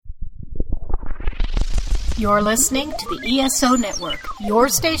You're listening to the ESO Network, your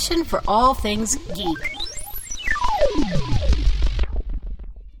station for all things geek.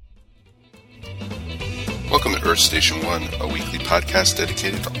 Welcome to Earth Station 1, a weekly podcast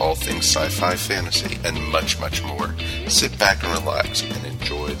dedicated to all things sci-fi, fantasy, and much, much more. Sit back and relax and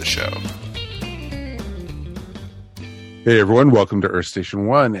enjoy the show. Hey everyone, welcome to Earth Station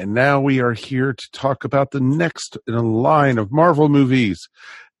 1, and now we are here to talk about the next in a line of Marvel movies.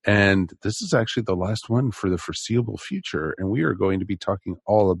 And this is actually the last one for the foreseeable future, and we are going to be talking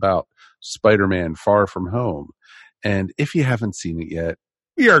all about Spider-Man Far From Home. And if you haven't seen it yet,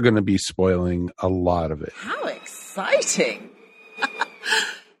 we are going to be spoiling a lot of it. How exciting!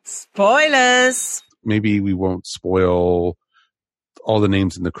 Spoilers! Maybe we won't spoil all the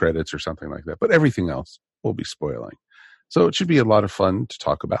names in the credits or something like that, but everything else we'll be spoiling. So it should be a lot of fun to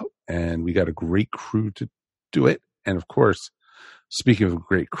talk about, and we got a great crew to do it. And of course, speaking of a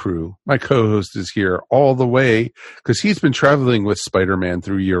great crew, my co-host is here all the way because he's been traveling with Spider-Man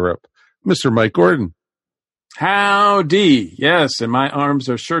through Europe, Mr. Mike Gordon. Howdy. Yes, and my arms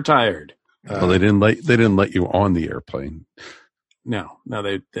are sure tired. Well, they didn't let you on the airplane. No,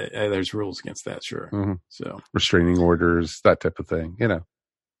 there's rules against that, sure. Mm-hmm. So restraining orders, that type of thing, you know.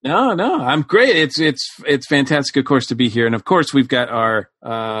 No, I'm great. It's fantastic, of course, to be here, and of course we've got our,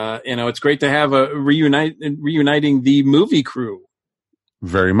 it's great to have a reuniting the movie crew.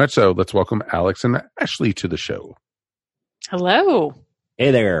 Very much so. Let's welcome Alex and Ashley to the show. Hello.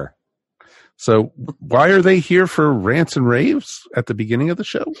 Hey there. So why are they here for rants and raves at the beginning of the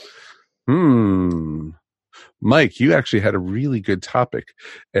show? Mike, you actually had a really good topic.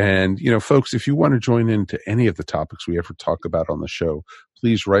 And, folks, if you want to join into any of the topics we ever talk about on the show,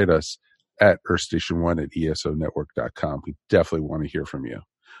 please write us at earthstation1 at esonetwork.com. We definitely want to hear from you.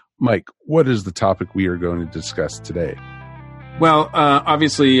 Mike, what is the topic we are going to discuss today? Well,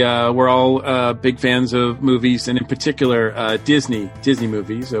 obviously, we're all big fans of movies, and in particular, Disney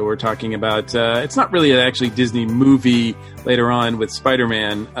movies. So we're talking about, it's not really actually a Disney movie later on with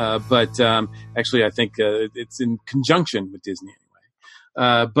Spider-Man, but actually I think it's in conjunction with Disney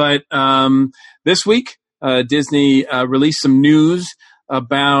anyway. But this week, Disney released some news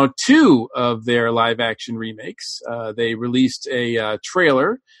about two of their live-action remakes. They released a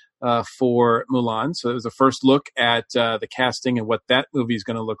trailer for Mulan. So it was a first look at the casting and what that movie is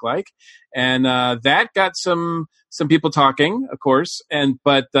going to look like. And that got some people talking, of course.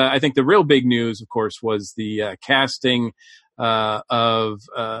 But I think the real big news, of course, was the casting of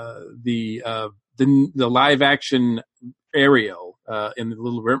the live action Ariel in the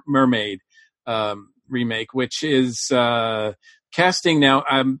Little Mermaid remake, which is casting now.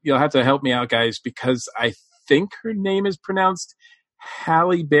 You'll have to help me out, guys, because I think her name is pronounced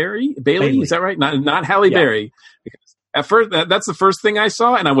Halle Bailey. Is that right? Not Halle Berry. Because at first, that's the first thing I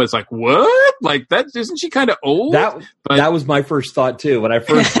saw, and I was like, "What? Like that? Isn't she kind of old?" That was my first thought too. When I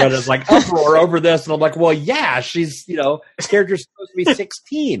first read it, I was like uproar over this, and I'm like, "Well, yeah, she's the character's supposed to be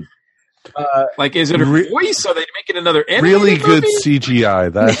 16." Like, is it her voice? Are they making another really good movie?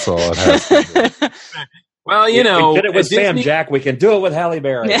 CGI? That's all it has to be. Well, we did it with Sam Jack. We can do it with Halle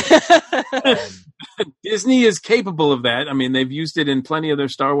Berry. Disney is capable of that. I mean, they've used it in plenty of their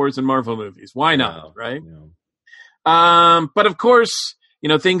Star Wars and Marvel movies. Why not, right? Yeah. But of course,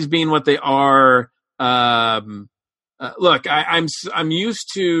 things being what they are. Look, I'm used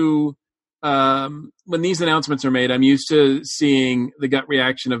to when these announcements are made. I'm used to seeing the gut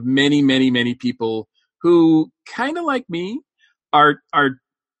reaction of many, many, many people who, kind of like me, are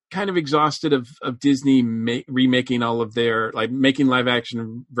kind of exhausted of Disney remaking all of their, making live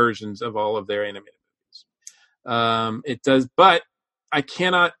action versions of all of their animated movies. It does, but I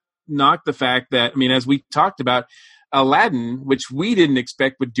cannot knock the fact that, as we talked about, Aladdin, which we didn't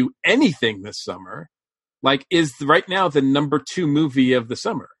expect would do anything this summer, is right now the number 2 movie of the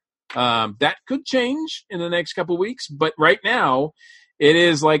summer. That could change in the next couple of weeks, but right now it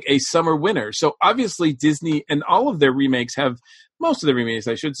is like a summer winner. So obviously Disney and all of their remakes most of the remakes,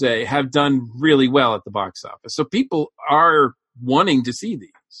 I should say, have done really well at the box office. So people are wanting to see these.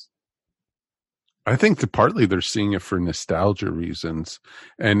 I think that partly they're seeing it for nostalgia reasons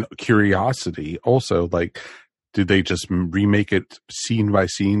and curiosity. Also, did they just remake it scene by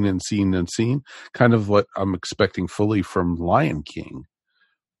scene and scene and scene? Kind of what I'm expecting fully from Lion King.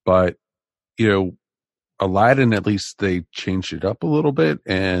 But, Aladdin, at least they changed it up a little bit.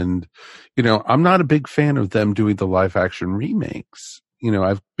 And, I'm not a big fan of them doing the live action remakes.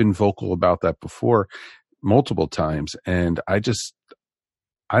 I've been vocal about that before multiple times. And I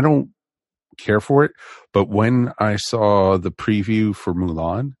don't care for it. But when I saw the preview for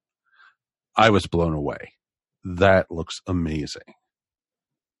Mulan, I was blown away. That looks amazing.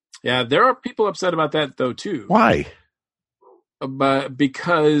 Yeah, there are people upset about that though too. Why? But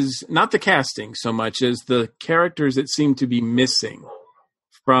because not the casting so much as the characters that seem to be missing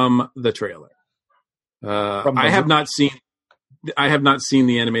from the trailer. I have not seen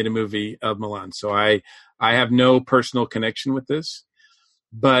the animated movie of Mulan, so I have no personal connection with this.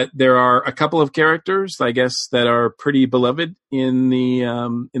 But there are a couple of characters, I guess, that are pretty beloved in the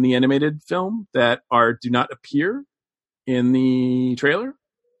animated film that do not appear in the trailer.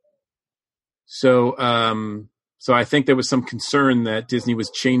 So I think there was some concern that Disney was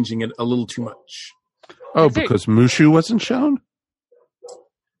changing it a little too much. Oh, because Mushu wasn't shown?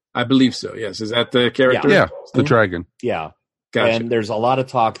 I believe so, yes. Is that the character? Yeah, the dragon. Yeah. Gotcha. And there's a lot of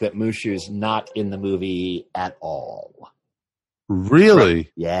talk that Mushu's not in the movie at all. Really?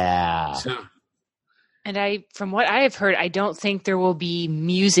 Right. Yeah. And from what I have heard, I don't think there will be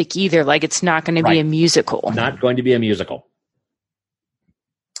music either. Like, it's not going to be a musical. Not going to be a musical.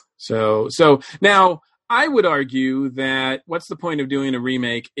 So now I would argue that what's the point of doing a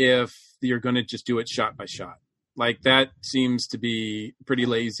remake if you're going to just do it shot by shot? Like, that seems to be pretty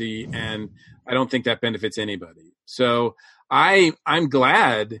lazy, and I don't think that benefits anybody. So I'm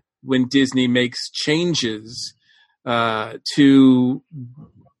glad when Disney makes changes to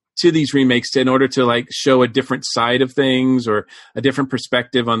these remakes in order to like show a different side of things or a different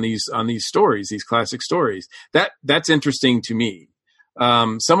perspective on these stories, these classic stories. That's interesting to me.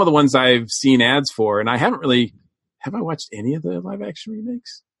 Some of the ones I've seen ads for, and I haven't really, have I watched any of the live action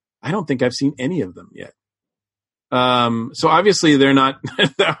remakes? I don't think I've seen any of them yet. So obviously they're not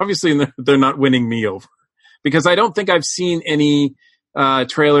winning me over, because I don't think I've seen any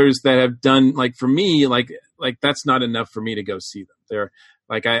trailers that have done, like, for me, like that's not enough for me to go see them. They're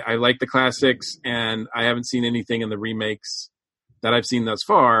like, I like the classics, and I haven't seen anything in the remakes that I've seen thus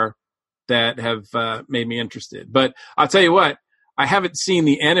far that have made me interested. But I'll tell you what, I haven't seen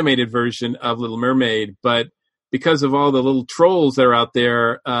the animated version of Little Mermaid, but because of all the little trolls that are out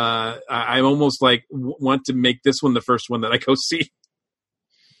there, I almost like want to make this one the first one that I go see.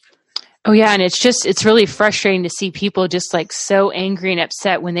 Oh yeah, and it's really frustrating to see people just like so angry and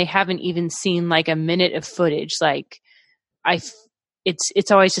upset when they haven't even seen like a minute of footage. Like,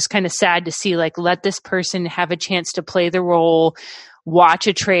 it's always just kind of sad to see, like, let this person have a chance to play the role, watch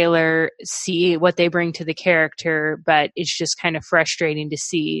a trailer, see what they bring to the character, but it's just kind of frustrating to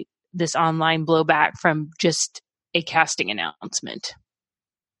see this online blowback from just a casting announcement.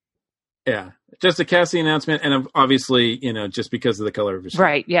 Yeah, just a casting announcement, and obviously, just because of the color of his skin.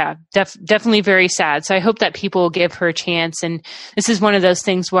 Right, yeah, definitely very sad. So I hope that people will give her a chance, and this is one of those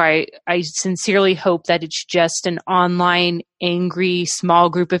things where I sincerely hope that it's just an online, angry, small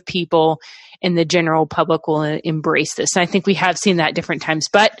group of people, and the general public will embrace this. And I think we have seen that different times,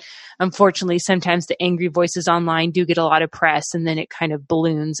 but unfortunately, sometimes the angry voices online do get a lot of press, and then it kind of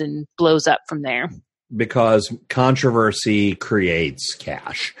balloons and blows up from there. Because controversy creates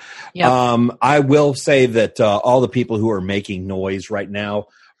cash. Yep. I will say that all the people who are making noise right now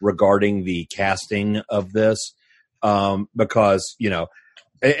regarding the casting of this, because,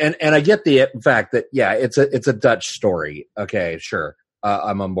 and I get the fact that, yeah, it's a Dutch story. Okay, sure.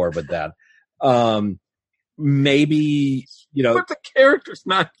 I'm on board with that. Maybe, but the character's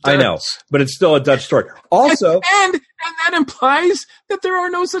not Dutch. I know, but it's still a Dutch story. Also, and that implies that there are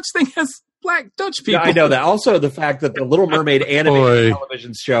no such thing as Black Dutch people. Yeah, I know that. Also, the fact that the Little Mermaid animated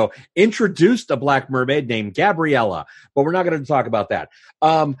television show introduced a Black Mermaid named Gabriella, but we're not going to talk about that.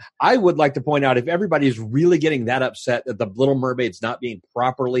 I would like to point out, if everybody's really getting that upset that the Little Mermaid's not being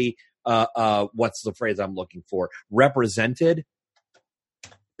properly, what's the phrase I'm looking for, represented,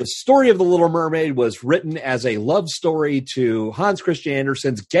 the story of the Little Mermaid was written as a love story to Hans Christian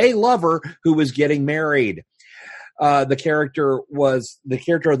Andersen's gay lover who was getting married. The character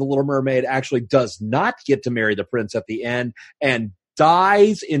of the Little Mermaid actually does not get to marry the prince at the end and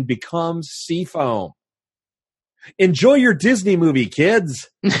dies and becomes sea foam. Enjoy your Disney movie, kids.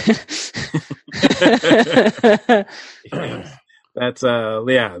 That's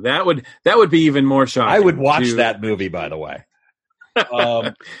that would be even more shocking. I would watch that movie, by the way.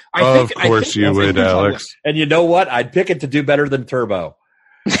 Of course you would, Alex. And you know what? I'd pick it to do better than Turbo.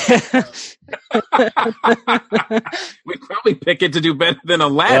 We'd probably pick it to do better than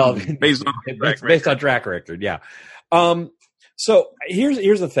Aladdin, based on track record. Yeah. So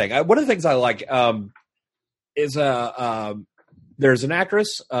here's the thing. One of the things I like is there's an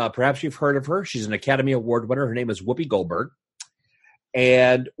actress. Perhaps you've heard of her. She's an Academy Award winner. Her name is Whoopi Goldberg.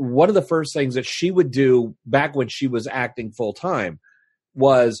 And one of the first things that she would do back when she was acting full time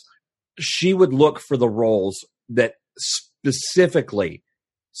was she would look for the roles that specifically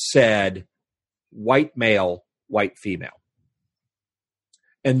said white male, white female.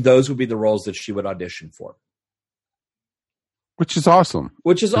 and those would be the roles that she would audition for. Which is awesome.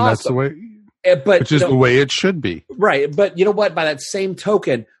 Which is and awesome. That's the way, but, which is the way it should be. Right. But you know what? By that same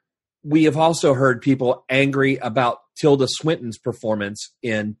token, we have also heard people angry about Tilda Swinton's performance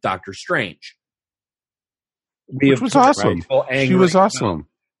in Doctor Strange. Which was awesome. She was awesome.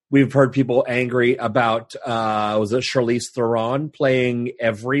 We've heard people angry about, was it Charlize Theron playing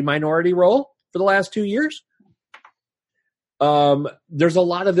every minority role for the last 2 years? There's a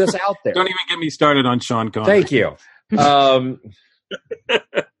lot of this out there. Don't even get me started on Sean Connery. Thank you.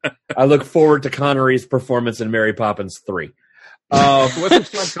 I look forward to Connery's performance in Mary Poppins 3. Wasn't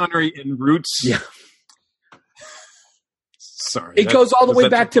Sean Connery in Roots? Yeah. Sorry. It goes all the way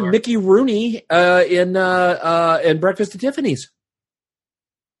back to Mickey Rooney in Breakfast at Tiffany's.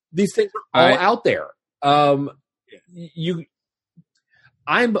 These things are all out there. I'm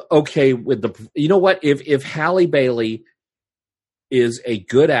okay with the. You know what? If Halle Bailey is a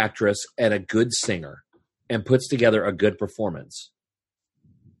good actress and a good singer and puts together a good performance,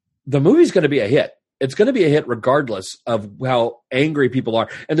 the movie's going to be a hit. It's going to be a hit regardless of how angry people are.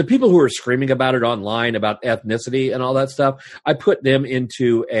 And the people who are screaming about it online, about ethnicity and all that stuff, I put them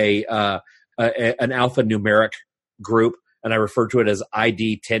into an alphanumeric group, and I refer to it as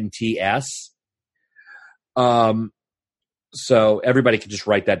ID10TS. So everybody can just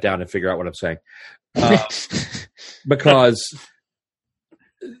write that down and figure out what I'm saying. Because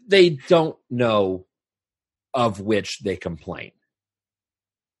they don't know of which they complain.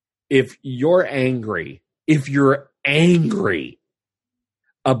 If you're angry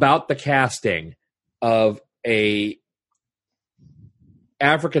about the casting of a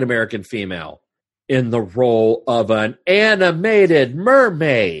African-American female in the role of an animated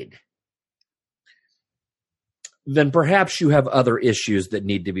mermaid, then perhaps you have other issues that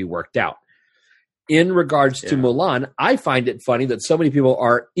need to be worked out. In regards to Mulan, I find it funny that so many people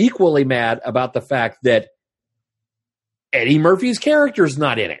are equally mad about the fact that Eddie Murphy's character is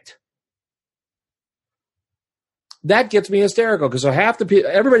not in it. That gets me hysterical because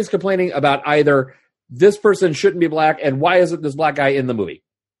everybody's complaining about either this person shouldn't be black and why isn't this black guy in the movie?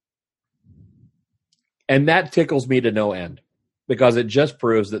 And that tickles me to no end because it just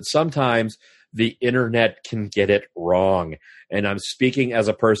proves that sometimes the internet can get it wrong. And I'm speaking as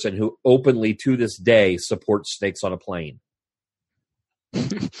a person who openly to this day supports Snakes on a Plane.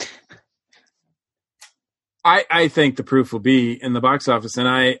 I think the proof will be in the box office, and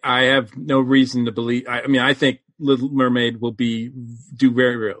I have no reason to believe. I think Little Mermaid will do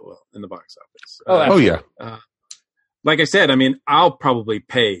very, very well in the box office. Oh yeah. Like I said, I'll probably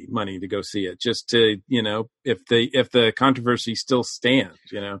pay money to go see it just to, if the controversy still stands,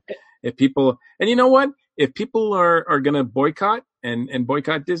 if people, and you know what, if people are going to boycott and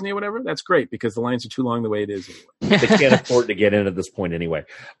boycott Disney or whatever, that's great because the lines are too long the way it is anyway. They can't afford to get in at this point anyway.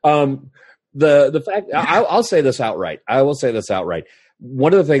 The fact, I'll say this outright. I will say this outright.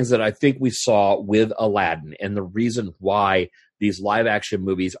 One of the things that I think we saw with Aladdin and the reason why these live action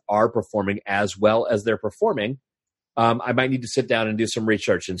movies are performing as well as they're performing, I might need to sit down and do some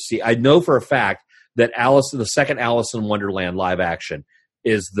research and see. I know for a fact that the second Alice in Wonderland live action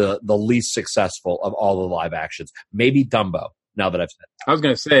is the least successful of all the live actions. Maybe Dumbo. Now that I've said that. I was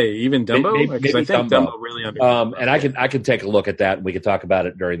going to say even Dumbo, because I think Dumbo really understands. And I can take a look at that, and we can talk about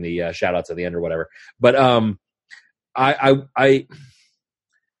it during the shout outs at the end or whatever. But I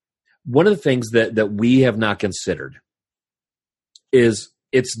one of the things that we have not considered is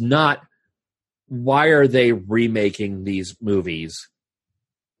it's not why are they remaking these movies?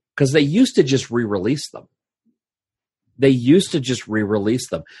 Because they used to just re-release them. The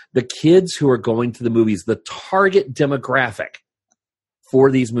kids who are going to the movies, the target demographic for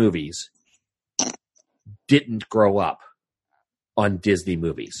these movies didn't grow up on Disney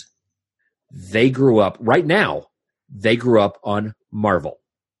movies. They grew up on Marvel.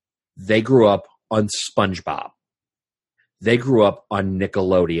 They grew up on SpongeBob. They grew up on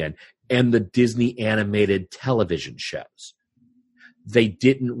Nickelodeon and the Disney animated television shows. They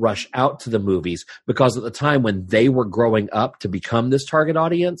didn't rush out to the movies because at the time when they were growing up to become this target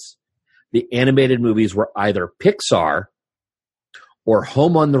audience, the animated movies were either Pixar or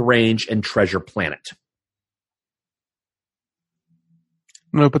Home on the Range and Treasure Planet.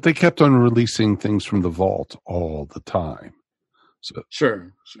 No, but they kept on releasing things from the vault all the time. So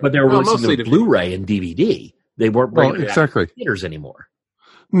Sure. But they were releasing the Blu-ray and DVD. They weren't bringing it out to theaters anymore.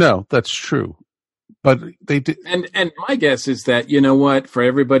 No, that's true. But they did. And my guess is that, you know what, for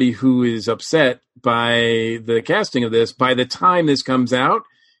everybody who is upset by the casting of this, by the time this comes out,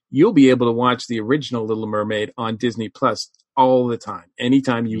 you'll be able to watch the original Little Mermaid on Disney Plus all the time,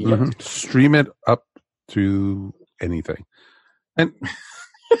 anytime you want to. Stream it up to anything. And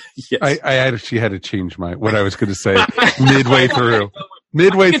Yes. I actually had to change what I was going to say midway through.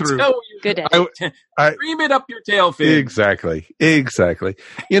 Midway through. Good. Scream it up your tail, Finn. Exactly.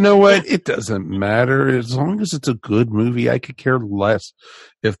 You know what? It doesn't matter. As long as it's a good movie, I could care less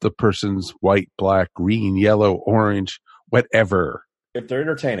if the person's white, black, green, yellow, orange, whatever. If they're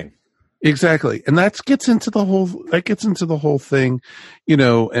entertaining. Exactly. And that gets into the whole thing, you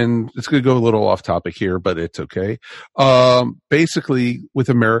know, and it's going to go a little off topic here, but it's okay. Basically with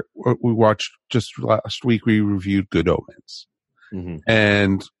America, we watched just last week, we reviewed Good Omens. Mm-hmm.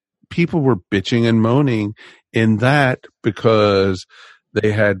 And people were bitching and moaning in that because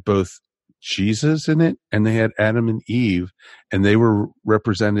they had both Jesus in it and they had Adam and Eve, and they were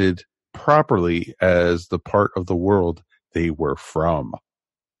represented properly as the part of the world they were from.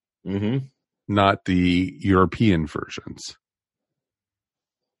 Mm-hmm. Not the European versions.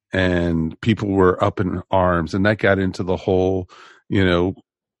 And people were up in arms, and that got into the whole, you know,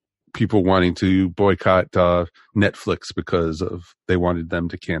 people wanting to boycott Netflix because they wanted them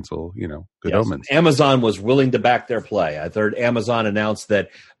to cancel, you know, Good Omens. Amazon was willing to back their play. I heard Amazon announced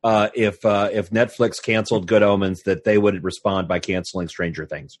that if Netflix canceled Good Omens, that they would respond by canceling Stranger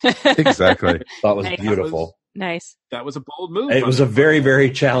Things. Exactly. That was beautiful. Nice. That was a bold move. It was a very,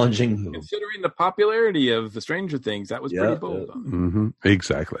 very challenging move. Considering the popularity of the Stranger Things, that was pretty bold. Mm-hmm.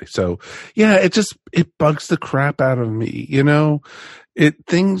 Exactly. So, yeah, it bugs the crap out of me. You know,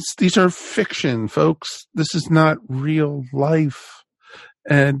 these are fiction, folks. This is not real life.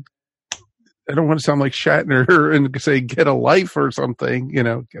 And I don't want to sound like Shatner and say, get a life or something, you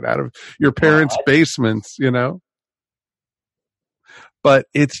know, get out of your parents' basements, you know. But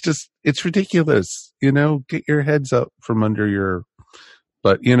it's ridiculous, you know, get your heads up from under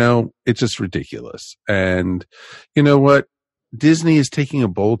but you know, it's just ridiculous. And you know what? Disney is taking a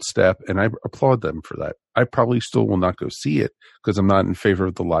bold step, and I applaud them for that. I probably still will not go see it because I'm not in favor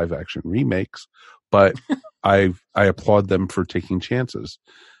of the live action remakes, but I applaud them for taking chances.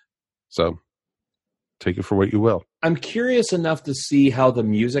 So take it for what you will. I'm curious enough to see how the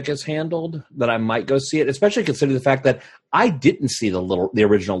music is handled that I might go see it, especially considering the fact that I didn't see the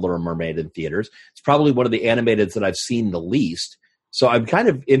original Little Mermaid in theaters. It's probably one of the animateds that I've seen the least. So I'm kind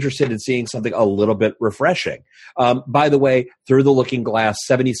of interested in seeing something a little bit refreshing. By the way, Through the Looking Glass,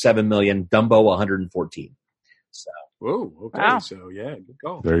 77 million, Dumbo 114. So, whoa, okay. Wow. So yeah, good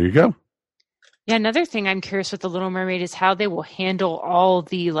call. There you go. Yeah, another thing I'm curious with The Little Mermaid is how they will handle all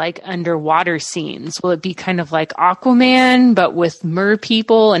the like underwater scenes. Will it be kind of like Aquaman, but with mer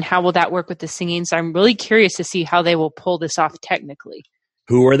people, and how will that work with the singing? So I'm really curious to see how they will pull this off technically.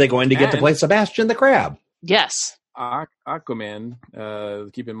 Who are they going to get to play Sebastian the Crab? Yes. Aquaman,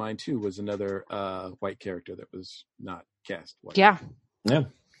 keep in mind too, was another white character that was not cast white. Yeah. Yeah.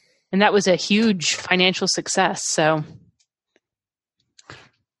 And that was a huge financial success. So.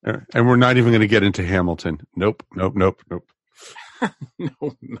 And we're not even going to get into Hamilton. Nope. No,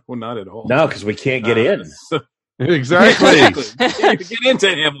 not at all. No, because we can't get in. Exactly. Get into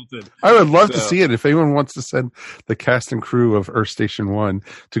Hamilton. I would love to see it. If anyone wants to send the cast and crew of Earth Station 1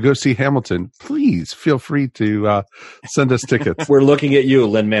 to go see Hamilton, please feel free to send us tickets. We're looking at you,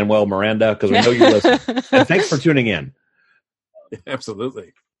 Lin-Manuel Miranda, because we know you listen. And thanks for tuning in.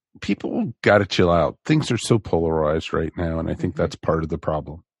 Absolutely. People got to chill out. Things are so polarized right now, and I think that's part of the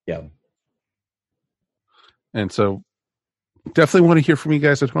problem. Yeah. And so definitely want to hear from you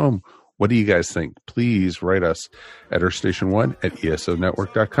guys at home. What do you guys think? Please write us at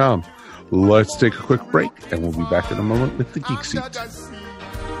earthstation1@esonetwork.com. Let's take a quick break, and we'll be back in a moment with the Geek Seat.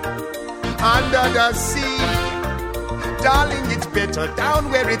 Under the sea, darling, it's better down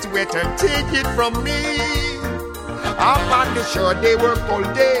where it's wetter. Take it from me. Up on the shore, they work all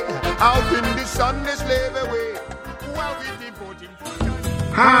day. Out in the sun, they slave away. While we devoting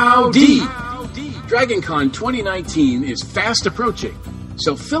Howdy! DragonCon 2019 is fast approaching,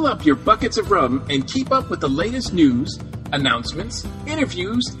 so fill up your buckets of rum and keep up with the latest news, announcements,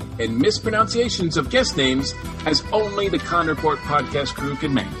 interviews, and mispronunciations of guest names as only the Con Report podcast crew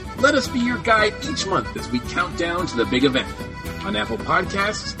can make. Let us be your guide each month as we count down to the big event on Apple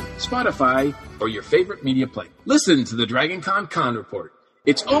Podcasts, Spotify, or your favorite media player. Listen to the DragonCon Con Report.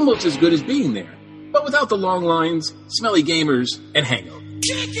 It's almost as good as being there, but without the long lines, smelly gamers, and hangovers.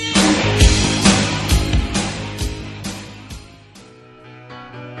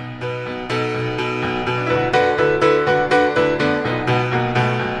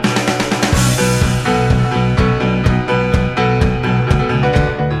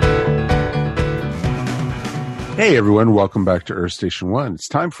 Hey everyone, welcome back to Earth Station 1. It's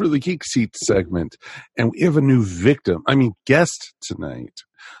time for the Geek Seat segment, and we have a new guest tonight.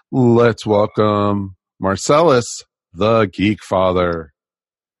 Let's welcome Marcellus, the Geek Father.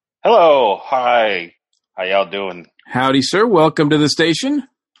 Hello. Hi. How y'all doing? Howdy, sir. Welcome to the station.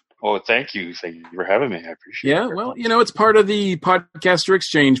 Oh, thank you. Thank you for having me. I appreciate it. Yeah, well, it's part of the Podcaster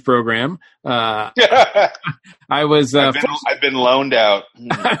Exchange program. I was I've been loaned out.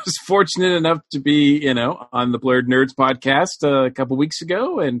 I was fortunate enough to be, on the Blurred Nerds podcast a couple weeks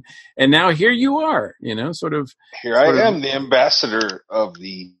ago, and now here you are, sort of. Here I am, the ambassador of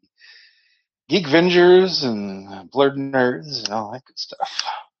the Geek Vengers and Blurred Nerds and all that good stuff.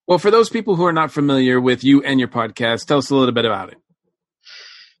 Well, for those people who are not familiar with you and your podcast, tell us a little bit about it.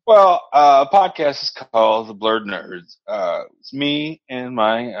 Well, podcast is called The Blurred Nerds. It's me and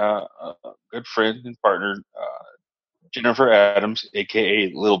my good friend and partner, Jennifer Adams,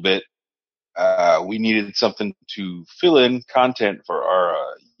 a.k.a. Little Bit. We needed something to fill in content for our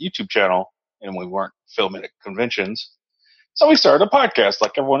YouTube channel, and we weren't filming at conventions. So we started a podcast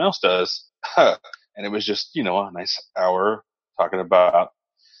like everyone else does. And it was just, a nice hour talking about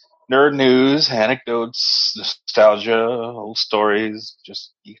nerd news, anecdotes, nostalgia, old stories,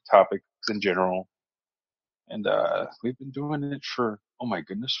 just geek topics in general. And we've been doing it for,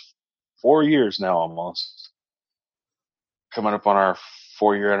 4 years now almost. Coming up on our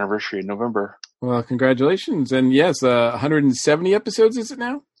 4-year anniversary in November. Well, congratulations. And yes, 170 episodes is it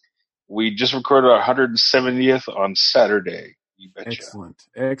now? We just recorded our 170th on Saturday. You betcha.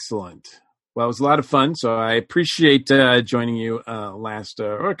 Excellent. Well, it was a lot of fun, so I appreciate joining you last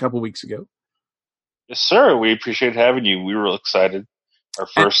or a couple weeks ago. Yes, sir. We appreciate having you. We were excited. Our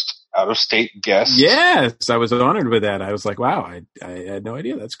first out-of-state guest. Yes, I was honored with that. I was like, wow, I had no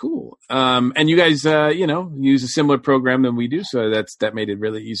idea. That's cool. And you guys, use a similar program than we do, so that made it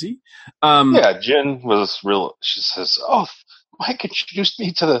really easy. Yeah, Jen was real. She says, "Oh, Mike introduced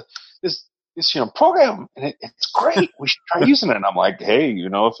me to this program, and it's great. We should try using it." And I'm like, hey,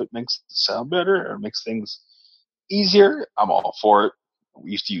 if it makes it sound better or makes things easier, I'm all for it.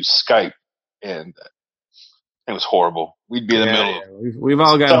 We used to use Skype, and it was horrible. We'd be in the middle. We've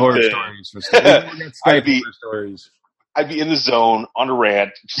all got horror stories. For stories. I'd be in the zone on a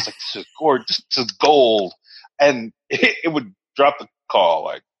rant, just like, this is gorgeous, this is gold, and it would drop the call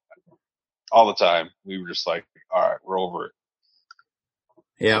like all the time. We were just like, all right, we're over it.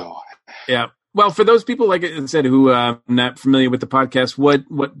 Yeah. So, yeah. Well, for those people, like I said, who are not familiar with the podcast, what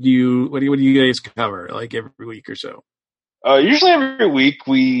do you guys cover, like every week or so? Usually every week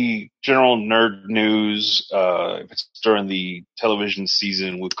general nerd news. If it's during the television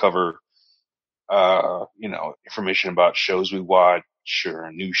season, we cover, information about shows we watch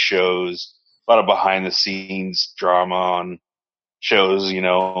or new shows. A lot of behind the scenes drama on shows.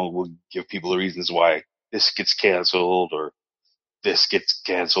 We'll give people the reasons why this gets canceled or this gets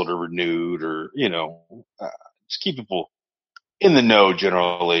canceled or renewed, or just keep people in the know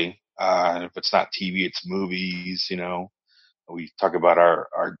generally. If it's not TV, it's movies. We talk about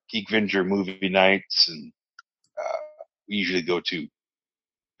our Geek Venger movie nights, and we usually go to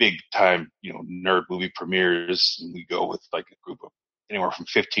big time nerd movie premieres, and we go with like a group of anywhere from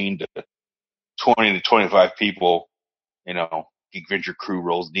 15 to 20 to 25 people. Geek Venger crew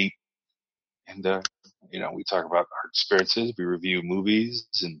rolls deep, and we talk about our experiences. We review movies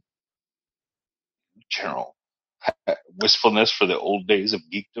and general wistfulness for the old days of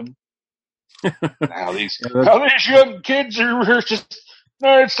geekdom. How these young kids are just,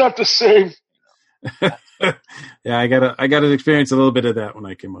 no, it's not the same. Yeah, I got to experience a little bit of that when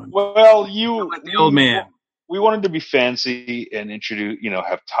I came on. Well, the old man. We wanted to be fancy and introduce,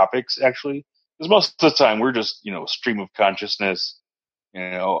 have topics actually, because most of the time we're just, stream of consciousness,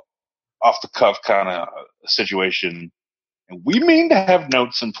 off the cuff kind of situation. And we mean to have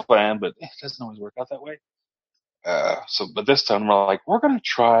notes and plan, but it doesn't always work out that way. But this time we're like, we're going to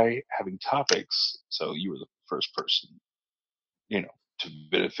try having topics. So you were the first person, to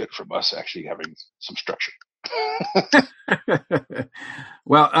benefit from us actually having some structure.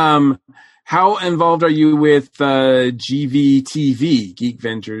 Well, how involved are you with GVTV, Geek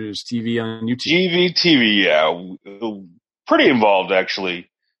Vengers TV on YouTube? GVTV, yeah. Pretty involved, actually.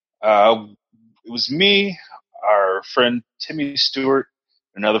 It was me, our friend Timmy Stewart,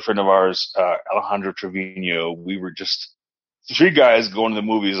 another friend of ours, Alejandro Trevino. We were just 3 guys going to the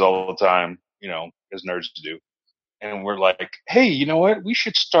movies all the time, as nerds do. And we're like, hey, you know what? We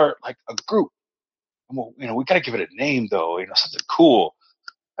should start like a group. And we got to give it a name though, something cool.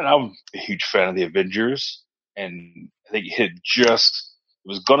 And I'm a huge fan of the Avengers. And I think it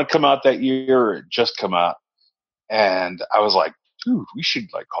was going to come out that year, or it just come out. And I was like, dude, we should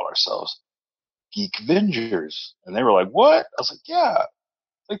like call ourselves Geek Vengers. And they were like, what? I was like, yeah,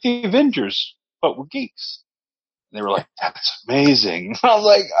 like the Avengers, but we're geeks. And they were like, that's amazing. I was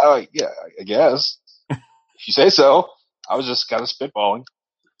like, oh, yeah, I guess. If you say so. I was just kind of spitballing.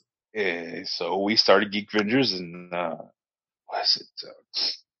 So we started Geek Vengers in,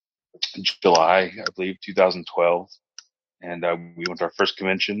 July, I believe, 2012. And we went to our first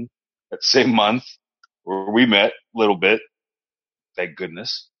convention that same month where we met a little bit. Thank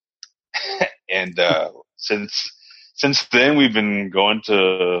goodness. And since then, we've been going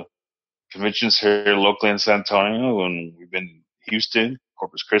to conventions here locally in San Antonio, and we've been in Houston,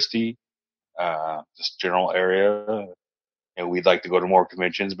 Corpus Christi, this general area. And we'd like to go to more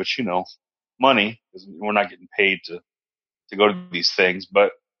conventions, but money, because we're not getting paid to go to these things.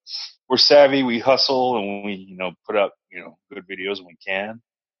 But we're savvy, we hustle, and we, put up, good videos when we can.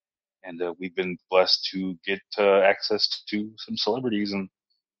 And we've been blessed to get access to some celebrities and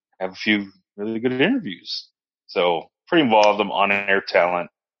have a few really good interviews. So pretty involved. I'm on-air talent,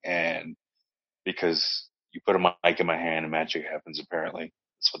 and because you put a mic in my hand and magic happens, apparently.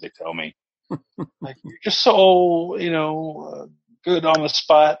 That's what they tell me. Like, you're just so, good on the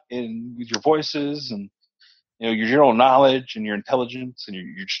spot and with your voices and, your general knowledge and your intelligence and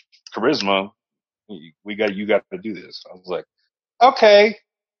your charisma. You got to do this. I was like, okay.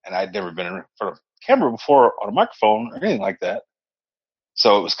 And I'd never been in front of a camera before on a microphone or anything like that.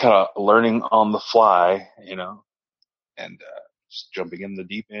 So it was kind of learning on the fly, and just jumping in the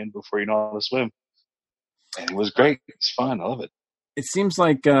deep end before you know how to swim. And it was great. It's fun. I love it. It seems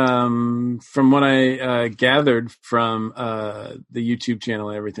like, from what I gathered from the YouTube channel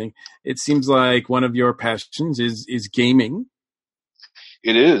and everything, it seems like one of your passions is gaming.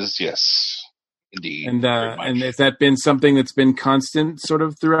 It is, yes, indeed. And has that been something that's been constant sort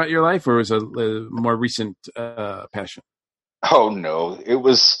of throughout your life, or was it a more recent passion? Oh no, it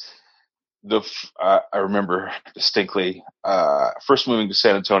was I remember distinctly first moving to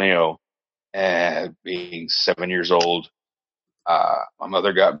San Antonio and being 7 years old. My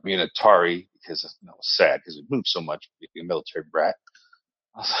mother got me an Atari because I was sad because we moved so much, being a military brat.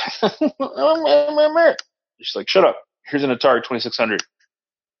 I was like, she's like, shut up. Here's an Atari 2600.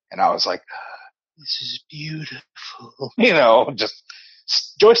 And I was like, this is beautiful. Just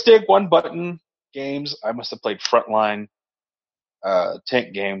joystick, one button games. I must have played Frontline,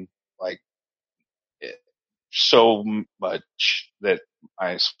 tank game, like so much that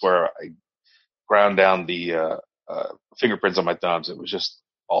I swear I ground down the fingerprints on my thumbs. It was just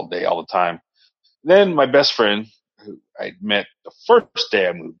all day, all the time. Then my best friend, who I met the first day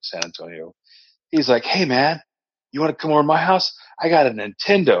I moved to San Antonio, he's like, hey man, you want to come over to my house? I got a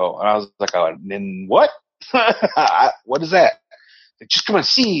Nintendo. And I was like, what? What is that? Like, just come and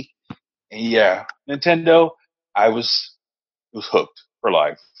see. And yeah, Nintendo, I was hooked for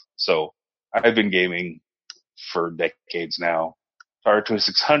life. So I've been gaming for decades now. Atari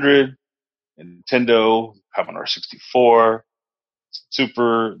 2600, Nintendo, Commodore 64,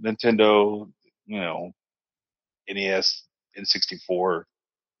 Super Nintendo, NES, N64,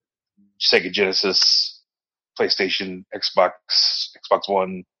 Sega Genesis, PlayStation, Xbox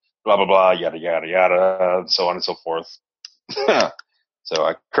One, blah, blah, blah, yada, yada, yada, so on and so forth. So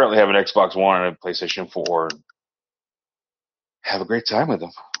I currently have an Xbox One and a PlayStation 4. Have a great time with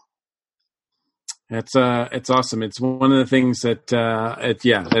them. It's awesome. It's one of the things that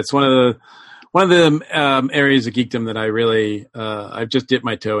it's one of the areas of geekdom that I really I've just dipped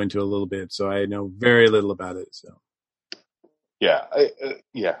my toe into a little bit, so I know very little about it. So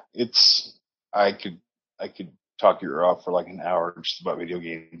it's I could talk your ear off for like an hour just about video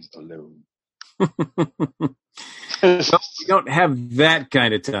games alone. We don't have that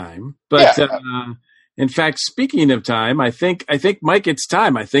kind of time, but in fact, speaking of time, I think Mike, it's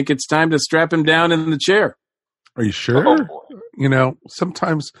time. I think it's time to strap him down in the chair. Are you sure?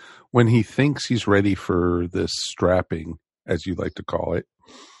 Sometimes when he thinks he's ready for this strapping, as you like to call it,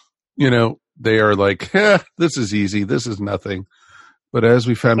 they are like, this is easy. This is nothing. But as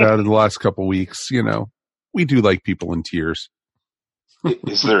we found out in the last couple of weeks, we do like people in tears.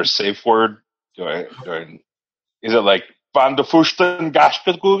 Is there a safe word? Is it like Van der Fusten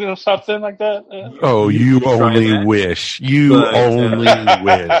Gaspetguggen or something like that? Oh, you only wish. You only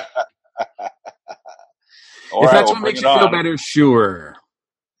wish. If that's what makes you feel better, sure.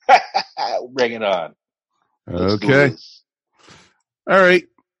 Bring it on. Okay. All right.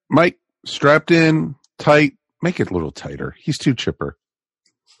 Mike, strapped in, tight. Make it a little tighter. He's too chipper.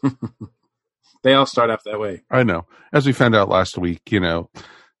 They all start off that way. I know. As we found out last week, the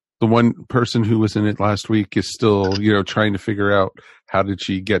one person who was in it last week is still, trying to figure out how did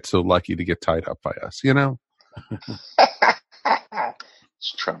she get so lucky to get tied up by us, It's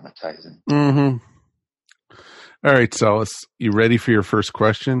traumatizing. Mm-hmm. All right, Celis, you ready for your first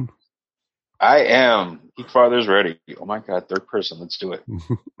question? I am. Geek Father's ready. Oh my God, third person. Let's do it.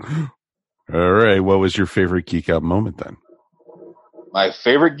 All right. What was your favorite Geek Out moment then? My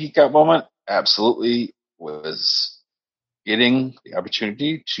favorite geek out moment absolutely was getting the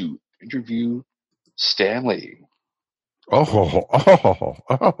opportunity to interview Stan Lee.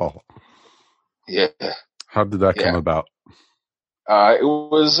 Oh. Yeah. How did that come about? It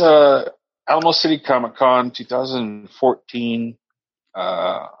was Alamo City Comic Con 2014.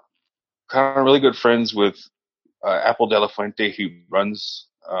 Kind of really good friends with Apple De La Fuente, who runs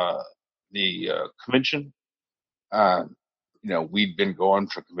the convention. We'd been going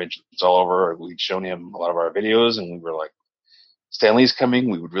for conventions all over. We'd shown him a lot of our videos, and we were like, Stan Lee's coming.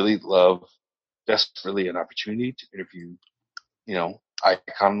 We would really love, desperately, an opportunity to interview,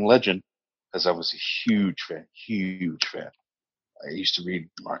 icon legend, because I was a huge fan. I used to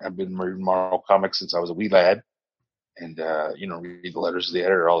I've been reading Marvel comics since I was a wee lad, and, read the letters of the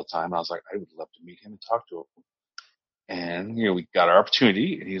editor all the time. And I was like, I would love to meet him and talk to him. And, we got our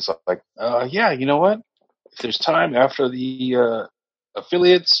opportunity, and he's like, yeah, you know what? If there's time after the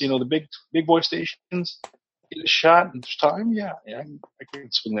affiliates, the big boy stations get a shot and there's time, I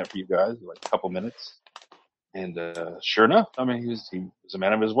can swing that for you guys in like a couple minutes. And sure enough, I mean, he was a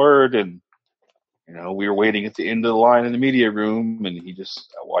man of his word, and we were waiting at the end of the line in the media room, and I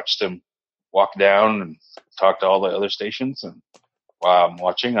watched him walk down and talk to all the other stations. And while I'm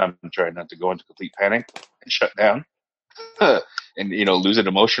watching, I'm trying not to go into complete panic and shut down and lose it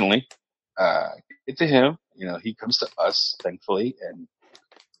emotionally. Get to him, he comes to us, thankfully, and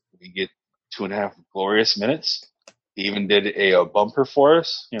we get 2.5 glorious minutes. He even did a bumper for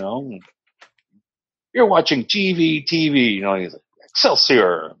us, You're watching TV, he's like,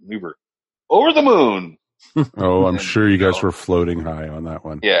 Excelsior. We were over the moon. Oh, I'm sure you guys were floating high on that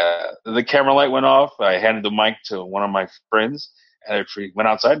one. Yeah. The camera light went off. I handed the mic to one of my friends, and I went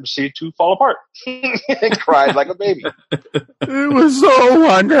outside and proceeded to fall apart. And cried like a baby. It was so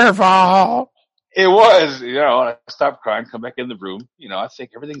wonderful. It was, I stopped crying, come back in the room. I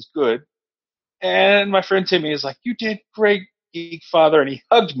think everything's good. And my friend Timmy is like, you did great, Geek Father. And he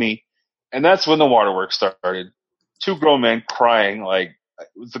hugged me. And that's when the waterworks started. 2 grown men crying. Like, it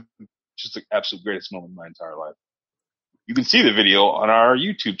was just the absolute greatest moment of my entire life. You can see the video on our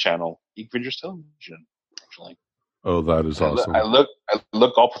YouTube channel, Geek Vengers Television, actually. Oh, that is awesome. I look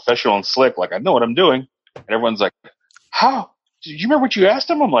all professional and slick, like I know what I'm doing. And everyone's like, how? Do you remember what you asked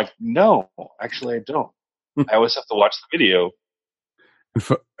him? I'm like, no, actually I don't. I always have to watch the video.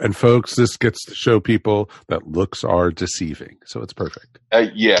 And folks, this gets to show people that looks are deceiving. So it's perfect.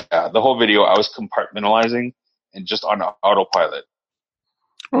 Yeah, the whole video I was compartmentalizing and just on autopilot.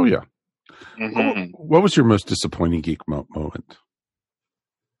 Oh, yeah. Mm-hmm. What was your most disappointing geek moment?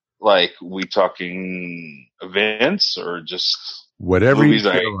 Like, we talking events or just whatever you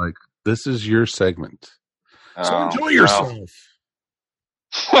feel like? This is your segment. So enjoy yourself.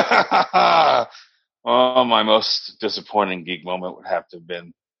 Oh, my most disappointing geek moment would have to have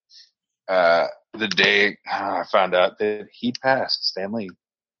been the day I found out that he passed, Stan Lee.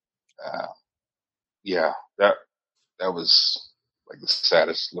 Yeah, that was like the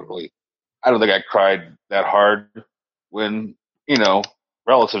saddest, literally. I don't think I cried that hard when,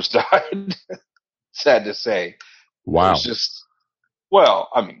 relatives died. Sad to say. Wow. It was just, well,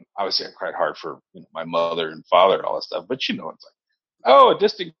 I mean, obviously I cried hard for my mother and father and all that stuff, but it's like, oh, a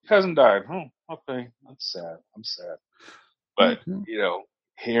distant cousin died. Okay, that's sad. I'm sad. But,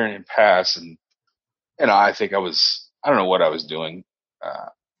 hearing him pass and I think I don't know what I was doing.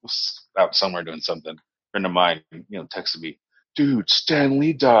 Was out somewhere doing something. A friend of mine, texted me, dude, Stan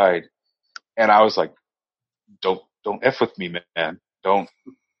Lee died. And I was like, don't F with me, man. Don't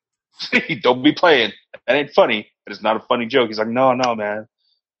be playing. That ain't funny. It is not a funny joke. He's like, no, man.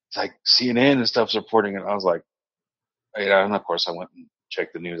 It's like CNN and stuff's reporting it. I was like, and of course I went and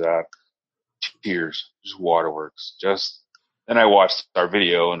checked the news out. Tears, just waterworks. Then I watched our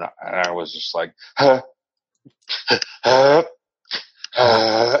video and I was just like,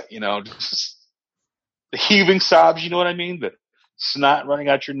 just the heaving sobs, you know what I mean? The snot running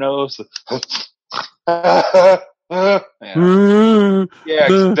out your nose. Yeah,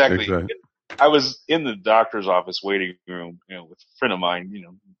 exactly. I was in the doctor's office waiting room, with a friend of mine,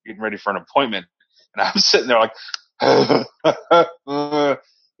 getting ready for an appointment. And I was sitting there like,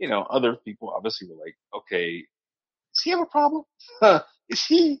 other people obviously were like, okay, does he have a problem? Is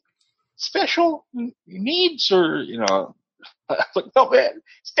he special needs or, I was like, no, man,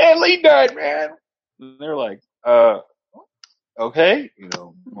 Stan Lee died, man. And they're like, okay.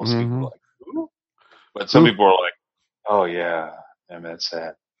 Most people are like, ooh. But some people are like, oh yeah, man, that's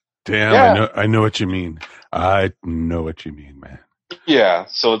sad. Damn, yeah. I know what you mean. I know what you mean, man. Yeah,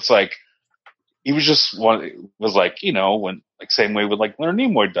 so it's like, he was just when, like, same way with, like, Leonard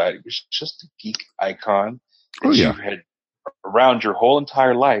Nimoy died. He was just a geek icon that you had around your whole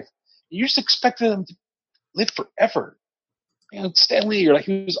entire life. You just expected them to live forever. You know, Stan Lee, you're like,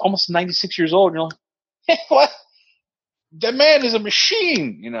 he was almost 96 years old. And you're like, hey, what? That man is a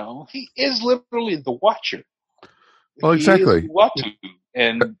machine, you know. He is literally the Watcher. Well, exactly. Watcher.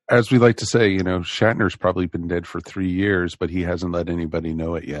 And as we like to say, you know, Shatner's probably been dead for 3 years, but he hasn't let anybody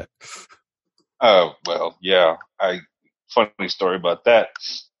know it yet. Oh, well, yeah. Funny story about that.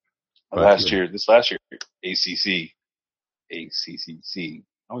 This last year, ACC, I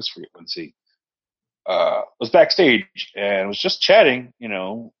always forget one C, was backstage and was just chatting, you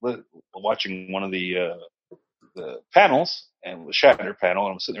know, watching one of the panels, and the Shatner panel,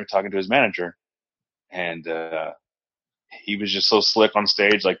 and I was sitting there talking to his manager, and he was just so slick on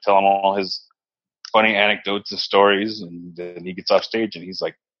stage, like telling all his funny anecdotes and stories, and then he gets off stage and he's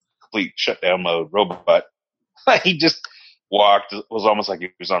like complete shutdown mode robot. He just walked. It was almost like he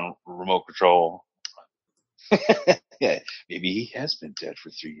was on remote control. Yeah, maybe he has been dead for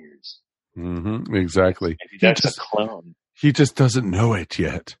 3 years. Mm-hmm, exactly. Maybe that's a clone. He just doesn't know it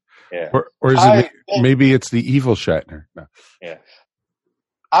yet. Yeah. Or is it maybe it's the evil Shatner? No. Yeah.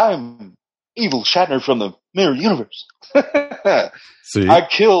 I'm evil Shatner from the Mirror Universe. See? I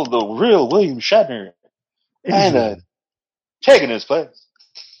killed the real William Shatner and taken his place.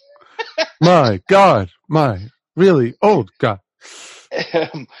 My God. My really old God.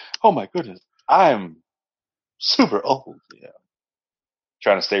 Oh my goodness. I'm super old. Yeah.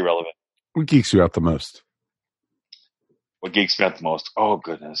 Trying to stay relevant. What geeks you out the most? What geeks me out the most? Oh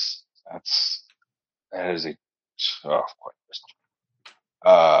goodness. That is a quite question.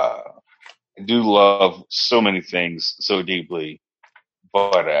 I do love so many things so deeply,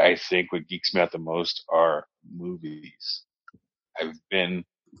 but I think what geeks me out the most are movies. I've been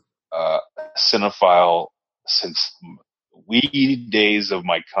a cinephile since wee days of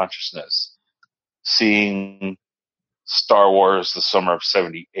my consciousness, seeing Star Wars the summer of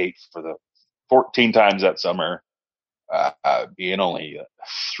 '78 for the 14 times that summer, being only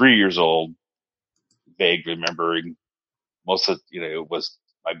 3 years old, vague remembering most of, you know, it was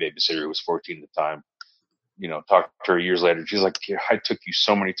my babysitter who was 14 at the time, you know, talked to her years later. She's like, I took you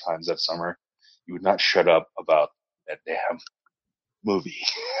so many times that summer. You would not shut up about that damn movie.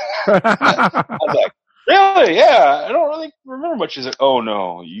 I was like, really? Yeah. I don't really remember much. She's like, oh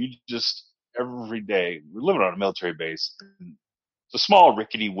no, you just every day. We're living on a military base. It's a small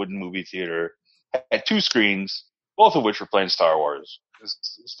rickety wooden movie theater. Had 2 screens, both of which were playing Star Wars.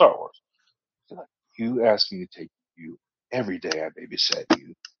 It's Star Wars. Like, you asked me to take you every day. I babysat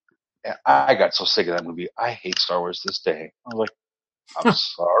you. And I got so sick of that movie. I hate Star Wars this day. I was like, I'm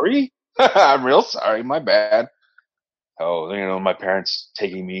sorry. I'm real sorry. My bad. Oh, you know, my parents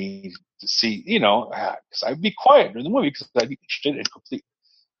taking me to see, you know, because I'd be quiet during the movie because I'd be interested in complete,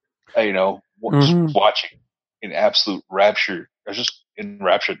 you know, just watching in absolute rapture. I was just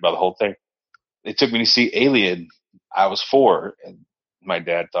enraptured by the whole thing. They took me to see Alien. I was 4, and my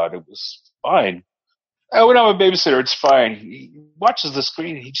dad thought it was fine. Oh, when I'm a babysitter, it's fine. He watches the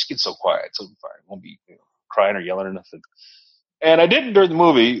screen, and he just gets so quiet. So fine. Won't be, you know, crying or yelling or nothing. And I didn't during the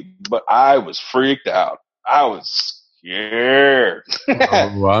movie, but I was freaked out. I was scared.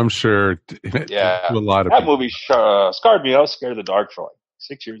 Well, I'm sure. Yeah. To a lot of that people. movie scarred me. I was scared of the dark for like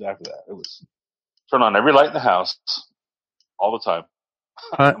 6 years after that. It was turn on every light in the house all the time.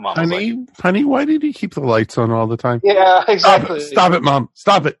 Honey, why did you keep the lights on all the time? Yeah, exactly. Stop it, Mom.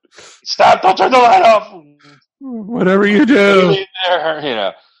 Stop it. Stop. Don't turn the light off. Whatever you do. There, you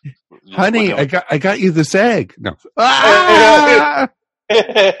know. Honey, I got you this egg. No. Ah! No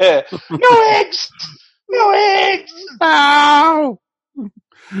eggs. No eggs. Ow!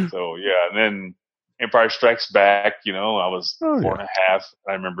 So, yeah, and then Empire Strikes Back, you know, I was 4 and a half.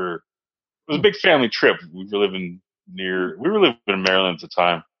 I remember it was a big family trip. We were living in Maryland at the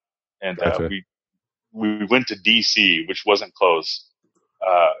time. And Gotcha. we went to DC, which wasn't close.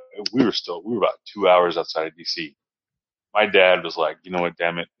 We were about 2 hours outside of DC. My dad was like, you know what,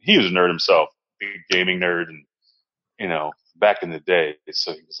 damn it. He was a nerd himself, big gaming nerd, and, you know, back in the day.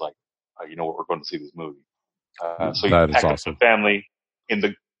 So he was like, you know what, we're going to see this movie. So he packed up the family in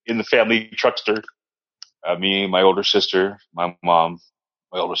the family truckster. Me, my older sister, my mom.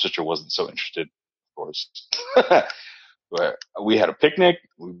 My older sister wasn't so interested, of course. But we had a picnic.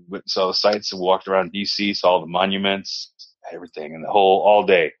 We went and saw the sights and walked around DC, saw the monuments, everything, and all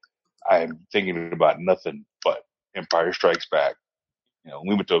day. I'm thinking about nothing but Empire Strikes Back. You know,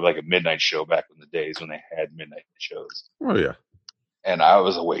 we went to like a midnight show back in the days when they had midnight shows. Oh yeah. And I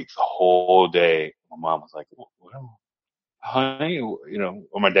was awake the whole day. My mom was like, well, honey, you know,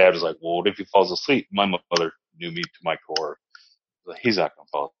 or my dad was like, well, what if he falls asleep? My mother knew me to my core. Like, he's not going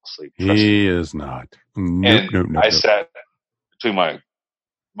to fall asleep. He is not. Nope. I sat between my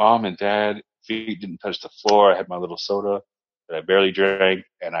mom and dad, feet didn't touch the floor. I had my little soda that I barely drank,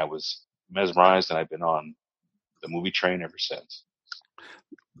 and I was mesmerized, and I've been on the movie train ever since.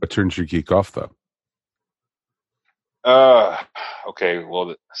 What turns your geek off, though? Okay,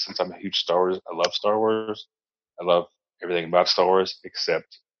 well, since I'm a huge Star Wars, I love Star Wars. I love everything about Star Wars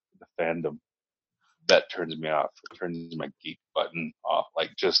except the fandom. That turns me off. It turns my geek button off.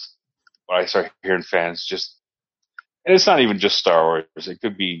 Like, just when I start hearing fans, and it's not even just Star Wars. It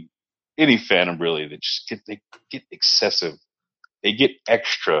could be any fandom really that they get excessive. They get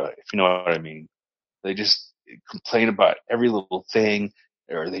extra, if you know what I mean. They just complain about every little thing,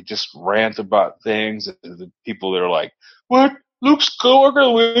 or they just rant about things. The people that are like, "What? Luke Skywalker,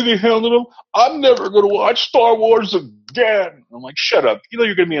 the way they handled him? I'm never going to watch Star Wars again." I'm like, shut up. You know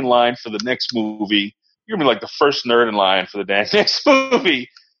you're going to be in line for the next movie. You're going to be like the first nerd in line for the next movie.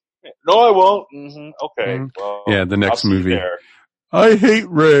 No, I won't. Mm-hmm. Okay. Mm-hmm. Well, Yeah, the next movie. There. I hate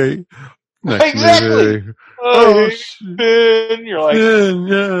Rey. Next exactly. movie. Finn. You're like, Finn,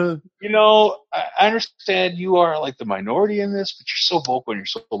 yeah. You know, I understand you are like the minority in this, but you're so vocal and you're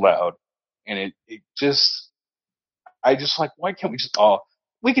so loud. And I just like, why can't we just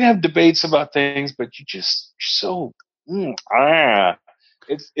we can have debates about things, but you're so,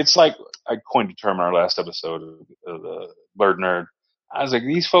 It's like, I coined a term in our last episode of the Blurred Nerd. I was like,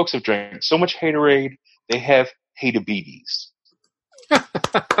 these folks have drank so much haterade, they have hateabetes.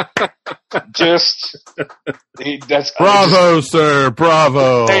 That's bravo, sir.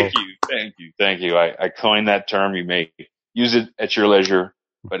 Bravo. Thank you. I coined that term. You may use it at your leisure,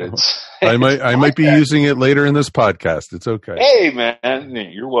 but it's. I might be using it later in this podcast. It's okay. Hey, man,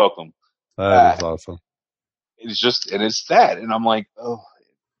 you're welcome. That is awesome. It's that, and I'm like, oh,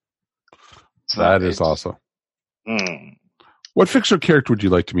 that is awesome. What fictional character would you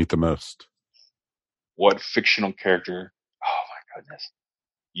like to meet the most? What fictional character? Oh my goodness.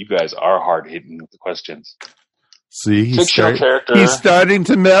 You guys are hard hitting with the questions. See, he's starting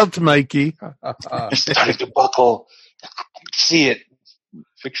to melt, Mikey. He's starting to buckle. I can see it.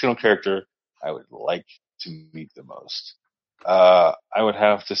 Fictional character I would like to meet the most. I would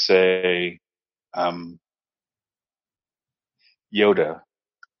have to say Yoda.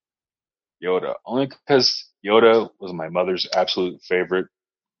 Only because Yoda was my mother's absolute favorite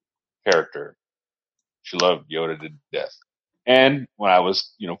character. She loved Yoda to death. And when I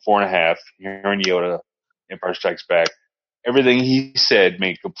was, 4.5, hearing Yoda, Empire Strikes Back, everything he said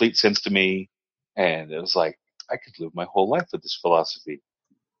made complete sense to me. And it was like, I could live my whole life with this philosophy.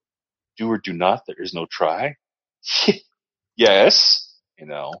 Do or do not, there is no try. Yes,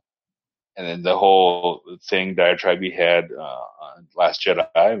 And then the whole thing diatribe he had on Last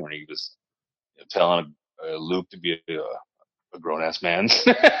Jedi when he was telling Luke to be a grown-ass man.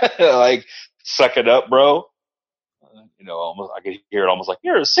 Like, suck it up, bro. Almost, I could hear it almost like,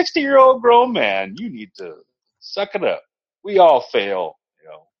 you're a 60-year-old grown man. You need to suck it up. We all fail,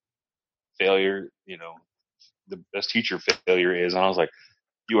 failure, the best teacher failure is. And I was like,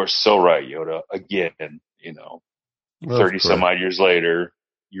 you are so right, Yoda. Again, 30 some odd years later,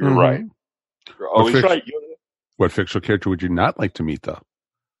 you're right. You're always right, Yoda. What fictional character would you not like to meet, though?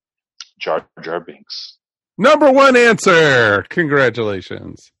 Jar Jar Binks. Number one answer.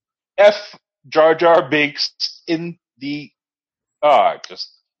 Congratulations. F Jar Jar Binks in the I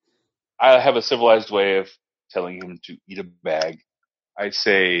have a civilized way of telling him to eat a bag. I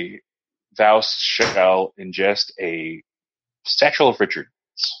say, thou shall ingest a satchel of Richards.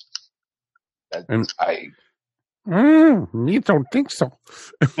 You don't think so?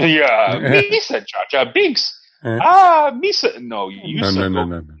 Yeah, Misa Jar Jar Binks. Misa. No,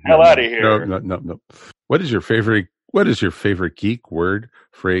 no. Hell out of here. No. What is your favorite geek word,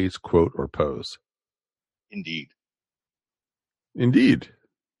 phrase, quote, or pose? Indeed.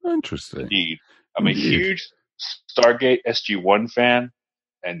 Interesting. Indeed. I'm a huge Stargate SG-1 fan,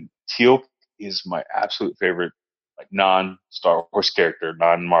 and Teal'c is my absolute favorite, non-Star Wars character,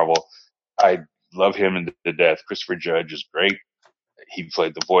 non-Marvel. I love him to death. Christopher Judge is great. He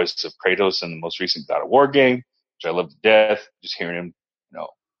played the voice of Kratos in the most recent God of War game, which I love to death. Just hearing him,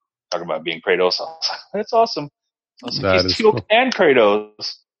 talking about being Kratos, I was like, that's awesome. I was like, he's Teal'c and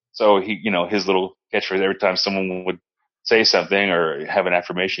Kratos. So he, his little catchphrase every time someone would say something or have an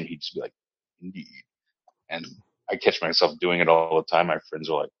affirmation, he'd just be like, indeed. And I catch myself doing it all the time. My friends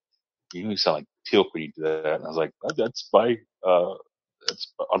are like, you sound like Teal'c when you do that. And I was like, that's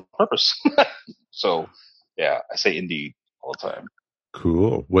on purpose. So, yeah, I say indeed all the time.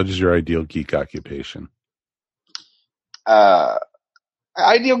 Cool. What is your ideal geek occupation?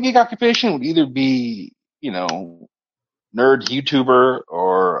 Ideal geek occupation would either be, nerd YouTuber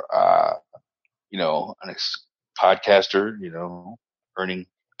or, podcaster, earning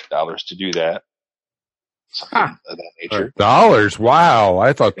dollars to do that. Something of that nature. Dollars? Wow.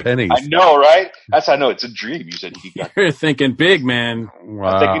 I thought pennies. I know, right? I know. It's a dream. You said you got. You're thinking big, man. Wow.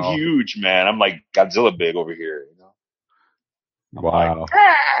 I'm thinking huge, man. I'm like Godzilla big over here. Wow.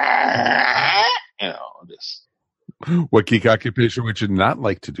 This. What geek occupation would you not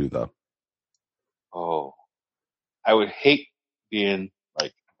like to do, though? Oh, I would hate being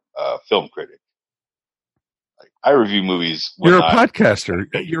like a film critic. Like I review movies. You're a podcaster.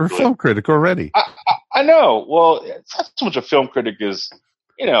 You're a film critic already. I know. Well, it's not so much a film critic as,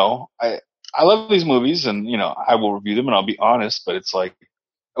 I love these movies and, I will review them and I'll be honest, but it's like,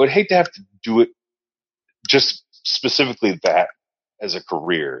 I would hate to have to do it just specifically that as a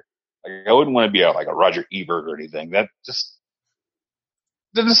career. Like I wouldn't want to be like a Roger Ebert or anything. That just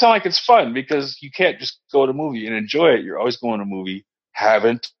doesn't sound like it's fun because you can't just go to a movie and enjoy it. You're always going to a movie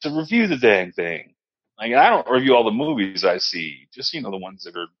having to review the dang thing. Like I don't review all the movies I see, just, the ones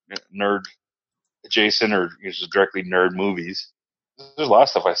that are nerd adjacent or just directly nerd movies. There's a lot of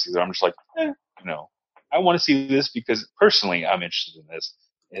stuff I see that I'm just like, I want to see this because personally I'm interested in this.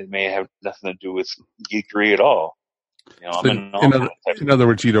 It may have nothing to do with geekery at all. In other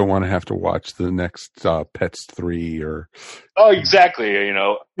words, you don't want to have to watch the next Pets 3 or. Oh, exactly. I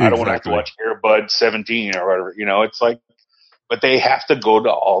don't want to have to watch Air Bud 17 or whatever. It's like, but they have to go to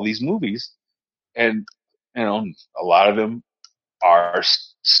all these movies, and a lot of them are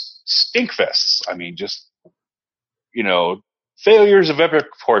stink fests. I mean, just failures of epic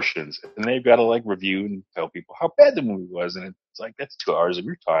proportions, and they've got to like review and tell people how bad the movie was, and it's like that's 2 hours of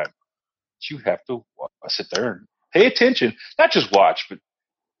your time. But you have to sit there and pay attention, not just watch, but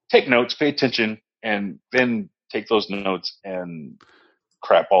take notes, pay attention, and then take those notes and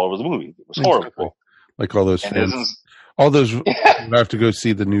crap all over the movie. It was horrible. Like all those fans, who have to go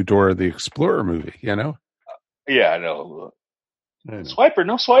see the new Dora the Explorer movie, Yeah, I know. Swiper,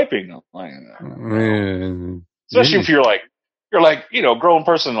 no swiping. Especially if you're like, grown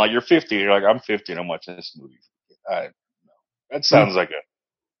person, like you're 50, you're like, I'm 50 and I'm watching this movie. That sounds like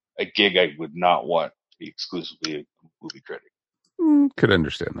a gig I would not want to be exclusively a movie critic. Could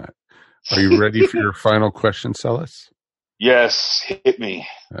understand that. Are you ready for your final question, Celis? Yes, hit me.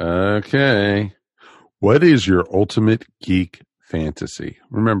 Okay. What is your ultimate geek fantasy?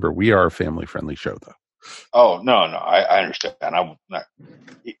 Remember, we are a family-friendly show, though. Oh, no, I understand. I would not,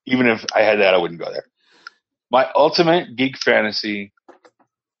 even if I had that, I wouldn't go there. My ultimate geek fantasy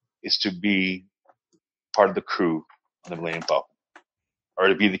is to be part of the crew on the Millennium Falcon, or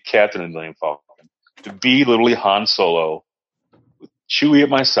to be the captain of the Millennium Falcon, to be literally Han Solo with Chewie at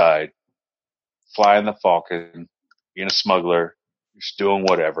my side, flying the Falcon, being a smuggler, just doing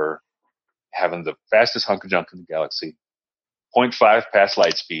whatever, having the fastest hunk of junk in the galaxy, 0.5 past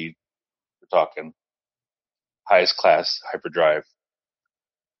light speed, we're talking highest class hyperdrive,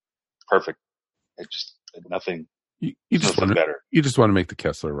 perfect. It just nothing. You just want better. You just want to make the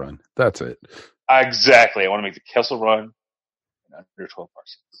Kessler run. That's it. Exactly. I want to make the Kessler run in under 12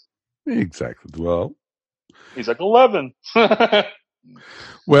 parsecs. Exactly. Well, he's like 11.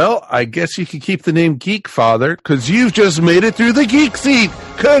 Well, I guess you could keep the name Geek Father because you've just made it through the Geek Seat.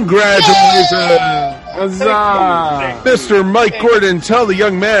 Congratulations! Huzzah! Mr. Mike Gordon, tell the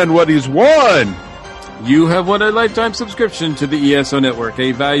young man what he's won. You have won a lifetime subscription to the ESO Network,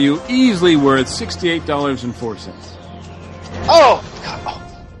 a value easily worth $68.04. Oh, God.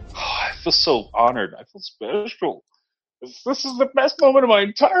 I feel so honored. I feel special. This is the best moment of my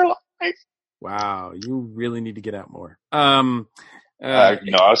entire life. Wow, you really need to get out more. No, I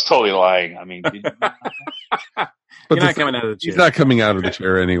was totally lying. I mean, you're not coming out of the chair. He's not coming out of the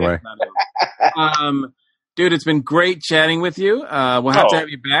chair anyway. Dude, it's been great chatting with you. We'll have to have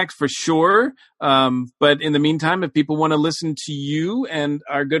you back for sure. But in the meantime, if people want to listen to you and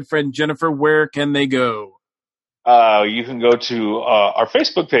our good friend Jennifer, where can they go? You can go to our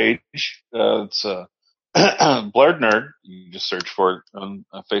Facebook page. It's Blurred Nerd. You just search for it on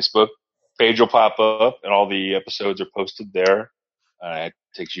Facebook. Page will pop up, and all the episodes are posted there. It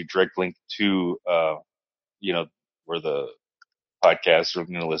takes you direct link to, where the podcasts are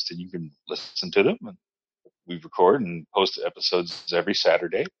going to list, and you can listen to them. And we record and post episodes every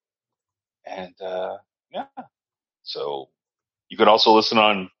Saturday. And, so you can also listen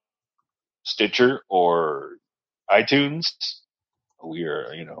on Stitcher or iTunes. We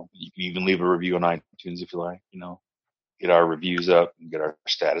are, you can even leave a review on iTunes if you like, get our reviews up and get our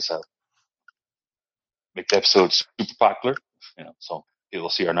status up. Make the episode super popular, so people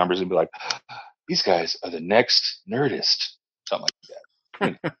see our numbers and be like, these guys are the next Nerdist. Something like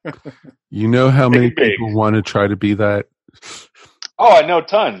that. You know how many people want to try to be that? Oh, I know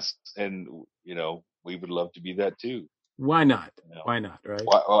tons. And, we would love to be that too. Why not? You know? Why not? Right?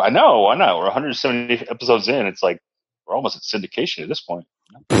 Well, I know. Why not? We're 170 episodes in. It's like we're almost at syndication at this point.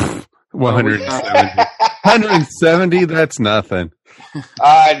 170. 170, that's nothing.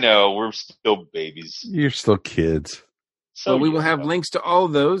 I know. We're still babies. You're still kids. So we will have links to all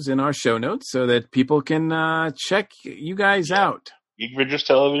of those in our show notes so that people can check you guys out. Geek Vidgers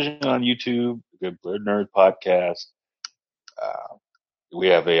Television on YouTube, Good Blurred Nerd Podcast. We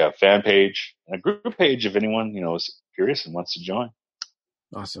have a fan page and a group page if anyone is curious and wants to join.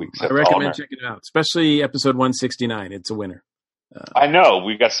 Awesome. I recommend checking it out, especially episode 169. It's a winner. I know.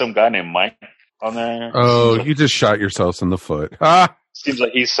 We got some guy named Mike on there. Oh, you just shot yourselves in the foot. Ah! Seems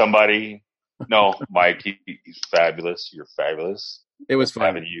like he's somebody. No, Mike, he's fabulous. You're fabulous. It was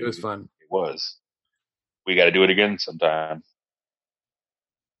fun. It was fun. It was. We got to do it again sometime.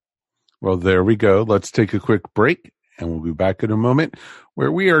 Well, there we go. Let's take a quick break, and we'll be back in a moment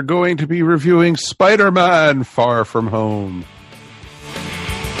where we are going to be reviewing Spider-Man Far From Home.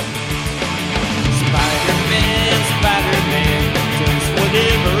 Spider-Man, does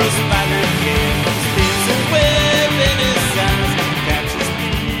whatever a spider can. Spins a web in his eyes, catches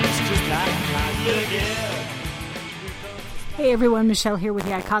thieves just like Hey everyone, Michelle here with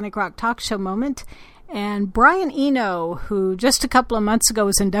the Iconic Rock Talk Show moment. And Brian Eno, who just a couple of months ago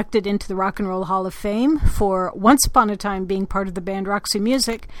was inducted into the Rock and Roll Hall of Fame for once upon a time being part of the band Roxy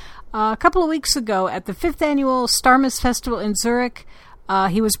Music, a couple of weeks ago at the 5th Annual Starmus Festival in Zurich,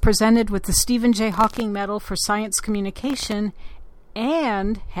 he was presented with the Stephen J. Hawking Medal for Science Communication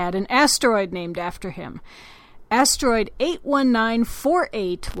and had an asteroid named after him. Asteroid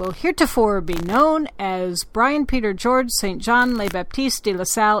 81948 will heretofore be known as Brian Peter George St. John Le Baptiste de La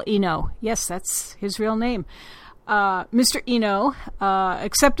Salle Eno. Yes, that's his real name. Mr. Eno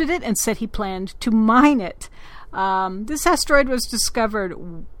accepted it and said he planned to mine it. This asteroid was discovered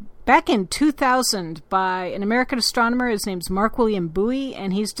back in 2000 by an American astronomer. His name's Mark William Bowie,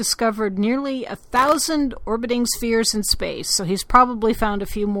 and he's discovered nearly 1,000 orbiting spheres in space. So he's probably found a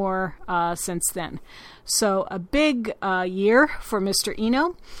few more since then. So a big year for Mr.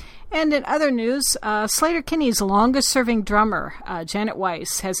 Eno. And in other news, Sleater-Kinney's longest-serving drummer, Janet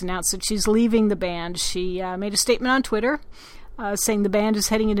Weiss, has announced that she's leaving the band. She made a statement on Twitter saying the band is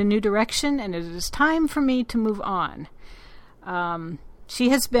heading in a new direction and it is time for me to move on. She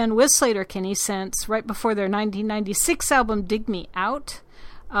has been with Sleater-Kinney since right before their 1996 album Dig Me Out.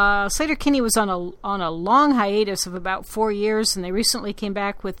 Sleater-Kinney was on a long hiatus of about 4 years, and they recently came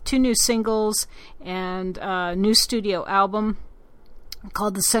back with 2 new singles and a new studio album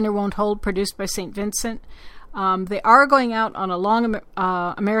called The Center Won't Hold, produced by St. Vincent. They are going out on a long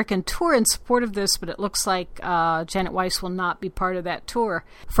American tour in support of this, but it looks like Janet Weiss will not be part of that tour.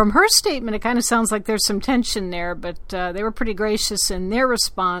 From her statement, it kind of sounds like there's some tension there, but they were pretty gracious in their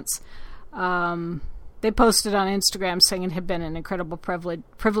response. They posted on Instagram saying it had been an incredible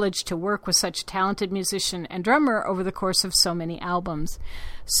privilege to work with such a talented musician and drummer over the course of so many albums.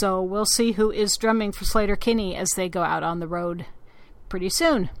 So we'll see who is drumming for Sleater-Kinney as they go out on the road pretty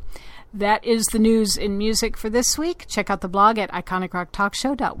soon. That is the news in music for this week. Check out the blog at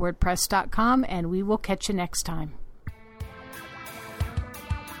iconicrocktalkshow.wordpress.com, and we will catch you next time.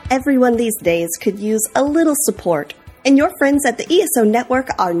 Everyone these days could use a little support, and your friends at the ESO Network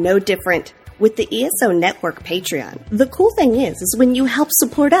are no different. With the ESO Network Patreon, the cool thing is when you help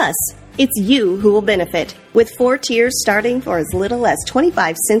support us, it's you who will benefit. With 4 tiers starting for as little as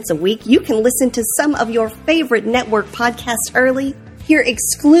 25 cents a week, you can listen to some of your favorite network podcasts early, hear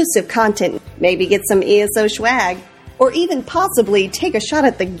exclusive content, maybe get some ESO swag, or even possibly take a shot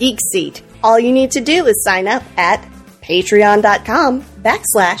at the geek seat. All you need to do is sign up at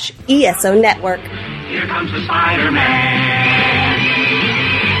patreon.com/ESO Network. Here comes the Spider-Man.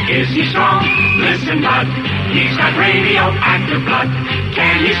 Is he strong? Listen, bud. He's got radioactive blood.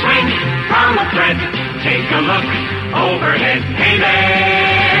 Can he swing from a thread? Take a look overhead. Hey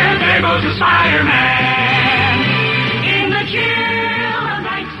there goes the Spider-Man. In the chill of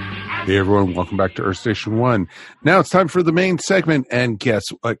night. Hey everyone, welcome back to Earth Station 1. Now it's time for the main segment, and guess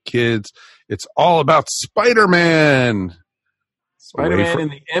what, kids? It's all about Spider-Man. Spider-Man in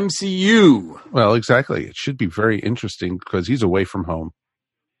the MCU. Well, exactly. It should be very interesting because he's away from home.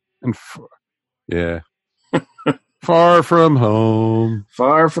 And far from home.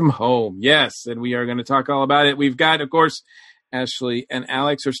 Far from home. Yes, and we are going to talk all about it. We've got, of course, Ashley and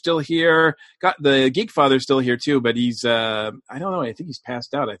Alex are still here. Got the Geek Father's still here too, but he's I don't know. I think he's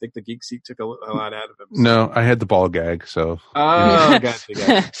passed out. I think the Geek Seat took a lot out of him. So. No, I had the ball gag. So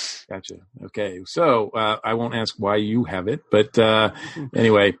gotcha. Okay, so I won't ask why you have it, but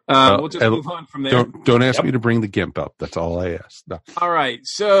anyway, we'll just move on from there. Don't ask me to bring the GIMP up. That's all I asked. No. All right,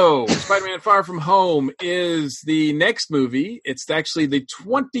 so Spider-Man: Far From Home is the next movie. It's actually the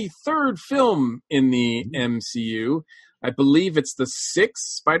 23rd film in the MCU. I believe it's the 6th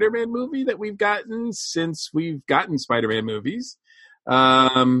Spider-Man movie that we've gotten since we've gotten Spider-Man movies.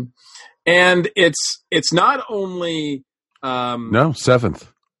 And it's not only... no, 7th.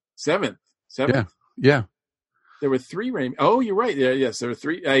 7th. Yeah. There were 3 Raimi... Oh, you're right. Yes, there were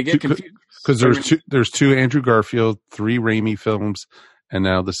 3. I get confused. Because there's 2 Andrew Garfield, 3 Raimi films, and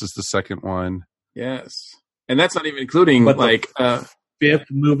now this is the 2nd one. Yes. And that's not even including, the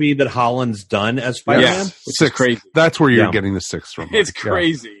 5th movie that Holland's done as Spider-Man? Yeah, which is crazy. That's where you're getting the 6th from. It's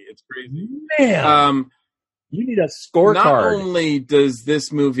crazy. Yeah. It's crazy. Man. You need a scorecard. Not only does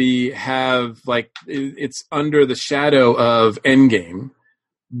this movie have, it's under the shadow of Endgame,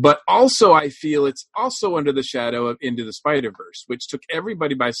 but also I feel it's also under the shadow of Into the Spider-Verse, which took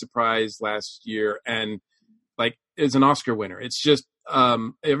everybody by surprise last year and, is an Oscar winner. It's just,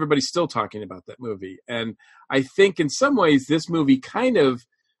 everybody's still talking about that movie. And I think in some ways this movie kind of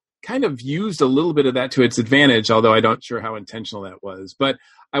used a little bit of that to its advantage, although I'm not sure how intentional that was. But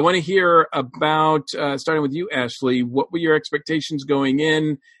I want to hear about, starting with you, Ashley, what were your expectations going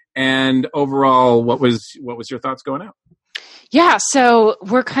in, and overall, what was your thoughts going out? Yeah, so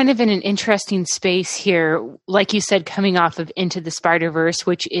we're kind of in an interesting space here, like you said, coming off of Into the Spider-Verse,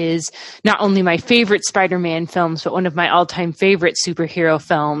 which is not only my favorite Spider-Man films, but one of my all-time favorite superhero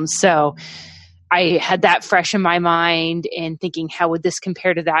films. So I had that fresh in my mind and thinking, how would this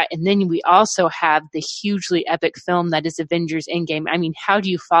compare to that? And then we also have the hugely epic film that is Avengers Endgame. I mean, how do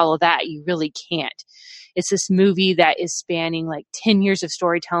you follow that? You really can't. It's this movie that is spanning 10 years of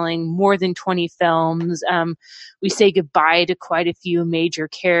storytelling, more than 20 films. We say goodbye to quite a few major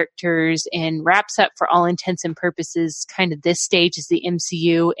characters and wraps up, for all intents and purposes, kind of this stage is the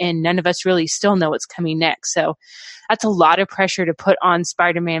MCU, and none of us really still know what's coming next. So that's a lot of pressure to put on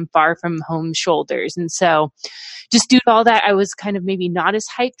Spider-Man Far From Home's shoulders. And so just due to all that, I was kind of maybe not as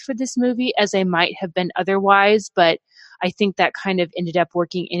hyped for this movie as I might have been otherwise, but I think that kind of ended up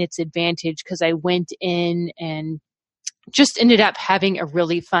working in its advantage because I went in and just ended up having a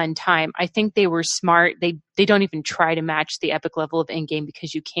really fun time. I think they were smart. They don't even try to match the epic level of Endgame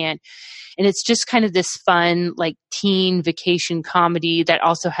because you can't. And it's just kind of this fun, teen vacation comedy that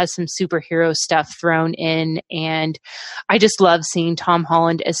also has some superhero stuff thrown in. And I just love seeing Tom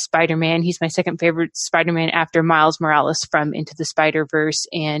Holland as Spider-Man. He's my second favorite Spider-Man after Miles Morales from Into the Spider-Verse.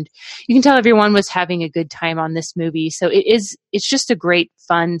 And you can tell everyone was having a good time on this movie. So it's just a great,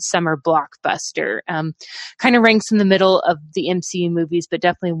 fun summer blockbuster. Kind of ranks in the middle of the MCU movies, but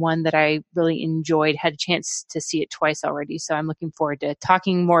definitely one that I really enjoyed. Had a chance to see it twice already, so I'm looking forward to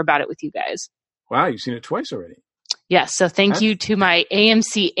talking more about it with you guys. Wow, you've seen it twice already. Yes, so thank you to my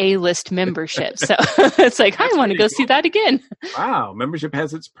AMC A-list membership. So it's I want to go see that again. Wow, membership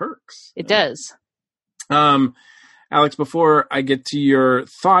has its perks. It does. Alex, before I get to your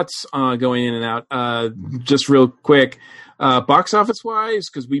thoughts going in and out, just real quick, box office-wise,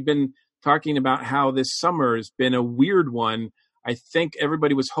 because we've been talking about how this summer has been a weird one. I think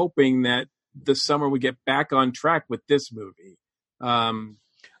everybody was hoping that the summer we get back on track with this movie. What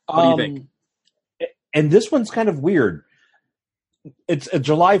do you think? And this one's kind of weird. It's a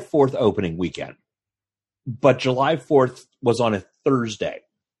July 4th opening weekend, but July 4th was on a Thursday.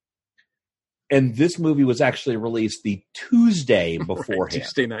 And this movie was actually released the Tuesday beforehand. Right,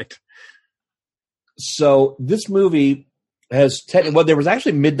 Tuesday night. So this movie has there was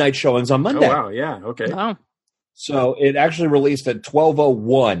actually midnight showings on Monday. Oh, wow. Yeah. Okay. Wow. So it actually released at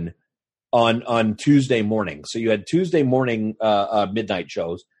 12:01 on Tuesday morning. So you had Tuesday morning midnight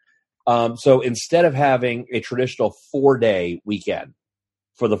shows. So instead of having a traditional 4-day weekend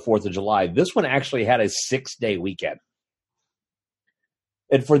for the 4th of July, this one actually had a 6-day weekend.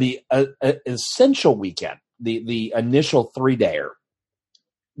 And for the essential weekend, the initial 3-dayer,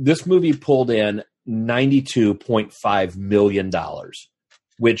 this movie pulled in $92.5 million,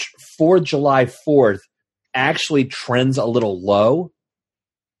 which for July 4th actually trends a little low.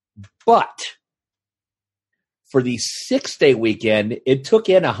 But for the 6-day weekend, it took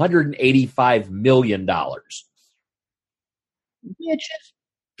in $185 million, which is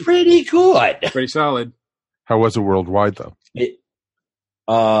pretty good. Pretty solid. How was it worldwide, though?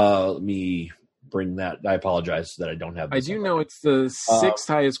 Let me bring that. I apologize that I don't have this. I do know it's the 6th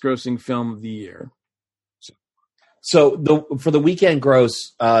highest grossing film of the year. So for the weekend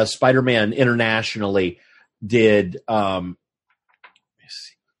gross, Spider-Man internationally did.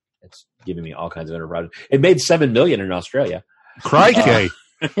 It's giving me all kinds of enterprise. It made $7 million in Australia. Crikey!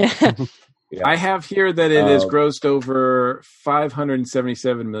 Yeah. I have here that it has grossed over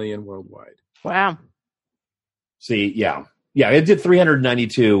 $577 million worldwide. Wow. See, yeah, it did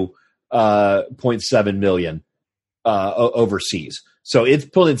 392.7 million overseas. So it's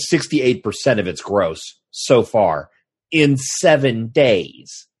pulled in 68% of its gross so far in 7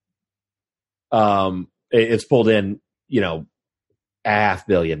 days. It's pulled in, $500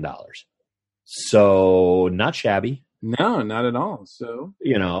 million. So not shabby. No, not at all. So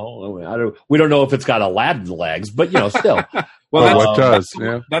we don't know if it's got Aladdin legs, but still. Well,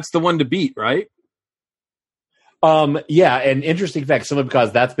 Yeah. That's the one to beat, right? Yeah, and interesting fact, simply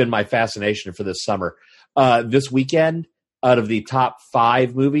because that's been my fascination for this summer. This weekend, out of the top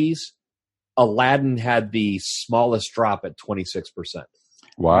 5 movies, Aladdin had the smallest drop at 26%.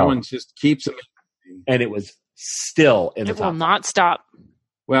 Wow. That one just keeps them. And it was still in the It top. will not stop.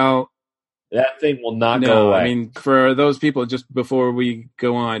 Well, that thing will not go away. I mean, for those people, just before we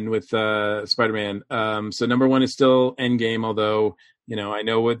go on with Spider-Man, so number 1 is still Endgame, although, I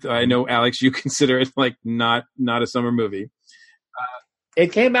know, Alex, you consider it like not a summer movie.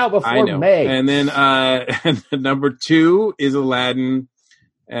 It came out before May. And then number 2 is Aladdin.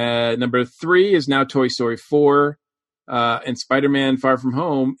 Number 3 is now Toy Story 4. And Spider-Man Far From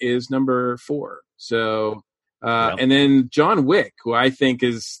Home is number 4. So, and then John Wick, who I think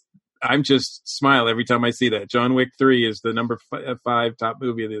I'm just smile every time I see that. John Wick 3 is the number 5 top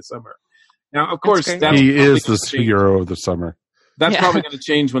movie of the summer. Now, of course, he is the hero of the summer. That's probably going to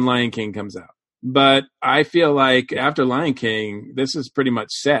change when Lion King comes out. But I feel like after Lion King, this is pretty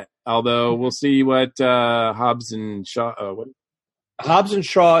much set. Although we'll see what Hobbs and Shaw. Hobbs and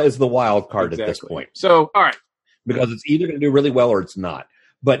Shaw is the wild card at this point. So, all right, because it's either going to do really well or it's not.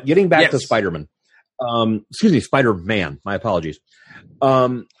 But getting back to Spider-Man, Spider-Man. My apologies.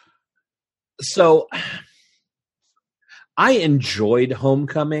 So I enjoyed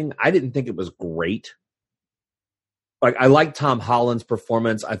Homecoming. I didn't think it was great. Like, I liked Tom Holland's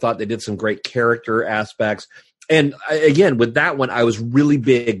performance. I thought they did some great character aspects. And again, with that one, I was really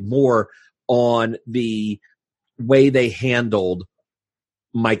big more on the way they handled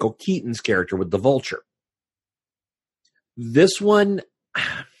Michael Keaton's character with the Vulture. This one,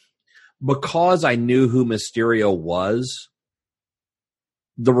 because I knew who Mysterio was,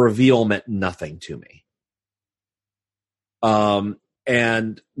 the reveal meant nothing to me.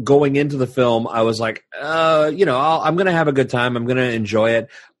 And going into the film, I was like, I'm going to have a good time. I'm going to enjoy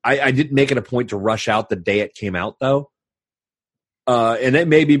it. I didn't make it a point to rush out the day it came out, though. And it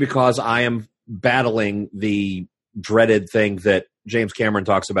may be because I am battling the dreaded thing that James Cameron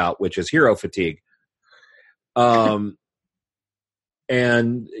talks about, which is hero fatigue. And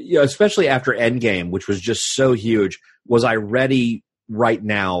especially after Endgame, which was just so huge, was I ready right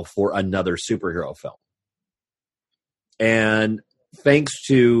now for another superhero film? And thanks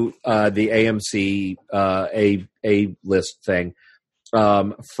to the AMC A-list thing,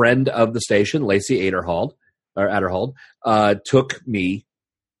 friend of the station, Lacey Adderhold, took me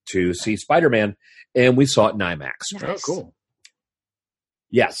to see Spider-Man, and we saw it in IMAX. Nice. Oh, cool.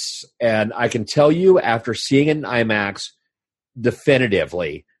 Yes, and I can tell you, after seeing it in IMAX,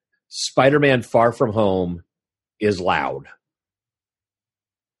 definitively, Spider-Man Far From Home is loud.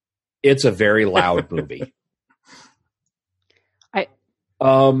 It's a very loud movie.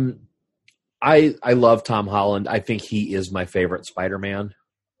 I love Tom Holland. I think he is my favorite Spider-Man.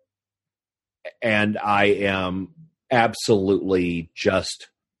 And I am absolutely just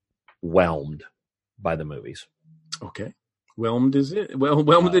whelmed by the movies. Okay. Whelmed is it? Well,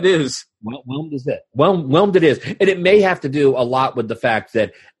 whelmed it is. Whelmed is it. Whelmed it is. And it may have to do a lot with the fact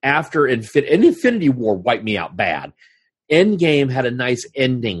that after Infinity War wiped me out bad, Endgame had a nice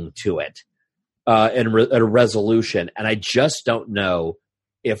ending to it and a resolution. And I just don't know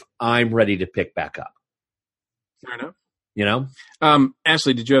if I'm ready to pick back up. Fair enough. You know?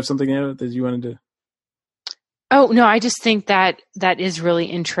 Ashley, did you have something that you wanted to? Oh, no, I just think that is really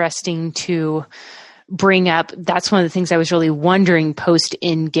interesting to bring up. That's one of the things I was really wondering post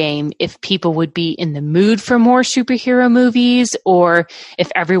Endgame, if people would be in the mood for more superhero movies or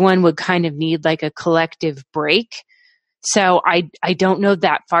if everyone would kind of need like a collective break. So I don't know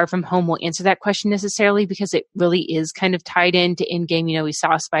that Far From Home will answer that question necessarily, because it really is kind of tied into Endgame. You know, we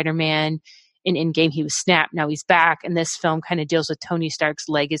saw Spider-Man in Endgame, he was snapped, now he's back, and this film kind of deals with Tony Stark's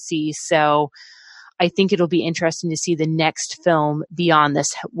legacy. So I think it'll be interesting to see the next film beyond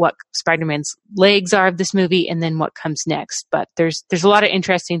this, what Spider-Man's legs are of this movie, and then what comes next. But there's a lot of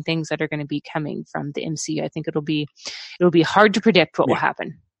interesting things that are going to be coming from the MCU. I think it'll be hard to predict what will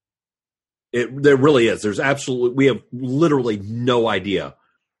happen. There really is. We have literally no idea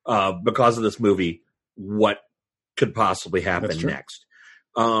because of this movie what could possibly happen next.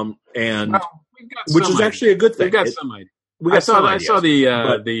 Which is actually a good thing. We've got some idea. I saw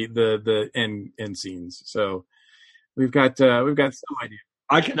the end scenes, so we've got some idea.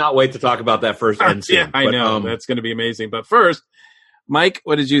 I cannot wait to talk about that first end scene. Yeah, I know that's going to be amazing. But first, Mike,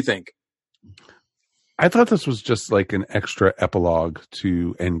 what did you think? I thought this was just like an extra epilogue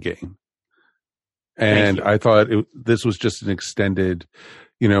to Endgame, and I thought this was just an extended,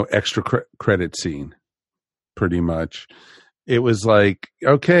 extra credit scene, pretty much. It was like,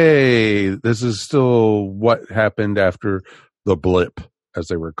 okay, this is still what happened after the blip, as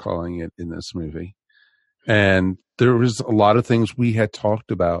they were calling it in this movie. And there was a lot of things we had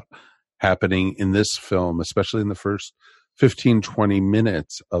talked about happening in this film, especially in the first 15, 20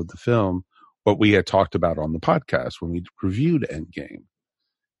 minutes of the film, what we had talked about on the podcast when we reviewed Endgame,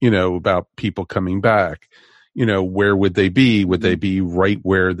 about people coming back, where would they be? Would they be right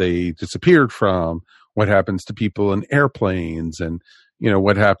where they disappeared from? What happens to people in airplanes, and,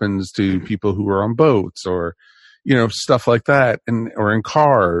 what happens to people who are on boats, or, stuff like that, or in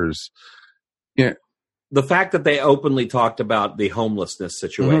cars. Yeah. The fact that they openly talked about the homelessness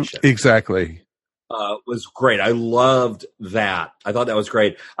situation. Exactly. Was great. I loved that. I thought that was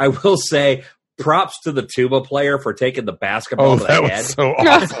great. I will say props to the tuba player for taking the basketball to the head. Was so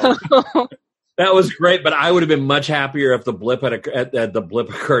awesome. That was great, but I would have been much happier if the blip occurred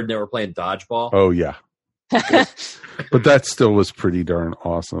and they were playing dodgeball. Oh, yeah. But that still was pretty darn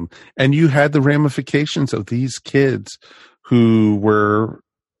awesome. And you had the ramifications of these kids who were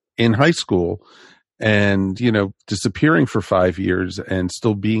in high school and, disappearing for 5 years and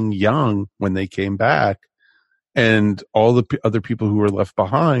still being young when they came back. And all the other people who were left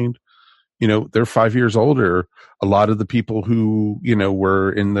behind, they're 5 years older. A lot of the people who,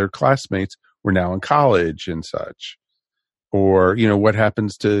 were in their classmates were now in college and such. Or, what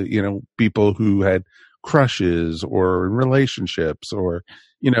happens to, people who had crushes or in relationships, or,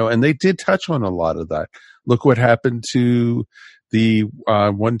 and they did touch on a lot of that. Look what happened to the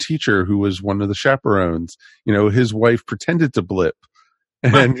one teacher who was one of the chaperones. His wife pretended to blip.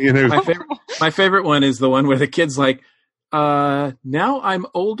 And, my favorite one is the one where the kid's like, now I'm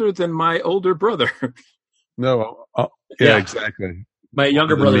older than my older brother. No. Yeah, exactly. My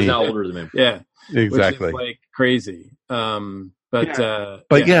younger brother's now older than me. Yeah, exactly. Which is like crazy. But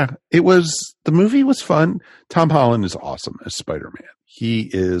it was, the movie was fun. Tom Holland is awesome as Spider-Man. He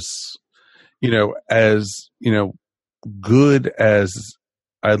is, as, good as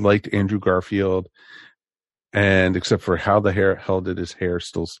I liked Andrew Garfield, and except for how did his hair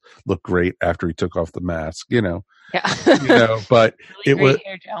still look great after he took off the mask, Yeah. But really it was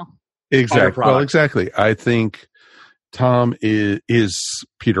hair gel. Exactly. Well, exactly. I think Tom is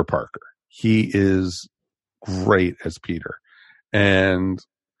Peter Parker. He is great as Peter. And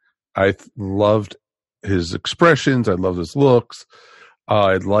I loved his expressions. I loved his looks.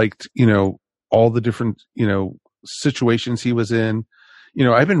 I liked, all the different, situations he was in.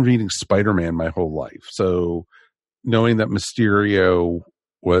 I've been reading Spider-Man my whole life. So knowing that Mysterio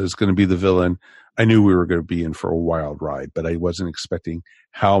was going to be the villain, I knew we were going to be in for a wild ride, but I wasn't expecting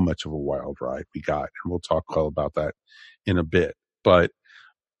how much of a wild ride we got. And we'll talk all about that in a bit. But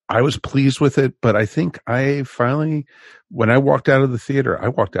I was pleased with it. But I think I finally, when I walked out of the theater, I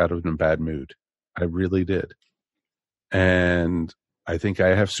walked out of it in a bad mood. I really did. And I think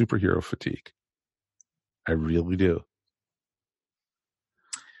I have superhero fatigue. I really do.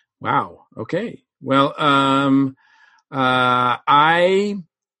 Wow. Okay. Well,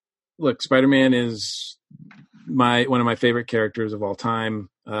 Spider-Man is one of my favorite characters of all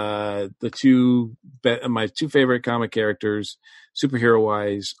time. My two favorite comic characters, superhero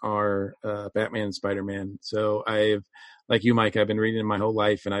wise, are Batman and Spider-Man. So I've, like you, Mike, I've been reading it my whole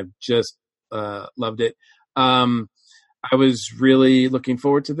life, and I've just loved it. I was really looking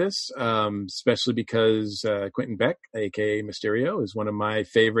forward to this, especially because Quentin Beck, aka Mysterio, is one of my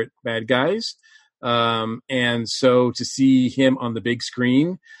favorite bad guys. And so to see him on the big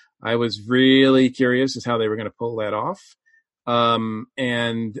screen, I was really curious as how they were going to pull that off.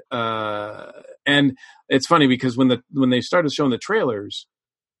 And it's funny because when they started showing the trailers,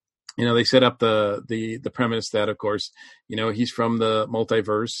 they set up the premise that, of course, he's from the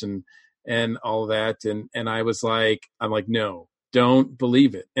multiverse and all that. And I was like, no, don't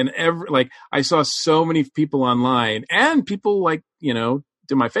believe it. And I saw so many people online and people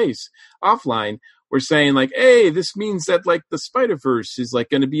to my face offline were saying like, hey, this means that like the Spider-Verse is like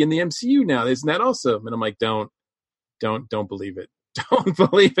going to be in the MCU now. Isn't that awesome? And I'm like, don't believe it. Don't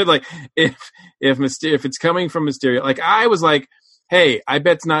believe it. Like if it's coming from Mysterio, like I was like, hey, I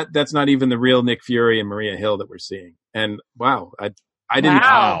bet that's not even the real Nick Fury and Maria Hill that we're seeing. And wow, I didn't.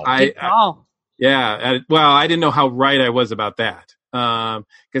 Wow. I didn't know how right I was about that.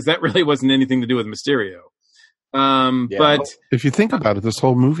 Because that really wasn't anything to do with Mysterio. But if you think about it, this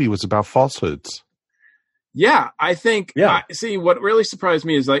whole movie was about falsehoods. Yeah, I think. Yeah. See, what really surprised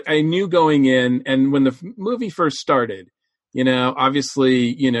me is like I knew going in, and when the movie first started,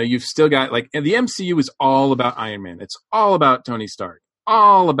 obviously, you've still got like the MCU is all about Iron Man. It's all about Tony Stark.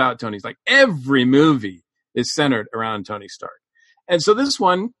 All about Tony's. Like every movie is centered around Tony Stark, and so this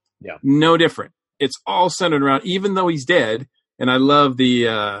one, no different. It's all centered around, even though he's dead. And I love the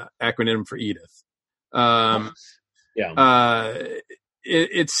acronym for Edith.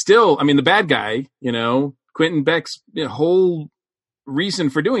 It's still, I mean, the bad guy, Quentin Beck's whole reason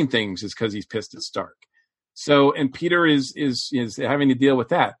for doing things is because he's pissed at Stark. So, and Peter is having to deal with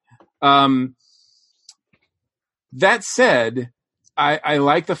that. That said, I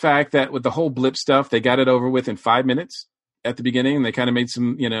like the fact that with the whole blip stuff, they got it over with in 5 minutes. At the beginning, and they kind of made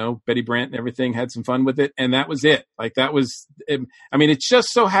some, Betty Brant and everything had some fun with it. And that was it. Like that was, I mean, it just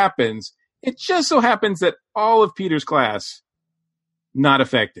so happens that all of Peter's class not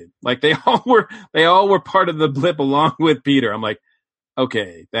affected. Like they all were part of the blip along with Peter. I'm like,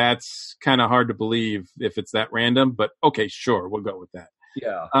 okay, that's kind of hard to believe if it's that random, but okay, sure. We'll go with that.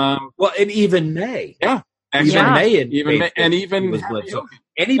 Yeah. Well, and even May. Yeah. Actually, even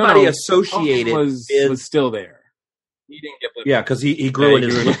anybody associated was still there. He didn't get blip. Yeah, because he grew in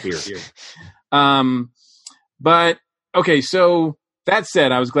his lip here. But okay, so that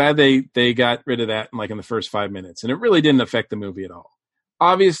said, I was glad they got rid of that in the first 5 minutes, and it really didn't affect the movie at all.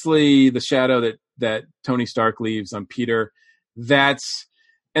 Obviously, the shadow that Tony Stark leaves on Peter, that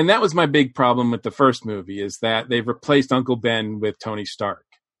was my big problem with the first movie, is that they've replaced Uncle Ben with Tony Stark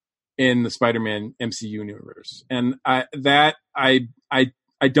in the Spider-Man MCU universe, and I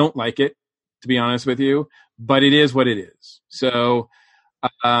don't like it, to be honest with you. But it is what it is. So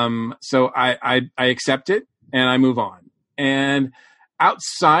I accept it and I move on. And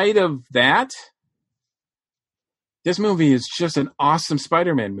outside of that, this movie is just an awesome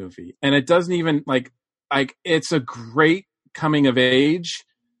Spider-Man movie. And it doesn't even like it's a great coming of age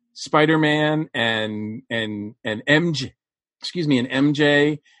Spider-Man and MJ, and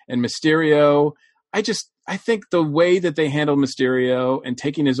MJ and Mysterio. I think the way that they handled Mysterio and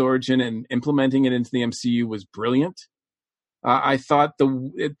taking his origin and implementing it into the MCU was brilliant. I thought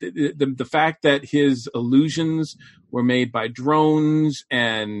the fact that his illusions were made by drones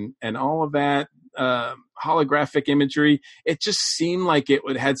and all of that holographic imagery, it just seemed like it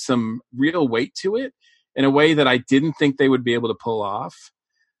had some real weight to it in a way that I didn't think they would be able to pull off.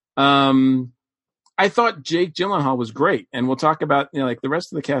 I thought Jake Gyllenhaal was great, and we'll talk about the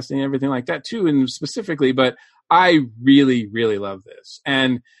rest of the casting and everything like that too, and specifically. But I really, really love this,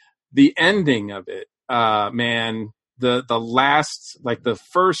 and the ending of it, man. The last,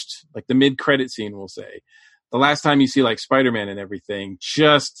 the mid-credit scene, we'll say, the last time you see Spider-Man and everything,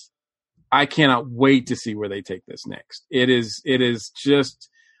 I cannot wait to see where they take this next. It is just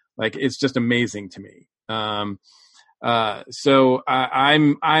it's just amazing to me. So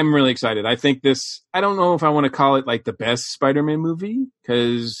I'm really excited. I think this, I don't know if I want to call it the best Spider-Man movie,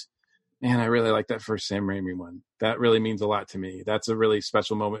 because man, I really like that first Sam Raimi one. That really means a lot to me. That's a really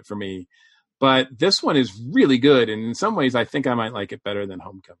special moment for me. But this one is really good, and in some ways, I think I might like it better than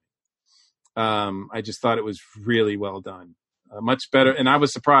Homecoming. I just thought it was really well done, much better, and I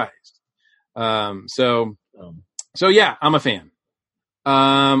was surprised. So yeah, I'm a fan.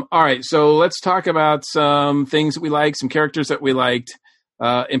 All right, so let's talk about some things that we like, some characters that we liked,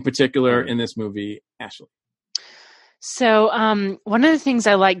 in particular in this movie. Ashley. So one of the things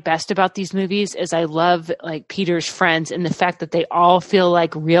I like best about these movies is I love Peter's friends and the fact that they all feel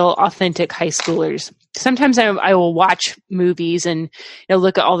like real authentic high schoolers. Sometimes I will watch movies and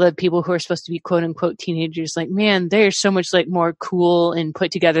look at all the people who are supposed to be quote unquote teenagers, man, they're so much more cool and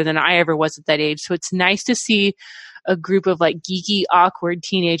put together than I ever was at that age. So it's nice to see a group of geeky, awkward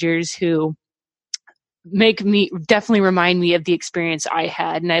teenagers who definitely remind me of the experience I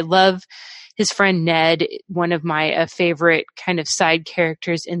had. And I love his friend Ned, one of my favorite kind of side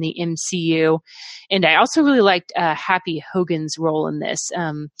characters in the MCU. And I also really liked Happy Hogan's role in this.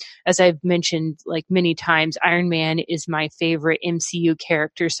 As I've mentioned many times, Iron Man is my favorite MCU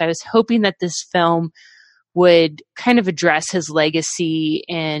character. So I was hoping that this film would kind of address his legacy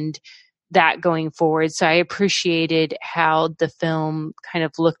and that going forward. So I appreciated how the film kind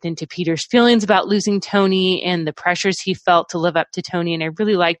of looked into Peter's feelings about losing Tony and the pressures he felt to live up to Tony. And I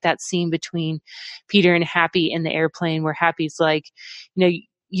really liked that scene between Peter and Happy in the airplane, where Happy's like,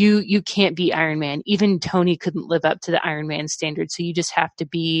 you can't be Iron Man. Even Tony couldn't live up to the Iron Man standard. So you just have to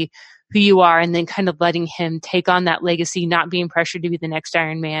be who you are, and then kind of letting him take on that legacy, not being pressured to be the next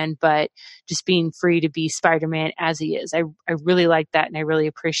Iron Man, but just being free to be Spider-Man as he is. I really liked that, and I really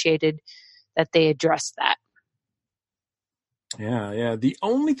appreciated that they addressed that. Yeah. The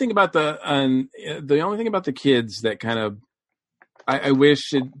only thing about the kids that kind of, I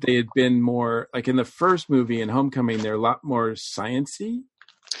wish they had been more like in the first movie in Homecoming. They're a lot more sciencey.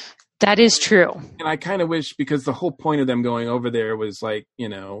 That is true. And I kind of wish, because the whole point of them going over there was like,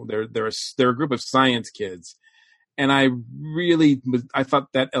 they're a group of science kids. And I thought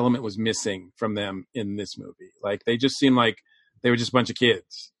that element was missing from them in this movie. Like, they just seemed like they were just a bunch of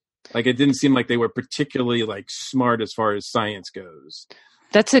kids. Like, it didn't seem like they were particularly like smart as far as science goes.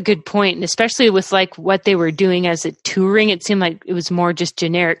 That's a good point. And especially with like what they were doing as a touring, it seemed like it was more just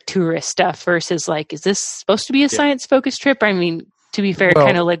generic tourist stuff versus like, is this supposed to be a science focused trip? I mean, to be fair, it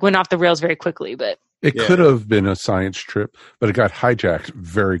kind of like went off the rails very quickly, but it could have been a science trip, but it got hijacked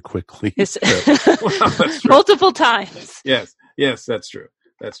very quickly. Multiple times. Yes, that's true.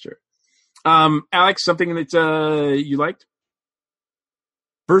 Alex, something that you liked?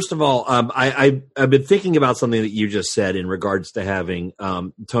 First of all, I've been thinking about something that you just said in regards to having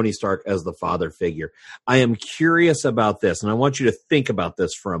Tony Stark as the father figure. I am curious about this, and I want you to think about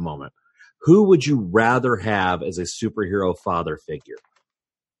this for a moment. Who would you rather have as a superhero father figure?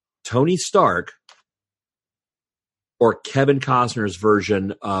 Tony Stark or Kevin Costner's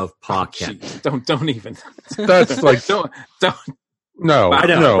version of Pa Kent? Don't even. That's like don't. No, I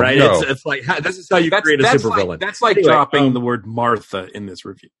know, no, right? No. It's like this is how you create a supervillain. That's like dropping the word Martha in this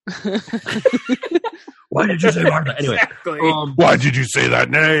review. Why did you say Martha? Anyway, Exactly. Why did you say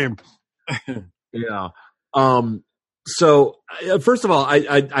that name? Yeah. So first of all,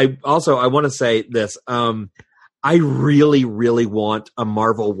 I want to say this. I really, really want a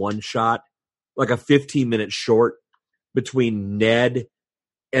Marvel one shot, like a 15-minute short between Ned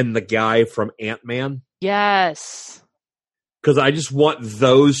and the guy from Ant-Man. Yes. Because I just want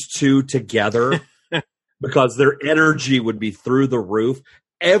those two together because their energy would be through the roof.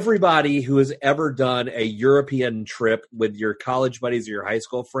 Everybody who has ever done a European trip with your college buddies or your high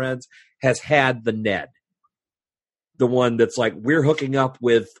school friends has had the Ned. The one that's like, we're hooking up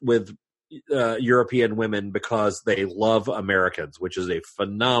with European women because they love Americans, which is a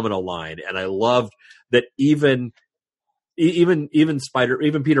phenomenal line. And I loved that even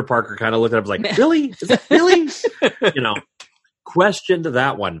Peter Parker kind of looked at it and was like, really? Is that really? Questioned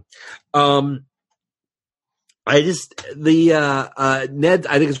that one. Ned, I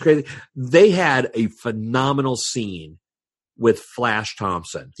think it's crazy. They had a phenomenal scene with Flash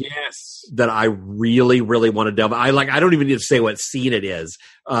Thompson. Yes. That I really, really want to delve. I don't even need to say what scene it is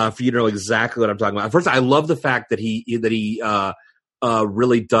for you to know exactly what I'm talking about. First, I love the fact that he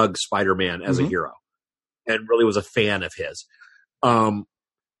really dug Spider-Man as a hero and really was a fan of his.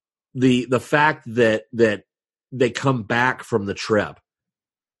 The fact that they come back from the trip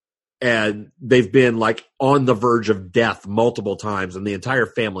and they've been like on the verge of death multiple times, and the entire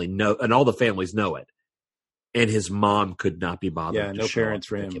family and all the families know it. And his mom could not be bothered. Yeah, no parents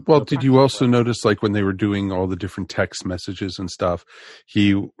for him. Well, did you also notice, like, when they were doing all the different text messages and stuff,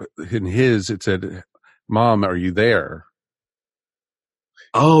 it said, "Mom, are you there?"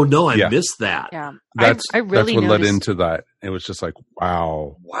 Oh no, I missed that. Yeah, that's what led noticed, into that. It was just like,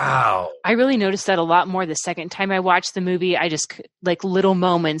 wow. I really noticed that a lot more the second time I watched the movie. I just like little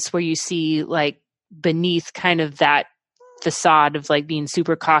moments where you see like beneath kind of that facade of like being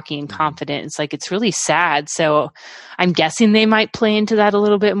super cocky and confident. It's like, it's really sad. So I'm guessing they might play into that a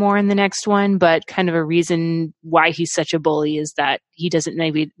little bit more in the next one, but kind of a reason why he's such a bully is that he doesn't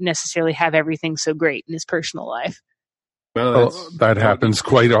maybe necessarily have everything so great in his personal life. Well, that happens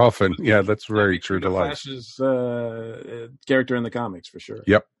quite often. Yeah, that's very true to life. Flash's character in the comics, for sure.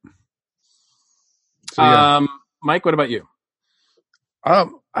 Yep. So, yeah. Mike, what about you?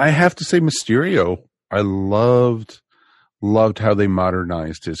 I have to say Mysterio. I loved how they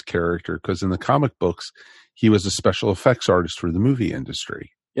modernized his character, because in the comic books, he was a special effects artist for the movie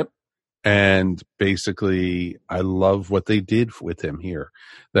industry. Yep. And basically, I love what they did with him here,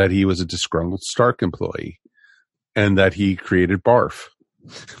 that he was a disgruntled Stark employee and that he created Barf.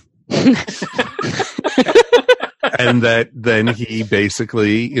 And that then he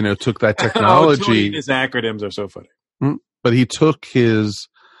basically, took that technology. His acronyms are so funny. But he took his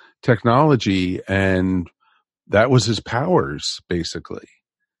technology and that was his powers, basically.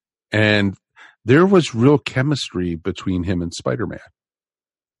 And there was real chemistry between him and Spider-Man.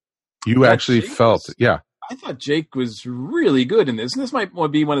 You actually felt, I thought Jake was really good in this. And this might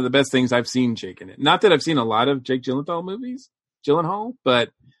be one of the best things I've seen Jake in it. Not that I've seen a lot of Jake Gyllenhaal, but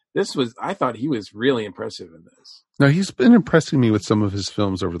I thought he was really impressive in this. Now, he's been impressing me with some of his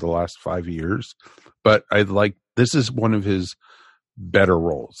films over the last 5 years, but this is one of his better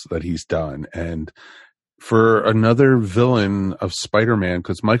roles that he's done. And for another villain of Spider-Man,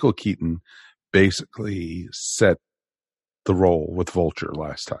 because Michael Keaton basically set the role with Vulture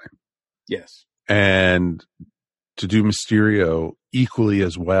last time. Yes. And to do Mysterio equally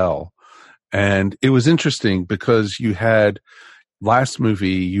as well. And it was interesting because last movie,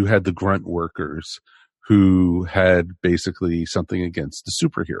 you had the grunt workers who had basically something against the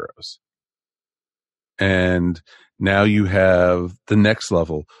superheroes. And now you have the next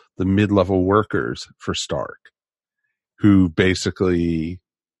level, the mid-level workers for Stark, who basically,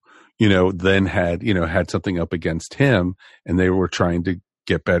 then had something up against him, and they were trying to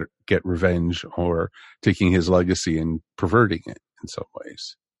get revenge, or taking his legacy and perverting it in some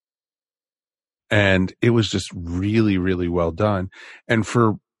ways. And it was just really, really well done. And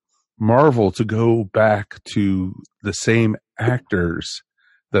for Marvel to go back to the same actors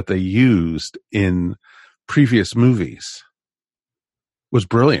that they used in previous movies was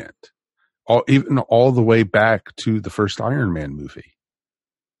brilliant. Even all the way back to the first Iron Man movie.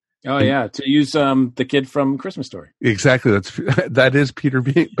 Oh, yeah. To use the kid from Christmas Story. Exactly. That is Peter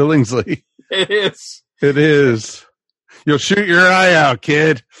Billingsley. It is. You'll shoot your eye out,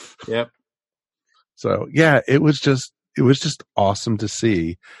 kid. Yep. So yeah, it was just awesome to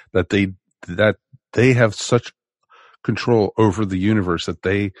see that they have such control over the universe that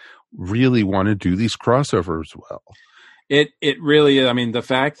they really want to do these crossovers well. It really is. I mean, the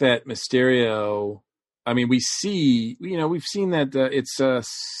fact that Mysterio, we've seen that it's a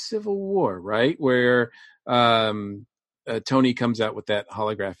Civil War, right? Where Tony comes out with that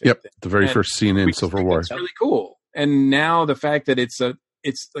holographic thing. The very first scene in Civil War. It's really cool. And now the fact that it's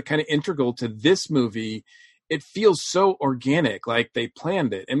kind of integral to this movie, it feels so organic, like they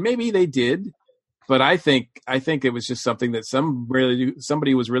planned it. And maybe they did, but I think it was just something that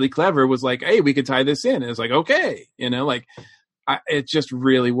somebody was really clever, was like, hey, we could tie this in. And it's like, okay, it just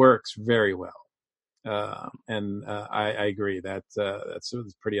really works very well. I agree that's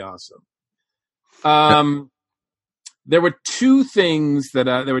pretty awesome. There were two things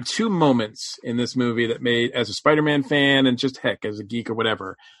there were two moments in this movie that made, as a Spider-Man fan and just heck, as a geek or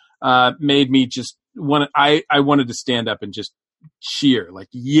whatever, made me just I wanted to stand up and just cheer, like,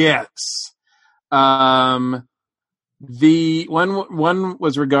 yes. The one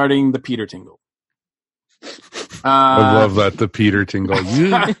was regarding the Peter Tingle. I love that, the Peter Tingle.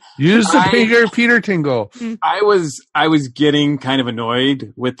 Use the Peter Tingle. I was getting kind of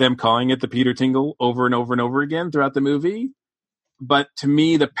annoyed with them calling it the Peter Tingle over and over and over again throughout the movie. But to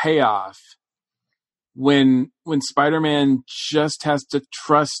me, the payoff, when Spider-Man just has to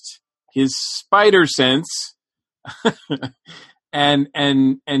trust his spider sense and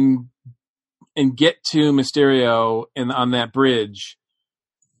get to Mysterio on that bridge,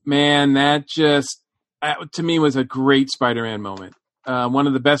 man, that just, to me, was a great Spider-Man moment. One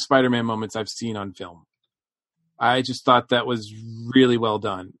of the best Spider-Man moments I've seen on film. I just thought that was really well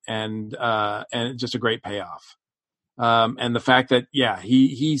done, and just a great payoff. And the fact that,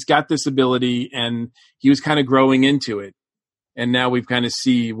 he's got this ability, and he was kind of growing into it, and now we've kind of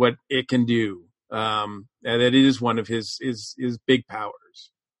see what it can do. And that it is one of his big powers.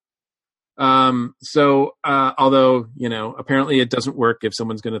 So although, apparently it doesn't work if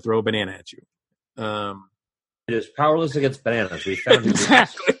someone's going to throw a banana at you. It is powerless against bananas. We found it.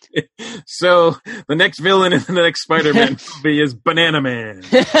 Exactly. So the next villain in the next Spider-Man movie is Banana Man.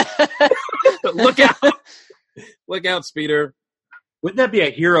 Look out, Speeder. Wouldn't that be a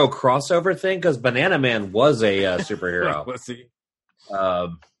hero crossover thing? Because Banana Man was a superhero. Let's see.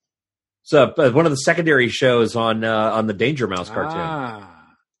 So one of the secondary shows on the Danger Mouse cartoon.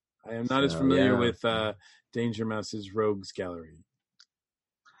 I am not as familiar with Danger Mouse's Rogues Gallery.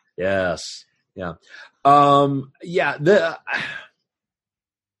 Yes. Yeah. One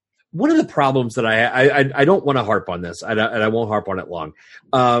of the problems that I don't want to harp on this, and I won't harp on it long.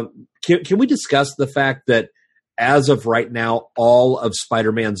 Can we discuss the fact that as of right now, all of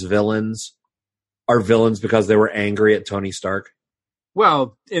Spider-Man's villains are villains because they were angry at Tony Stark?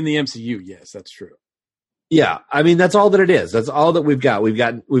 Well, in the MCU, yes, that's true. Yeah, I mean, that's all that it is. That's all that we've got. We've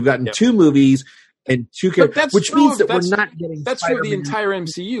gotten two movies and two characters, which means that we're not getting. That's Spider-Man. For the entire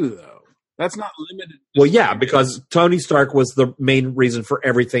MCU, though. That's not limited. Well, yeah, because Tony Stark was the main reason for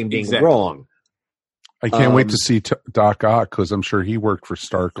everything being wrong. I can't wait to see Doc Ock because I'm sure he worked for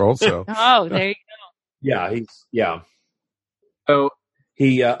Stark also. Oh, there you Yeah, So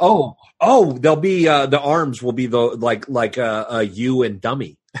he. They'll be the arms will be the like you and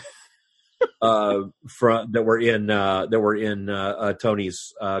Dummy. That were in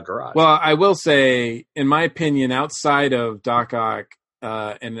Tony's garage. Well, I will say, in my opinion, outside of Doc Ock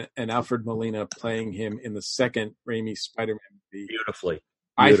and Alfred Molina playing him in the second Raimi Spider-Man movie, beautifully.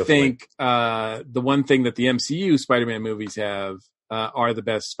 I think the one thing that the MCU Spider-Man movies have are the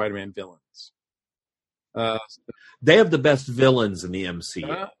best Spider-Man villains. They have the best villains in the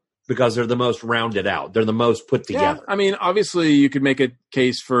MCU. Because they're the most rounded out. They're the most put together. Yeah, I mean, obviously, you could make a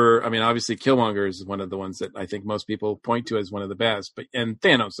case for... I mean, obviously, Killmonger is one of the ones that I think most people point to as one of the best. And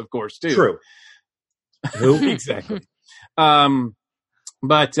Thanos, of course, too. True. Who? Exactly.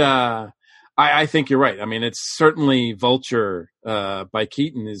 But I think you're right. I mean, it's certainly Vulture by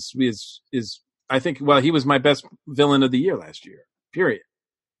Keaton is I think, well, he was my best villain of the year last year, period.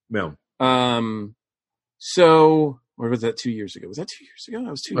 No. So... Or was that 2 years ago? Was that 2 years ago? That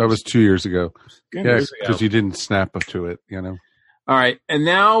was 2 years ago. Yeah, because you didn't snap up to it, you know. All right, and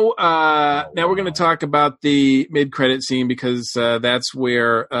now we're going to talk about the mid-credit scene because that's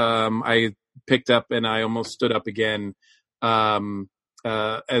where I picked up and I almost stood up again.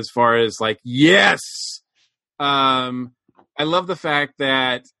 As far as like, yes, I love the fact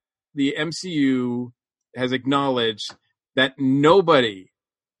that the MCU has acknowledged that nobody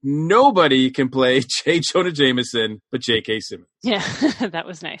can play J. Jonah Jameson but J.K. Simmons. Yeah, that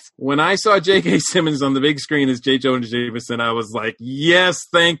was nice. When I saw J.K. Simmons on the big screen as J. Jonah Jameson, I was like, yes,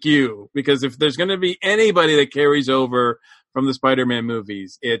 thank you. Because if there's going to be anybody that carries over from the Spider-Man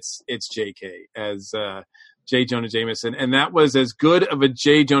movies, it's J.K. as J. Jonah Jameson. And that was as good of a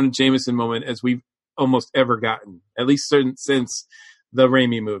J. Jonah Jameson moment as we've almost ever gotten, at least since the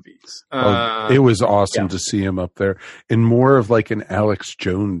Raimi movies. It was awesome to see him up there in more of like an Alex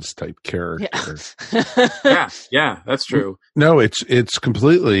Jones type character. Yeah, that's true. No, it's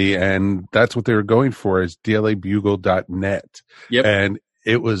completely, and that's what they were going for is DLABugle.net. Yep. And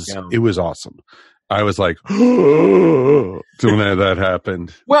it was awesome. I was like, when that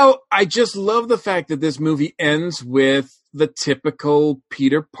happened. Well, I just love the fact that this movie ends with the typical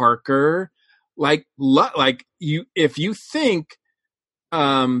Peter Parker, like you, if you think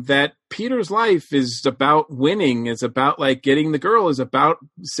that Peter's life is about winning, is about like getting the girl, is about,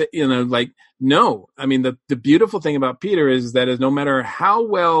 you know, like, no. I mean, the beautiful thing about Peter is that no matter how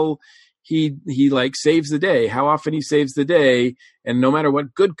well he like saves the day, how often he saves the day, and no matter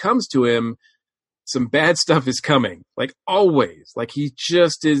what good comes to him, some bad stuff is coming, like always. Like he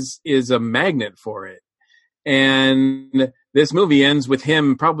just is a magnet for it. And this movie ends with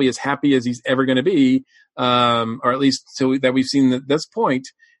him probably as happy as he's ever going to be, or at least so that we've seen at this point.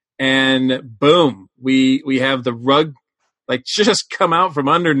 And boom, we have the rug like just come out from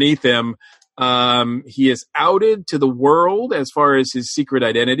underneath him. He is outed to the world as far as his secret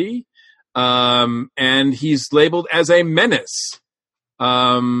identity, and he's labeled as a menace.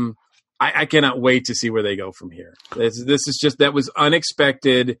 I cannot wait to see where they go from here. This is just, that was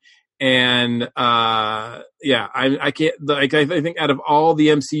unexpected. And, I can't, like, I think out of all the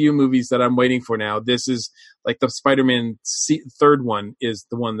MCU movies that I'm waiting for now, this is like the Spider-Man third one is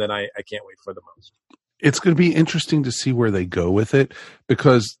the one that I can't wait for the most. It's going to be interesting to see where they go with it,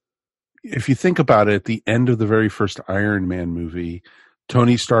 because if you think about it, at the end of the very first Iron Man movie,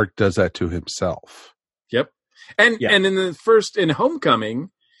 Tony Stark does that to himself. Yep. And in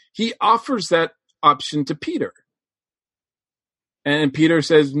Homecoming, he offers that option to Peter. And Peter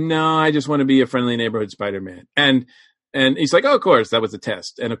says, no, I just want to be a friendly neighborhood Spider-Man. And he's like, oh, of course, that was a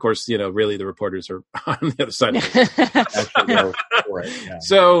test. And of course, you know, really the reporters are on the other side of it.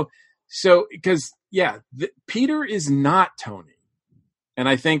 So, because, Peter is not Tony. And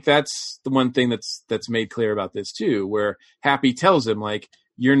I think that's the one thing that's made clear about this too, where Happy tells him, like,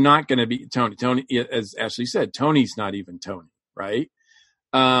 you're not going to be Tony. Tony, as Ashley said, Tony's not even Tony, right?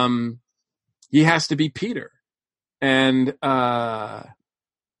 He has to be Peter. And although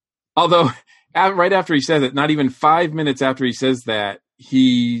right after he says it, not even 5 minutes after he says that,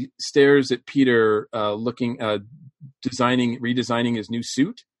 he stares at Peter redesigning his new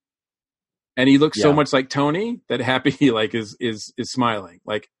suit. And he looks so much like Tony that Happy like is smiling.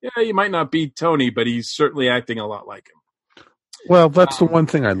 Like, yeah, he might not be Tony, but he's certainly acting a lot like him. Well, that's the one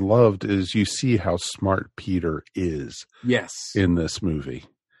thing I loved is you see how smart Peter is. Yes. In this movie.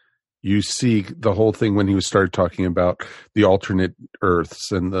 You see the whole thing when he started talking about the alternate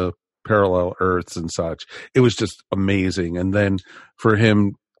Earths and the parallel Earths and such. It was just amazing. And then for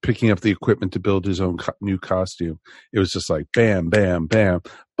him picking up the equipment to build his own new costume. It was just like bam, bam, bam.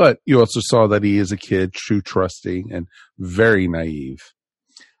 But you also saw that he is a kid, true trusting, and very naive.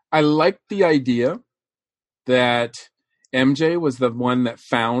 I like the idea that MJ was the one that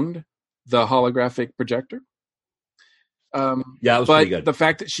found the holographic projector. Yeah, it was but pretty good. The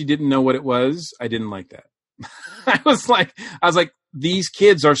fact that she didn't know what it was, I didn't like that. I was like, these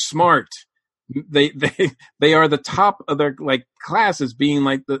kids are smart. They are the top of their like classes, being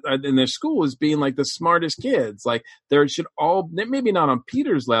like in their school as being like the smartest kids. Like there should all, maybe not on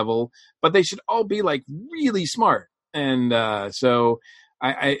Peter's level, but they should all be like really smart. And so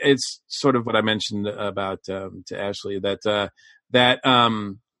I it's sort of what I mentioned about to Ashley that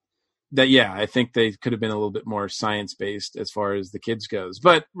yeah, I think they could have been a little bit more science based as far as the kids goes.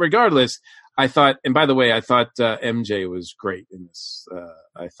 But regardless, I thought, and by the way, I thought MJ was great in this.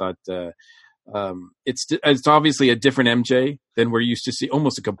 I thought it's obviously a different MJ than we're used to see,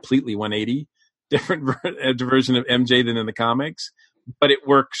 almost a completely 180 different version of MJ than in the comics, but it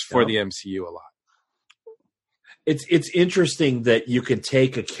works for the MCU a lot. It's interesting that you can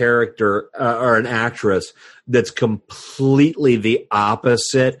take a character or an actress that's completely the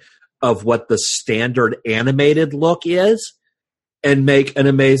opposite of what the standard animated look is and make an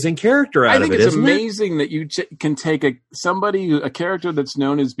amazing character out of it. I think it's amazing that you can take a character that's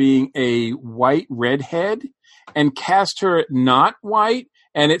known as being a white redhead and cast her not white,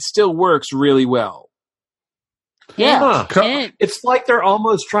 and it still works really well. Yeah. It's like they're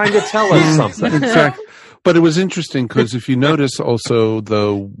almost trying to tell us something. Exactly. But it was interesting because if you notice also,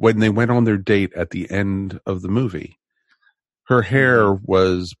 though, when they went on their date at the end of the movie, her hair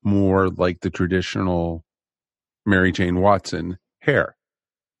was more like the traditional Mary Jane Watson hair.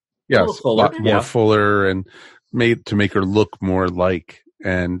 Yes, a lot more fuller and made to make her look more like.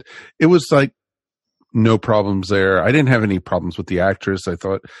 And it was like no problems there. I didn't have any problems with the actress. I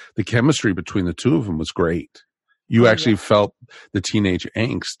thought the chemistry between the two of them was great. You actually felt the teenage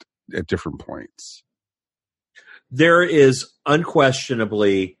angst at different points. There is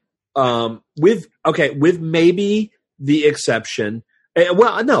unquestionably with maybe the exception.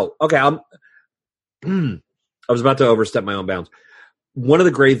 Well, no, okay. I was about to overstep my own bounds. One of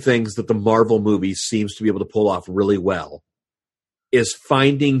the great things that the Marvel movies seems to be able to pull off really well is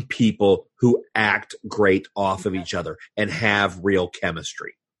finding people who act great off of each other and have real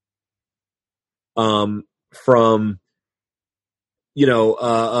chemistry. From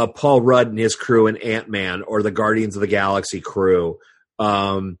Paul Rudd and his crew in Ant-Man, or the Guardians of the Galaxy crew,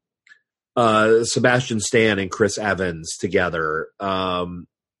 Sebastian Stan and Chris Evans together, and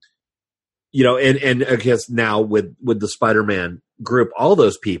I guess now with the Spider-Man group, all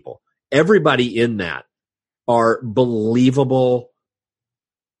those people, everybody in that are believable,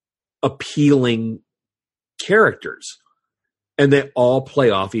 appealing characters, and they all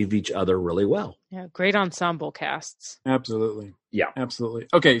play off of each other really well. Yeah, great ensemble casts. Absolutely. Yeah. Absolutely.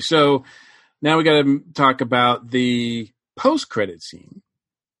 Okay, so now we got to talk about the post-credit scene,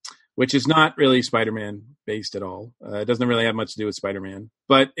 which is not really Spider-Man based at all. It doesn't really have much to do with Spider-Man,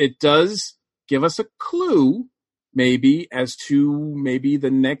 but it does give us a clue maybe as to maybe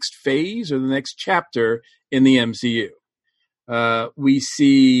the next phase or the next chapter in the MCU. We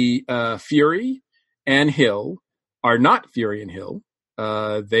see Fury and Hill are not Fury and Hill.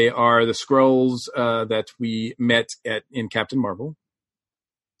 They are the Skrulls that we met in Captain Marvel.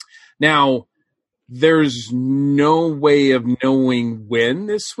 Now, there's no way of knowing when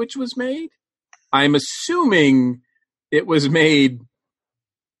this switch was made. I'm assuming it was made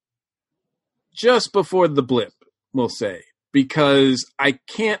just before the blip, we'll say, because I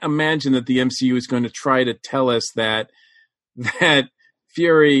can't imagine that the MCU is going to try to tell us that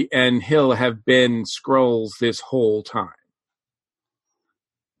Fury and Hill have been Skrulls this whole time.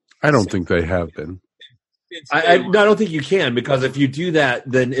 I don't think they have been. I don't think you can, because if you do that,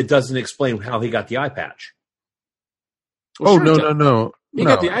 then it doesn't explain how he got the eye patch. Well, no. He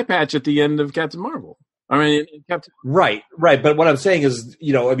got the eye patch at the end of Captain Marvel. I mean, Captain. Right. But what I'm saying is,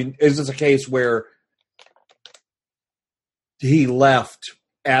 is this a case where he left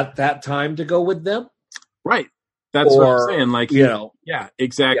at that time to go with them? Right. That's what I'm saying. Like, yeah,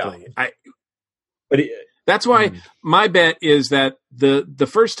 exactly. Yeah. That's why my bet is that the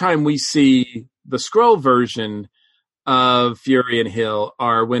first time we see the Skrull version of Fury and Hill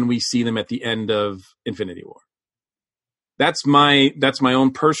are when we see them at the end of Infinity War. That's my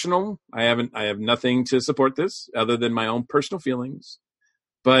own personal. I have nothing to support this other than my own personal feelings.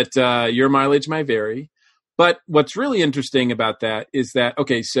 But your mileage may vary. But what's really interesting about that is that,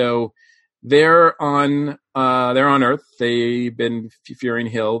 okay, so they're on Earth. They've been Fury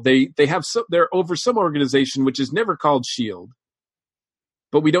and Hill. They're over some organization which is never called SHIELD.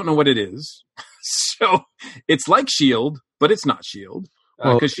 but we don't know what it is. So it's like S.H.I.E.L.D., but it's not S.H.I.E.L.D.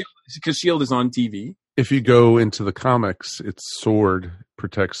 Because S.H.I.E.L.D. is on TV. If you go into the comics, its sword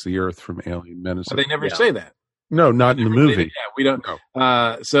protects the Earth from alien menace. But they never say that. No, not in the movie. Yeah, we don't know.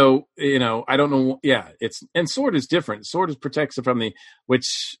 So, I don't know. Yeah, and sword is different. Sword protects it from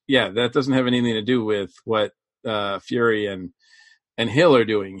that doesn't have anything to do with what Fury and Hill are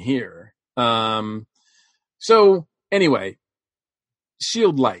doing here. So anyway,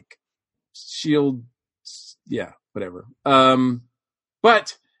 S.H.I.E.L.D., yeah, whatever.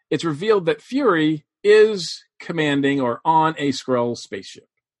 But it's revealed that Fury is commanding or on a Skrull spaceship.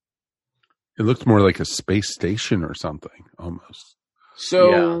 It looked more like a space station or something, almost.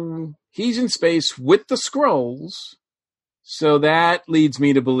 So he's in space with the Skrulls. So that leads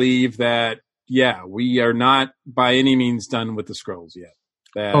me to believe that, we are not by any means done with the Skrulls yet.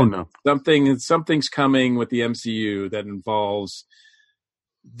 No. Something's coming with the MCU that involves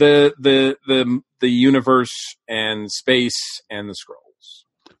the universe and space and the Skrulls.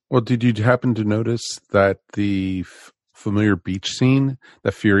 Well, did you happen to notice that the familiar beach scene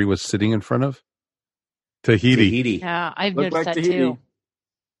that Fury was sitting in front of? Tahiti. Yeah, I've Looked noticed like that Tahiti. too.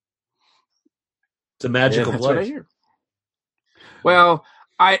 It's a magical That's what I place. hear. Well,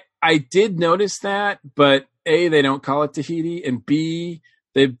 I did notice that, but A, they don't call it Tahiti, and B,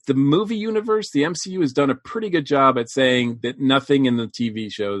 the movie universe, the MCU, has done a pretty good job at saying that nothing in the TV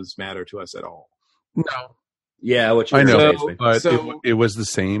shows matter to us at all. No. Yeah, which I know, irritates me. but it was the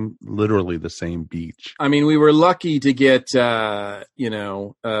same, literally the same beach. I mean, we were lucky to get, the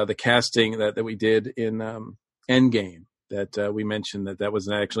casting that we did in Endgame. That we mentioned that was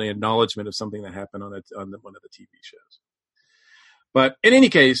actually an acknowledgement of something that happened on one of the TV shows. But in any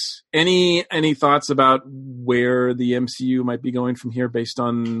case, any thoughts about where the MCU might be going from here based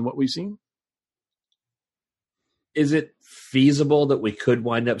on what we've seen? Is it feasible that we could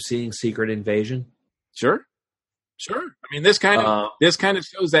wind up seeing Secret Invasion? Sure. I mean, this kind of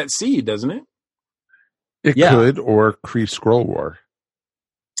shows that seed, doesn't it? It could, or Kree Skrull War.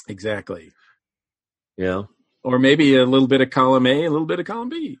 Exactly. Yeah. Or maybe a little bit of column A, a little bit of column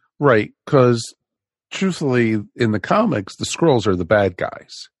B. Right, because truthfully, in the comics, the Skrulls are the bad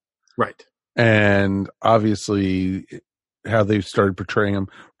guys. Right. And obviously, how they've started portraying them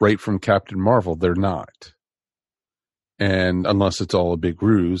right from Captain Marvel, they're not. And unless it's all a big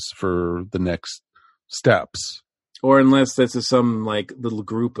ruse for the next steps. Or unless this is some little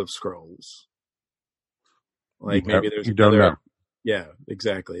group of Skrulls. Maybe there's you don't know. Yeah,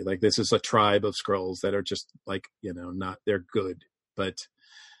 exactly. This is a tribe of Skrulls that are just not, they're good, but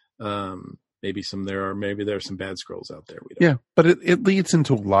maybe there are some bad Skrulls out there. We don't know. But it leads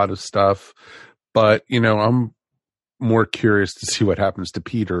into a lot of stuff. But I'm more curious to see what happens to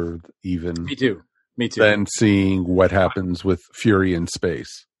Peter even. Me too. Than seeing what happens with Fury in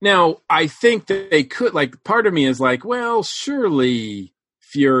space. Now, I think that they could, part of me is well, surely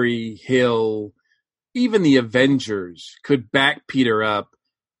Fury, Hill, even the Avengers could back Peter up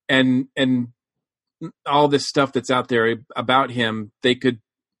and all this stuff that's out there about him. They could,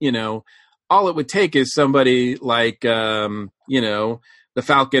 all it would take is somebody like, the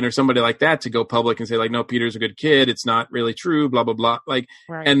Falcon or somebody like that to go public and say no, Peter's a good kid. It's not really true, blah, blah, blah.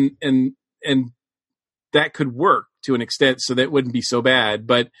 Right. And that could work to an extent, so that wouldn't be so bad.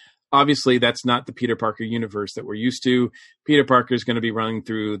 But obviously, that's not the Peter Parker universe that we're used to. Peter Parker is going to be running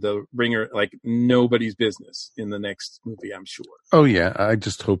through the ringer like nobody's business in the next movie, I'm sure. Oh, yeah. I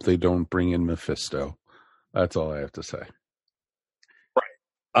just hope they don't bring in Mephisto. That's all I have to say. Right.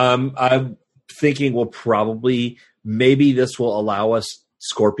 I'm thinking maybe this will allow us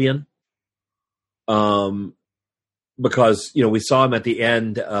Scorpion. Because, we saw him at the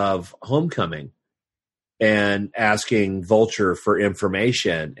end of Homecoming and asking Vulture for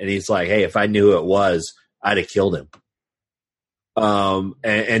information. And he's like, hey, if I knew who it was, I'd have killed him.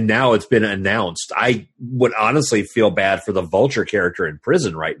 And now it's been announced. I would honestly feel bad for the Vulture character in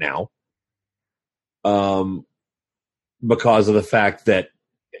prison right now. Because of the fact that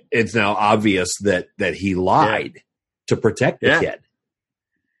it's now obvious that he lied to protect the kid.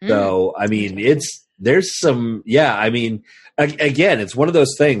 So, I mean, there's some, again, it's one of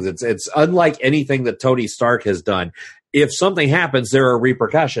those things. It's unlike anything that Tony Stark has done. If something happens, there are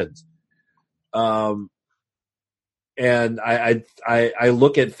repercussions. And I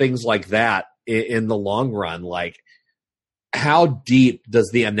look at things like that in the long run, like how deep does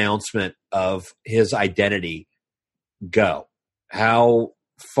the announcement of his identity go? How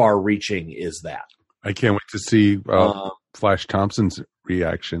far reaching is that? I can't wait to see Flash Thompson's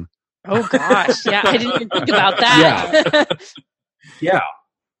reaction. Oh gosh, yeah, I didn't even think about that. Yeah.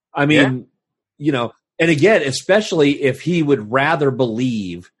 I mean, And again, especially if he would rather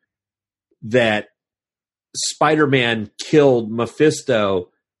believe that Spider-Man killed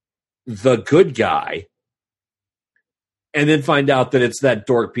Mephisto, the good guy, and then find out that it's that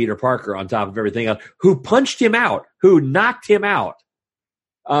dork Peter Parker on top of everything else, who punched him out, who knocked him out,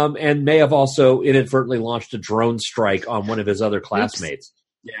 and may have also inadvertently launched a drone strike on one of his other classmates.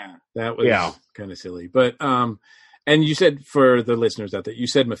 Yeah, that was kind of silly. But and you said, for the listeners out there, you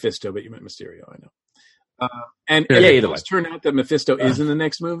said Mephisto, but you meant Mysterio, I know. And if it does turn out that Mephisto is in the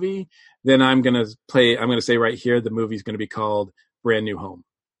next movie, then I'm going to say right here, the movie's going to be called Brand New Home.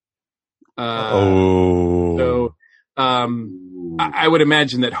 So I would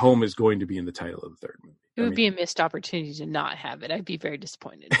imagine that Home is going to be in the title of the third movie. It would be a missed opportunity to not have it. I'd be very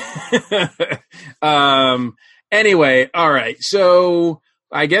disappointed. Anyway, all right. So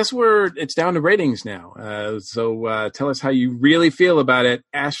I guess it's down to ratings now. So tell us how you really feel about it,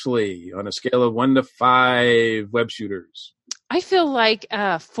 Ashley, on a scale of 1 to 5 web shooters. I feel like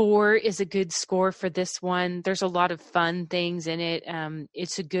 4 is a good score for this one. There's a lot of fun things in it.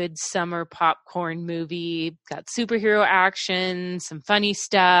 It's a good summer popcorn movie. Got superhero action, some funny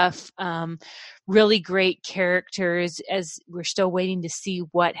stuff, really great characters, as we're still waiting to see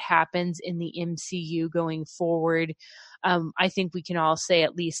what happens in the MCU going forward. I think we can all say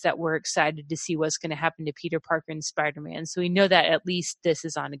at least that we're excited to see what's going to happen to Peter Parker and Spider-Man. So we know that at least this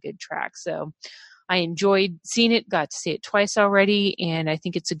is on a good track. So I enjoyed seeing it, got to see it twice already, and I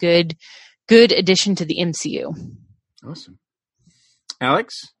think it's a good addition to the MCU. Awesome.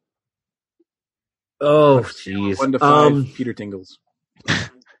 Alex? Oh, jeez. 1 to 5 Peter Tingles.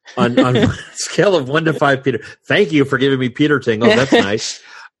 on a scale of 1 to 5 Peter. Thank you for giving me Peter Tingles. That's nice.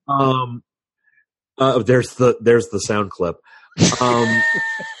 There's the sound clip.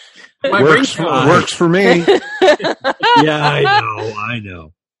 Works for me. Yeah, I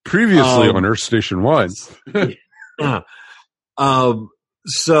know. Previously on Earth Station 1.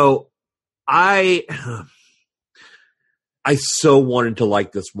 So I so wanted to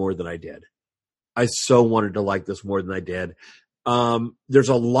like this more than I did. There's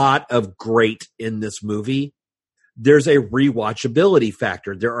a lot of great in this movie. There's a rewatchability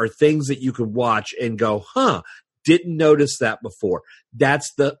factor. There are things that you can watch and go, didn't notice that before.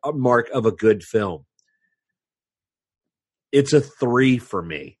 That's the mark of a good film. It's a 3 for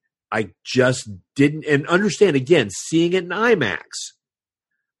me. I just didn't, and understand, again, seeing it in IMAX,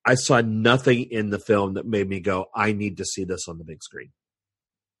 I saw nothing in the film that made me go, I need to see this on the big screen.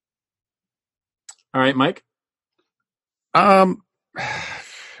 All right, Mike? I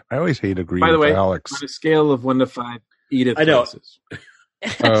always hate agreeing By the with way, Alex. On a scale of 1 to 5, Edith. I know. Classes.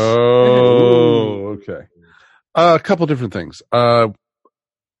 Oh, okay. A couple different things.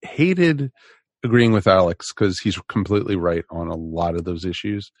 Hated agreeing with Alex because he's completely right on a lot of those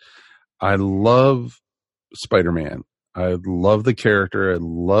issues. I love Spider-Man. I love the character. I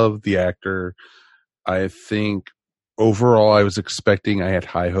love the actor. I think overall I was expecting, I had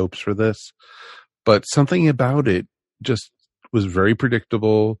high hopes for this, but something about it just was very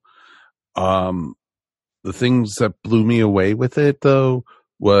predictable. The things that blew me away with it, though,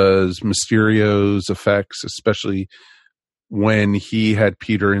 was Mysterio's effects, especially when he had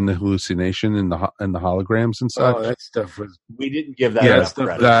Peter in the hallucination in the holograms and such. Oh, that stuff was. We didn't give that enough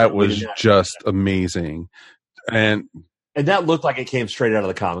credit. That was just amazing, and that looked like it came straight out of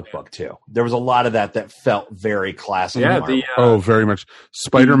the comic book too. There was a lot of that felt very classic. Yeah, very much.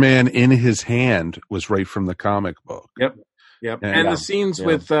 Spider-Man in his hand was right from the comic book. Yep. And the scenes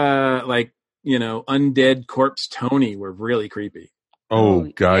with undead corpse Tony were really creepy. Oh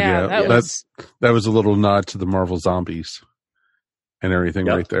God, yeah. That was a little nod to the Marvel Zombies and everything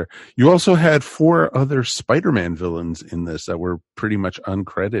right there. You also had 4 other Spider-Man villains in this that were pretty much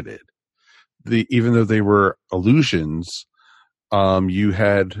uncredited. Even though they were illusions, you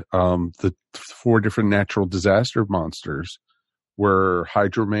had the 4 different natural disaster monsters were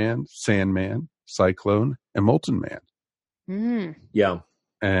Hydro Man, Sandman, Cyclone, and Molten Man. Mm. Yeah.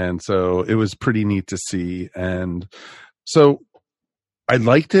 And so it was pretty neat to see. And so I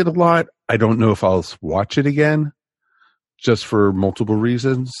liked it a lot. I don't know if I'll watch it again, just for multiple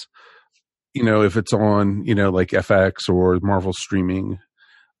reasons. If it's on, like FX or Marvel streaming,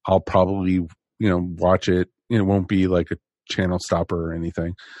 I'll probably, watch it. It won't be like a channel stopper or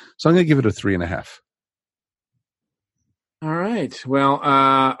anything. So I'm going to give it a 3.5. All right. Well,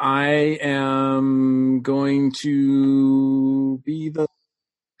 I am going to be the.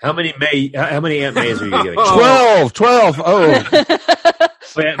 How many Aunt Mays are you giving? 12. Oh.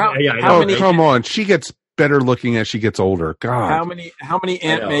 How many? Come on. She gets better looking as she gets older. God. How many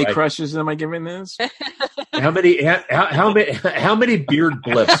Aunt May crushes am I giving this? How many beard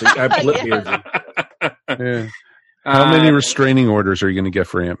blips? Blip beards. Yeah. How many restraining orders are you going to get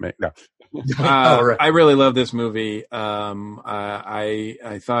for Aunt May? No. Right. I really love this movie.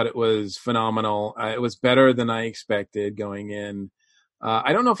 I thought it was phenomenal. It was better than I expected going in.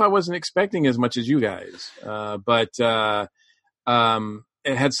 I don't know if I wasn't expecting as much as you guys, but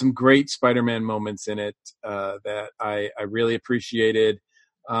it had some great Spider-Man moments in it that I really appreciated.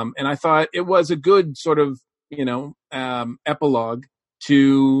 And I thought it was a good sort of, epilogue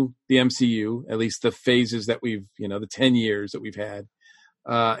to the MCU, at least the phases that we've, the 10 years that we've had.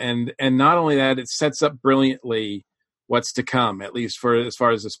 And not only that, it sets up brilliantly what's to come, at least for as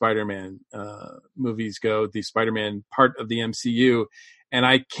far as the Spider-Man movies go, the Spider-Man part of the MCU. And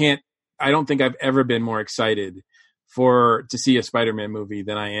I don't think I've ever been more excited to see a Spider-Man movie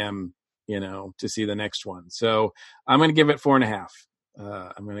than I am, to see the next one. So I'm going to give it 4.5.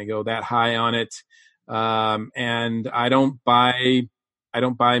 I'm going to go that high on it. And I don't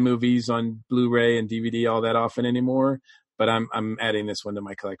buy movies on Blu-ray and DVD all that often anymore. But I'm adding this one to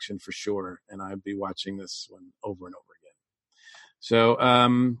my collection for sure, and I'll be watching this one over and over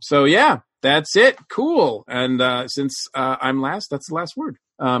again. So yeah, that's it. Cool. And since I'm last, that's the last word.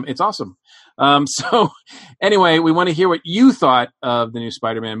 It's awesome. So anyway, we want to hear what you thought of the new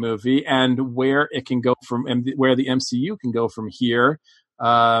Spider-Man movie and where it can go from, and where the MCU can go from here.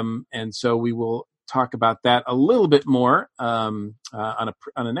 And so we will talk about that a little bit more on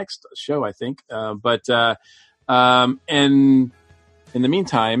a next show, I think. And in the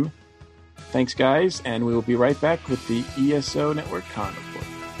meantime, thanks guys, and we will be right back with the ESO Network Con Report.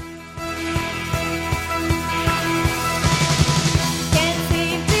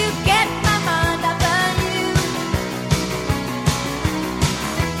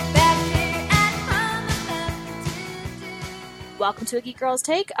 Welcome to A Geek Girl's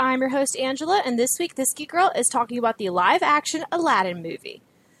Take. I'm your host, Angela, and this week, this Geek Girl is talking about the live-action Aladdin movie.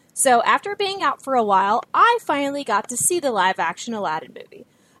 So, after being out for a while, I finally got to see the live-action Aladdin movie.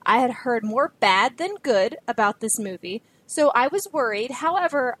 I had heard more bad than good about this movie, so I was worried.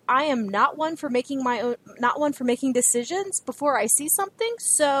 However, I am not one for making decisions before I see something,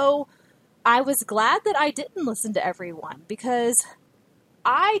 so I was glad that I didn't listen to everyone, because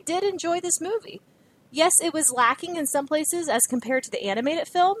I did enjoy this movie. Yes, it was lacking in some places as compared to the animated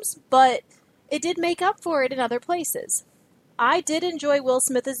films, but it did make up for it in other places. I did enjoy Will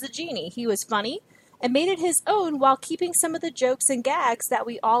Smith as the genie. He was funny and made it his own while keeping some of the jokes and gags that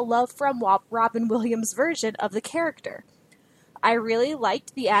we all love from Robin Williams' version of the character. I really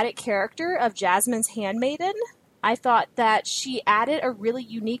liked the added character of Jasmine's handmaiden. I thought that she added a really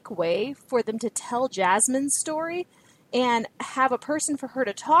unique way for them to tell Jasmine's story and have a person for her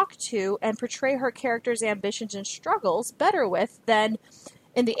to talk to and portray her character's ambitions and struggles better with than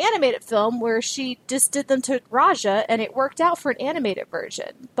in the animated film where she just did them to Raja and it worked out for an animated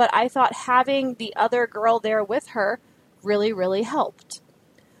version. But I thought having the other girl there with her really, really helped.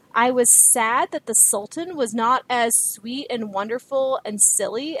 I was sad that the Sultan was not as sweet and wonderful and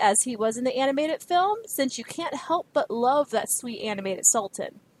silly as he was in the animated film, since you can't help but love that sweet animated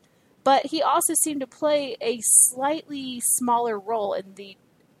Sultan. But he also seemed to play a slightly smaller role in the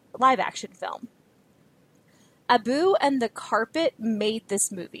live-action film. Abu and the Carpet made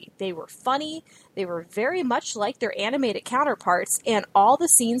this movie. They were funny, they were very much like their animated counterparts, and all the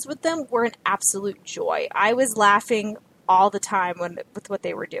scenes with them were an absolute joy. I was laughing all the time with what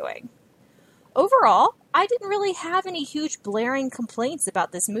they were doing. Overall, I didn't really have any huge blaring complaints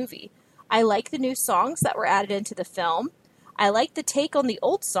about this movie. I like the new songs that were added into the film. I liked the take on the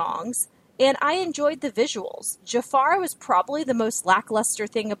old songs, and I enjoyed the visuals. Jafar was probably the most lackluster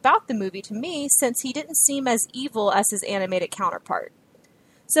thing about the movie to me, since he didn't seem as evil as his animated counterpart.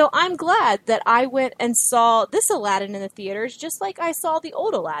 So I'm glad that I went and saw this Aladdin in the theaters, just like I saw the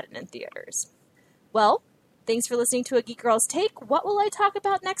old Aladdin in theaters. Well, thanks for listening to A Geek Girl's Take. What will I talk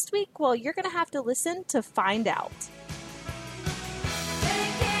about next week? Well, you're going to have to listen to find out.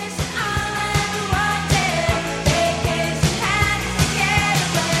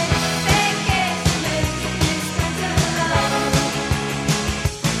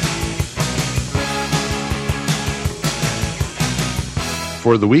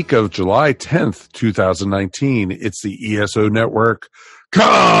 For the week of July 10th, 2019, it's the ESO Network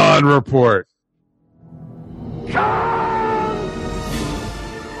Con Report.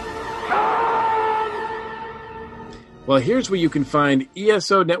 Well, here's where you can find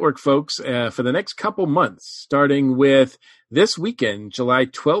ESO Network folks for the next couple months, starting with this weekend, July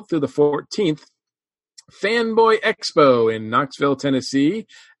 12th through the 14th, Fanboy Expo in Knoxville, Tennessee.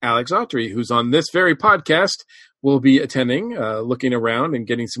 Alex Autry, who's on this very podcast, will be attending, looking around and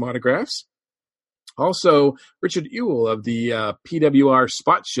getting some autographs. Also, Richard Ewell of the PWR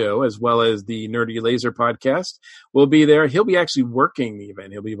Spot Show, as well as the Nerdy Laser podcast, will be there. He'll be actually working the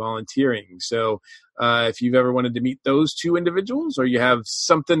event. He'll be volunteering. So if you've ever wanted to meet those two individuals or you have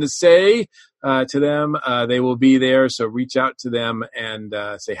something to say to them, they will be there. So reach out to them and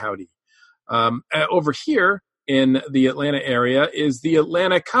say howdy. Over here in the Atlanta area is the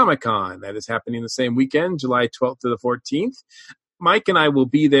Atlanta Comic-Con. That is happening the same weekend, July 12th to the 14th. Mike and I will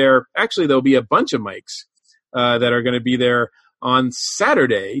be there. Actually, there'll be a bunch of Mikes that are going to be there on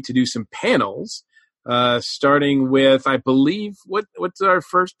Saturday to do some panels, starting with, I believe, what's our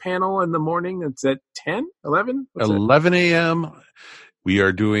first panel in the morning? It's at 10, 11? 11 a.m. We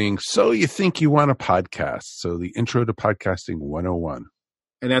are doing So You Think You Want a Podcast. So the Intro to Podcasting 101.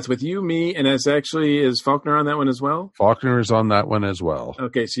 And that's with you, me, and that's actually, is Faulkner on that one as well? Faulkner is on that one as well.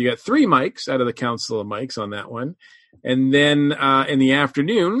 Okay, so you got 3 Mikes out of the Council of Mikes on that one. And then in the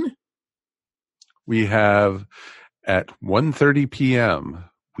afternoon, we have at 1:30 p.m.,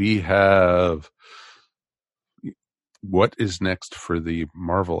 we have what is next for the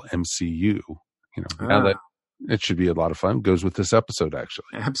Marvel MCU. Now that it should be a lot of fun. Goes with this episode, actually.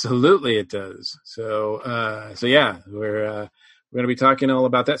 Absolutely, it does. So yeah, we're going to be talking all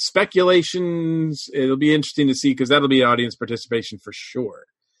about that. Speculations, it'll be interesting to see because that'll be audience participation for sure.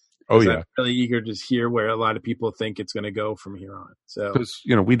 Oh, yeah. I'm really eager to hear where a lot of people think it's going to go from here on. So, because,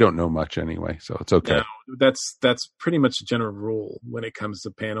 we don't know much anyway, so it's okay. No, that's pretty much a general rule when it comes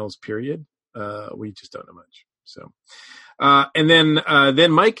to panels, period. We just don't know much. So, and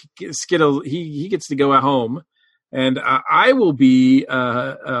then Mike Skittle, he gets to go at home. And I will be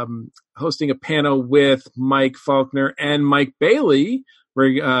hosting a panel with Mike Faulkner and Mike Bailey.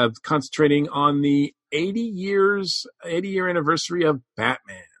 We're concentrating on the 80-year anniversary of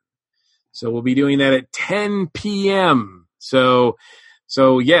Batman. So we'll be doing that at 10 p.m. So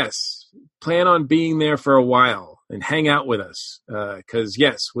yes, plan on being there for a while and hang out with us. Because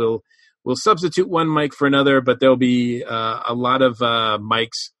yes, we'll substitute one mic for another, but there'll be a lot of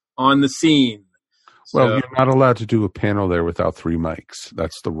mics on the scene. Well, you're not allowed to do a panel there without 3 mics.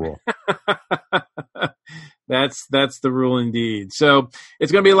 That's the rule. That's the rule indeed. So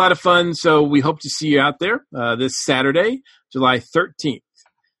it's going to be a lot of fun. So we hope to see you out there this Saturday, July 13th.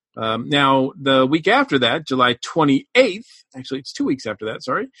 Now, the week after that, July 28th, actually it's 2 weeks after that,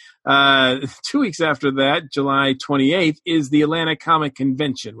 sorry. 2 weeks after that, July 28th, is the Atlanta Comic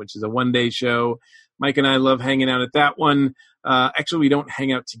Convention, which is a one-day show. Mike and I love hanging out at that one. Actually, we don't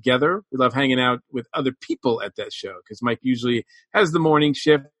hang out together. We love hanging out with other people at that show because Mike usually has the morning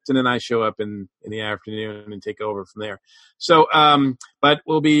shift and then I show up in the afternoon and take over from there. So, but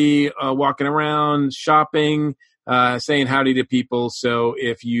we'll be walking around, shopping, saying howdy to people. So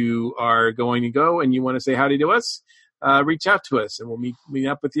if you are going to go and you want to say howdy to us, reach out to us and we'll meet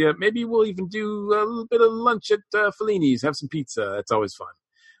up with you. Maybe we'll even do a little bit of lunch at Fellini's, have some pizza. That's always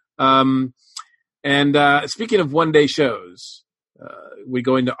fun. And speaking of one-day shows, we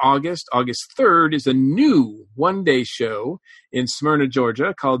go into August. August 3rd is a new one-day show in Smyrna,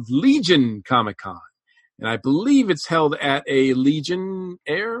 Georgia called Legion Comic-Con. And I believe it's held at a Legion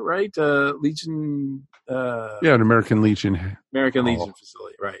Air, right? Legion... an American Legion. American Legion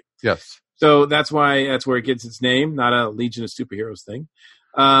facility, right. Yes. So that's where it gets its name, not a Legion of Superheroes thing.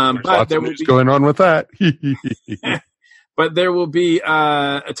 But there will be going on with that. But there will be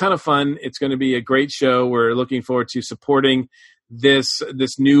a ton of fun. It's going to be a great show. We're looking forward to supporting this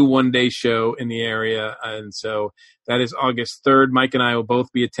new one-day show in the area. And so that is August 3rd. Mike and I will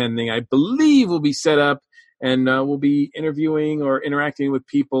both be attending. I believe we'll be set up and we'll be interviewing or interacting with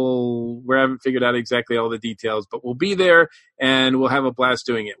people. We haven't figured out exactly all the details, but we'll be there and we'll have a blast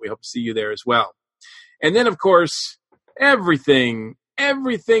doing it. We hope to see you there as well. And then, of course, everything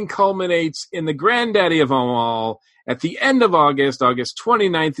culminates in the granddaddy of them all. At the end of August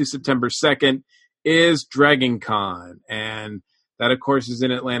 29th through September 2nd, is Dragon Con. And that, of course, is in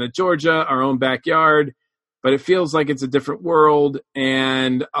Atlanta, Georgia, our own backyard. But it feels like it's a different world.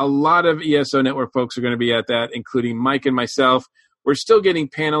 And a lot of ESO Network folks are going to be at that, including Mike and myself. We're still getting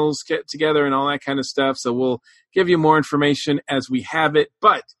panels together and all that kind of stuff. So we'll give you more information as we have it.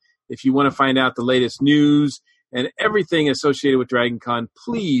 But if you want to find out the latest news and everything associated with Dragon Con,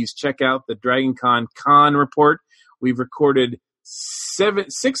 please check out the Dragon Con Report. We've recorded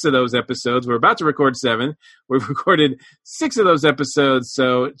 6 of those episodes. We're about to record 7. We've recorded 6 of those episodes.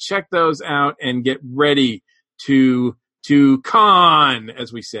 So check those out and get ready to con,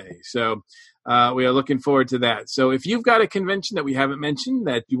 as we say. So we are looking forward to that. So if you've got a convention that we haven't mentioned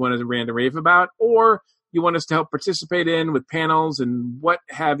that you want to rant and rave about, or you want us to help participate in with panels and what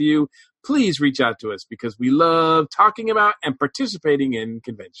have you, please reach out to us because we love talking about and participating in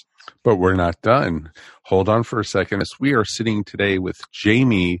conventions. But we're not done. Hold on for a second. As we are sitting today with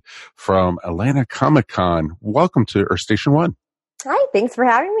Jamie from Atlanta Comic-Con. Welcome to Earth Station One. Hi, thanks for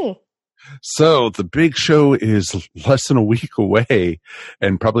having me. So the big show is less than a week away,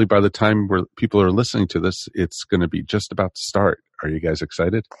 and probably by the time people are listening to this, it's going to be just about to start. Are you guys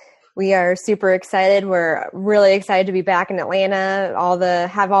excited? We are super excited. We're really excited to be back in Atlanta.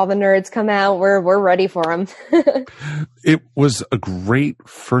 Have all the nerds come out. We're ready for them. It was a great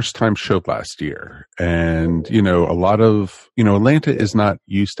first time show last year. And, a lot of, Atlanta is not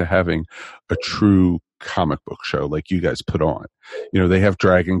used to having a true comic book show like you guys put on. They have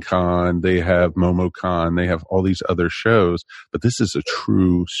Dragon Con, they have MomoCon, they have all these other shows, but this is a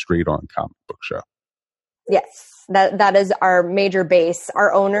true straight on comic book show. Yes. That is our major base.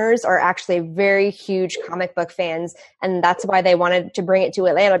 Our owners are actually very huge comic book fans, and that's why they wanted to bring it to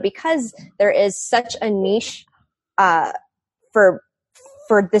Atlanta, because there is such a niche for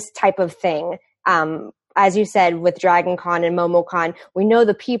this type of thing. As you said, with Dragon Con and MomoCon, we know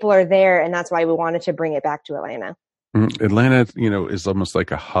the people are there, and that's why we wanted to bring it back to Atlanta. Atlanta, is almost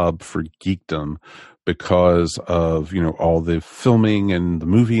like a hub for geekdom because of, all the filming and the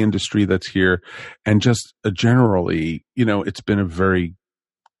movie industry that's here. And just generally, it's been a very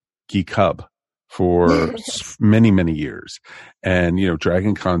geek hub for many, many years. And,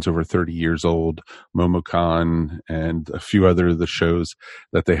 Dragon Con's over 30 years old, MomoCon and a few other of the shows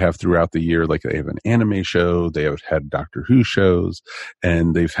that they have throughout the year. Like they have an anime show, they have had Doctor Who shows,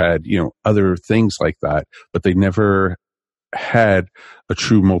 and they've had, other things like that, but they never had a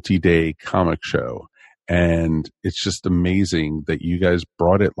true multi-day comic show. And it's just amazing that you guys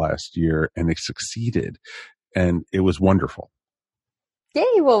brought it last year and it succeeded. And it was wonderful.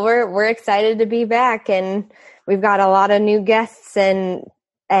 Yay. Well, we're excited to be back, and we've got a lot of new guests and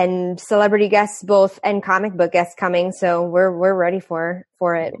celebrity guests both, and comic book guests coming. So we're ready for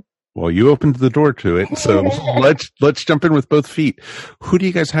it. Well, you opened the door to it. So let's jump in with both feet. Who do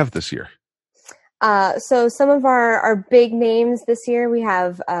you guys have this year? So some of our big names this year, we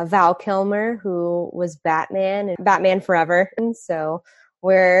have Val Kilmer, who was Batman and Batman Forever. And so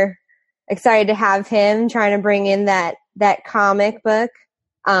we're excited to have him, trying to bring in that comic book.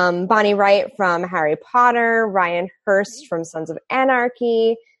 Bonnie Wright from Harry Potter, Ryan Hurst from Sons of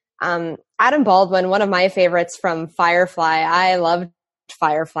Anarchy, Adam Baldwin, one of my favorites from Firefly. I loved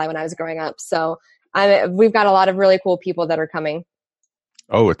Firefly when I was growing up. So we've got a lot of really cool people that are coming.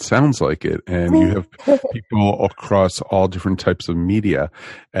 Oh, it sounds like it. And you have people across all different types of media,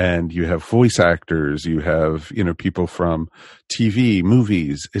 and you have voice actors, you have, people from TV,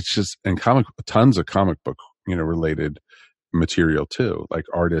 movies. It's just, and tons of comic book, related material too, like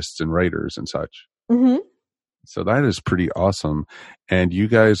artists and writers and such. Mm-hmm. So that is pretty awesome. And you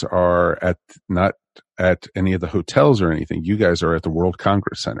guys are not at any of the hotels or anything. You guys are at the World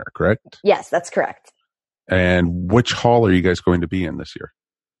Congress Center, correct? Yes, that's correct. And which hall are you guys going to be in this year?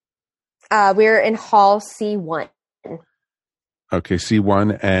 We're in Hall C1. Okay,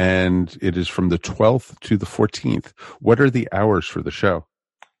 C1, and it is from the 12th to the 14th. What are the hours for the show?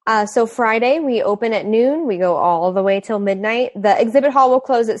 So Friday, we open at noon. We go all the way till midnight. The exhibit hall will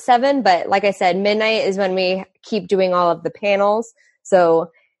close at 7, but like I said, midnight is when we keep doing all of the panels.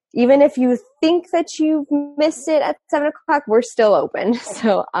 So even if you think that you've missed it at 7 o'clock, we're still open.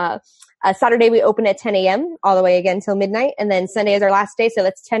 So Saturday, we open at 10 a.m. all the way again till midnight. And then Sunday is our last day. So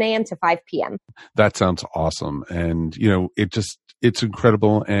that's 10 a.m. to 5 p.m. That sounds awesome. And, it's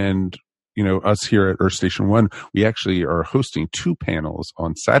incredible. And, us here at Earth Station One, we actually are hosting 2 panels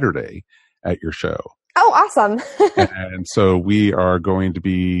on Saturday at your show. Oh, awesome. And so we are going to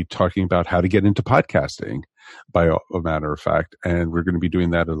be talking about how to get into podcasting, by a matter of fact. And we're going to be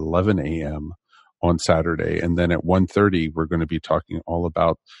doing that at 11 a.m. on Saturday. And then at 1:30, we're going to be talking all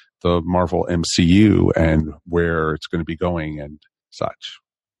about the Marvel MCU and where it's going to be going and such.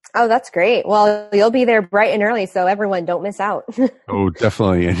 Oh, that's great. Well, you'll be there bright and early, so everyone don't miss out. Oh,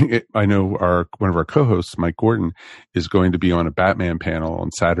 definitely. And I know one of our co-hosts, Mike Gordon, is going to be on a Batman panel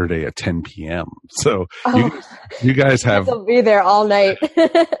on Saturday at 10 p.m. So you guys have... You'll be there all night.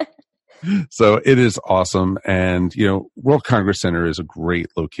 So it is awesome. And, World Congress Center is a great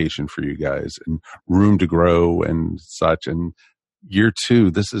location for you guys and room to grow and such. And year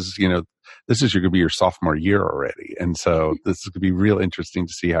 2, this is going to be your sophomore year already. And so this is going to be real interesting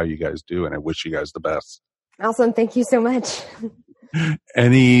to see how you guys do. And I wish you guys the best. Awesome. Thank you so much.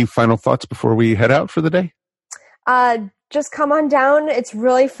 Any final thoughts before we head out for the day? Just come on down. It's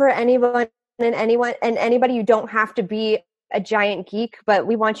really for anyone and anybody. You don't have to be a giant geek, but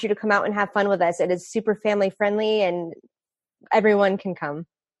we want you to come out and have fun with us. It is super family friendly and everyone can come.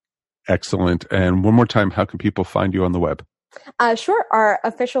 Excellent. And one more time, how can people find you on the web? Sure. Our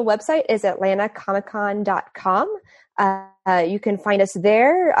official website is atlantacomiccon.com. You can find us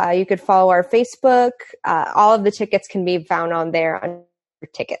there. You could follow our Facebook. All of the tickets can be found on there under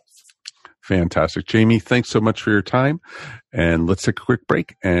tickets. Fantastic. Jamie, thanks so much for your time. And let's take a quick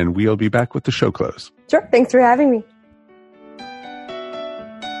break, and we'll be back with the show close. Sure. Thanks for having me.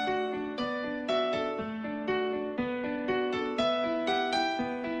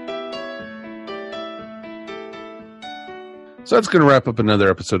 So that's going to wrap up another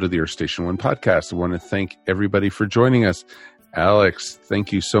episode of the Earth Station One podcast. I want to thank everybody for joining us. Alex,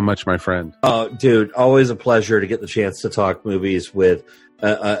 thank you so much, my friend. Oh, dude, always a pleasure to get the chance to talk movies with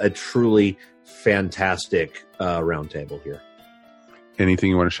a truly fantastic roundtable here. Anything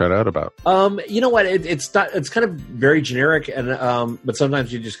you want to shout out about? You know what? It's not. It's kind of very generic, and but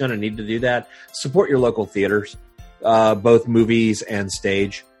sometimes you just kind of need to do that. Support your local theaters, both movies and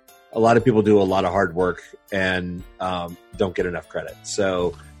stage. A lot of people do a lot of hard work and don't get enough credit.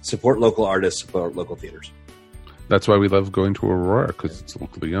 So support local artists, support local theaters. That's why we love going to Aurora, because it's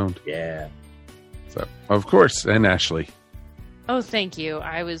locally owned. Yeah. So, of course, and Ashley. Oh, thank you.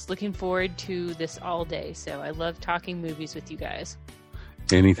 I was looking forward to this all day, so I love talking movies with you guys.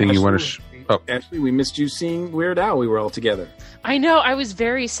 Anything Ashley, you want to... Ashley, we missed you seeing Weird Al. We were all together. I know. I was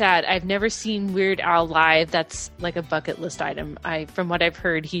very sad. I've never seen Weird Al live. That's like a bucket list item. From what I've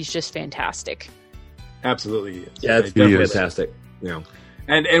heard, he's just fantastic. Absolutely. Yeah, it's fantastic. Yeah.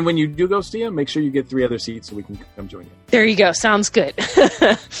 And when you do go see him, make sure you get 3 other seats so we can come join you. There you go. Sounds good.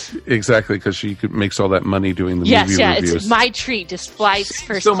 Exactly, because she makes all that money doing the movie reviews. It's my treat. Just flights,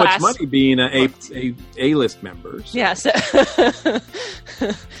 first so class. Much money being A-list member. So. Yeah, so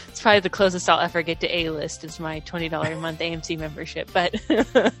it's probably the closest I'll ever get to A-list is my $20 a month AMC membership. But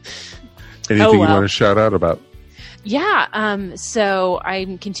anything you want to shout out about? Yeah, so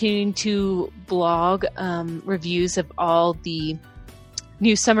I'm continuing to blog reviews of all the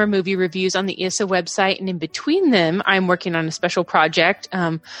new summer movie reviews on the ESO website, and in between them, I'm working on a special project.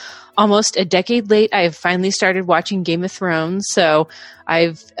 Almost a decade late, I've finally started watching Game of Thrones, so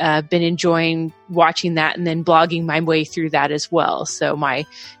I've been enjoying watching that and then blogging my way through that as well. So my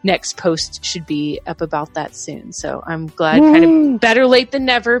next post should be up about that soon. So I'm glad, kind of better late than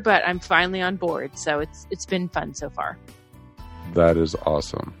never, but I'm finally on board. So it's been fun so far. That is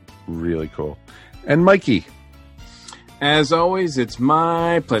awesome. Really cool. And Mikey. As always, it's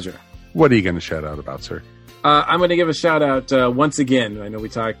my pleasure. What are you going to shout out about, sir? I'm going to give a shout out once again. I know we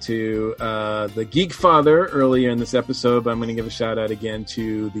talked to the Geek Father earlier in this episode, but I'm going to give a shout out again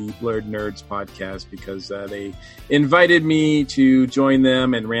to the Blurred Nerds podcast because they invited me to join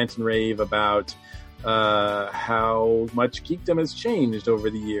them and rant and rave about how much geekdom has changed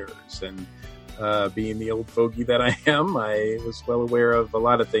over the years. And being the old fogey that I am, I was well aware of a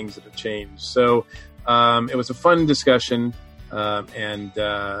lot of things that have changed. So it was a fun discussion. And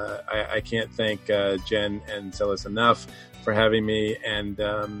I can't thank Jen and Celis enough for having me. And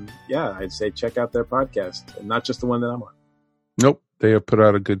I'd say check out their podcast, and not just the one that I'm on. Nope, they have put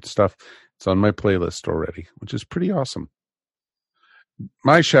out a good stuff. It's on my playlist already, which is pretty awesome.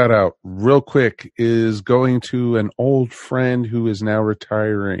 My shout out, real quick, is going to an old friend who is now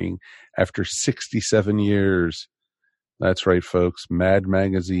retiring after 67 years. That's right, folks. Mad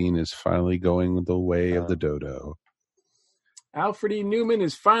Magazine is finally going the way of the dodo. Alfred E. Newman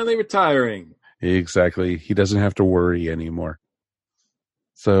is finally retiring. Exactly. He doesn't have to worry anymore.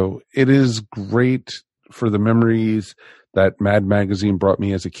 So it is great for the memories that Mad Magazine brought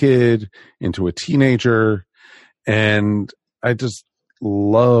me as a kid into a teenager. And I just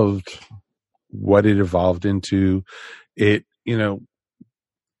loved what it evolved into. It,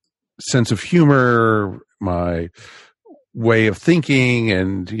 sense of humor, my way of thinking,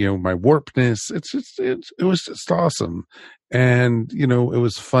 and my warpedness. It was just awesome. And it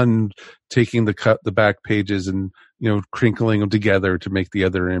was fun taking the back pages and crinkling them together to make the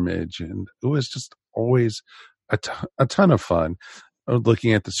other image, and it was just always a ton of fun.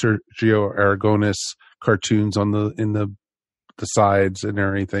 Looking at the Sergio Aragonis cartoons in the sides and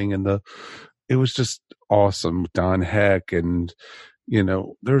everything, and it was just awesome. Don Heck, and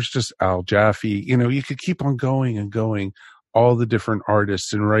there's just Al Jaffe. You could keep on going and going. All the different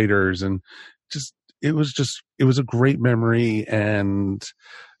artists and writers, and it was a great memory. And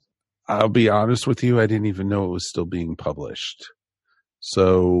I'll be honest with you, I didn't even know it was still being published.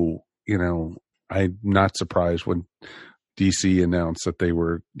 So, I'm not surprised when DC announced that they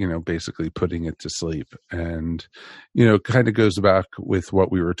were, basically putting it to sleep. And, kind of goes back with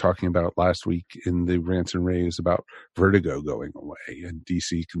what we were talking about last week in the rants and raves about Vertigo going away and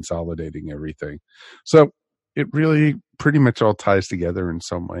DC consolidating everything. So it really pretty much all ties together in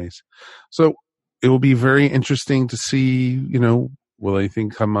some ways. So it will be very interesting to see, will anything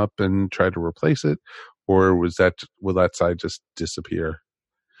come up and try to replace it? Or will that side just disappear?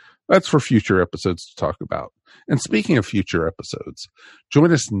 That's for future episodes to talk about. And speaking of future episodes,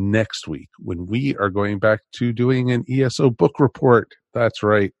 join us next week when we are going back to doing an ESO book report. That's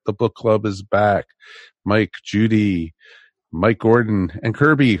right. The book club is back. Mike, Judy, Mike Gordon, and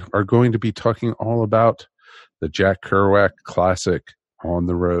Kirby are going to be talking all about the Jack Kerouac classic, On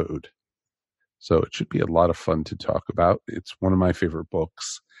the Road. So it should be a lot of fun to talk about. It's one of my favorite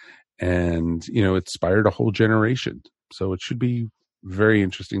books. And, it inspired a whole generation. So it should be very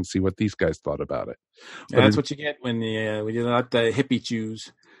interesting to see what these guys thought about it. Yeah, that's what you get when you let the hippie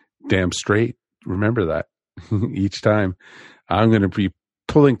choose. Damn straight. Remember that each time. I'm going to be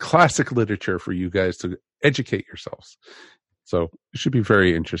pulling classic literature for you guys to educate yourselves. So it should be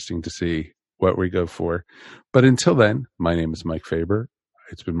very interesting to see what we go for. But until then, my name is Mike Faber.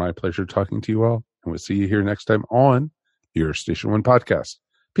 It's been my pleasure talking to you all. And we'll see you here next time on your Station 1 podcast.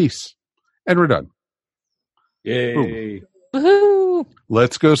 Peace. And we're done. Yay. Boom. Woohoo!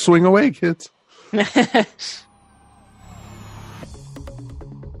 Let's go swing away, kids.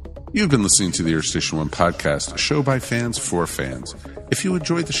 You've been listening to the Earth Station 1 podcast, a show by fans for fans. If you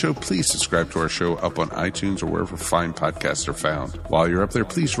enjoyed the show, please subscribe to our show up on iTunes or wherever fine podcasts are found. While you're up there,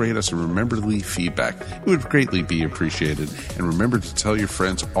 please rate us and remember to leave feedback. It would greatly be appreciated. And remember to tell your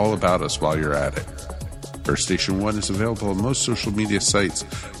friends all about us while you're at it. Earth Station 1 is available on most social media sites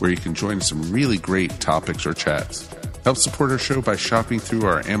where you can join some really great topics or chats. Help support our show by shopping through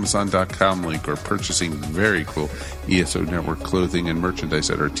our Amazon.com link or purchasing very cool ESO Network clothing and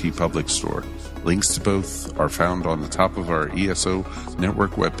merchandise at our TeePublic store. Links to both are found on the top of our ESO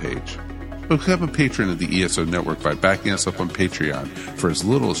Network webpage. Become a patron of the ESO Network by backing us up on Patreon for as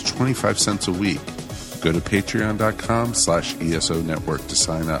little as 25 cents a week. Go to patreon.com/ESO Network to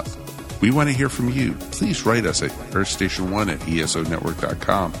sign up. We want to hear from you. Please write us at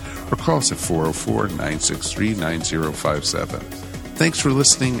earthstation1@esonetwork.com or call us at 404-963-9057. Thanks for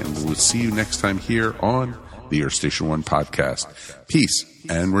listening, and we'll see you next time here on the Earth Station 1 podcast. Peace,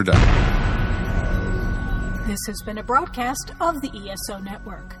 and we're done. This has been a broadcast of the ESO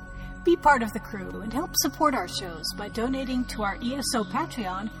Network. Be part of the crew and help support our shows by donating to our ESO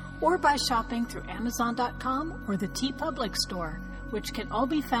Patreon or by shopping through Amazon.com or the TeePublic store, which can all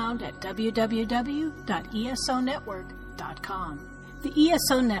be found at www.esonetwork.com. The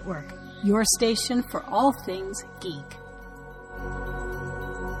ESO Network, your station for all things geek.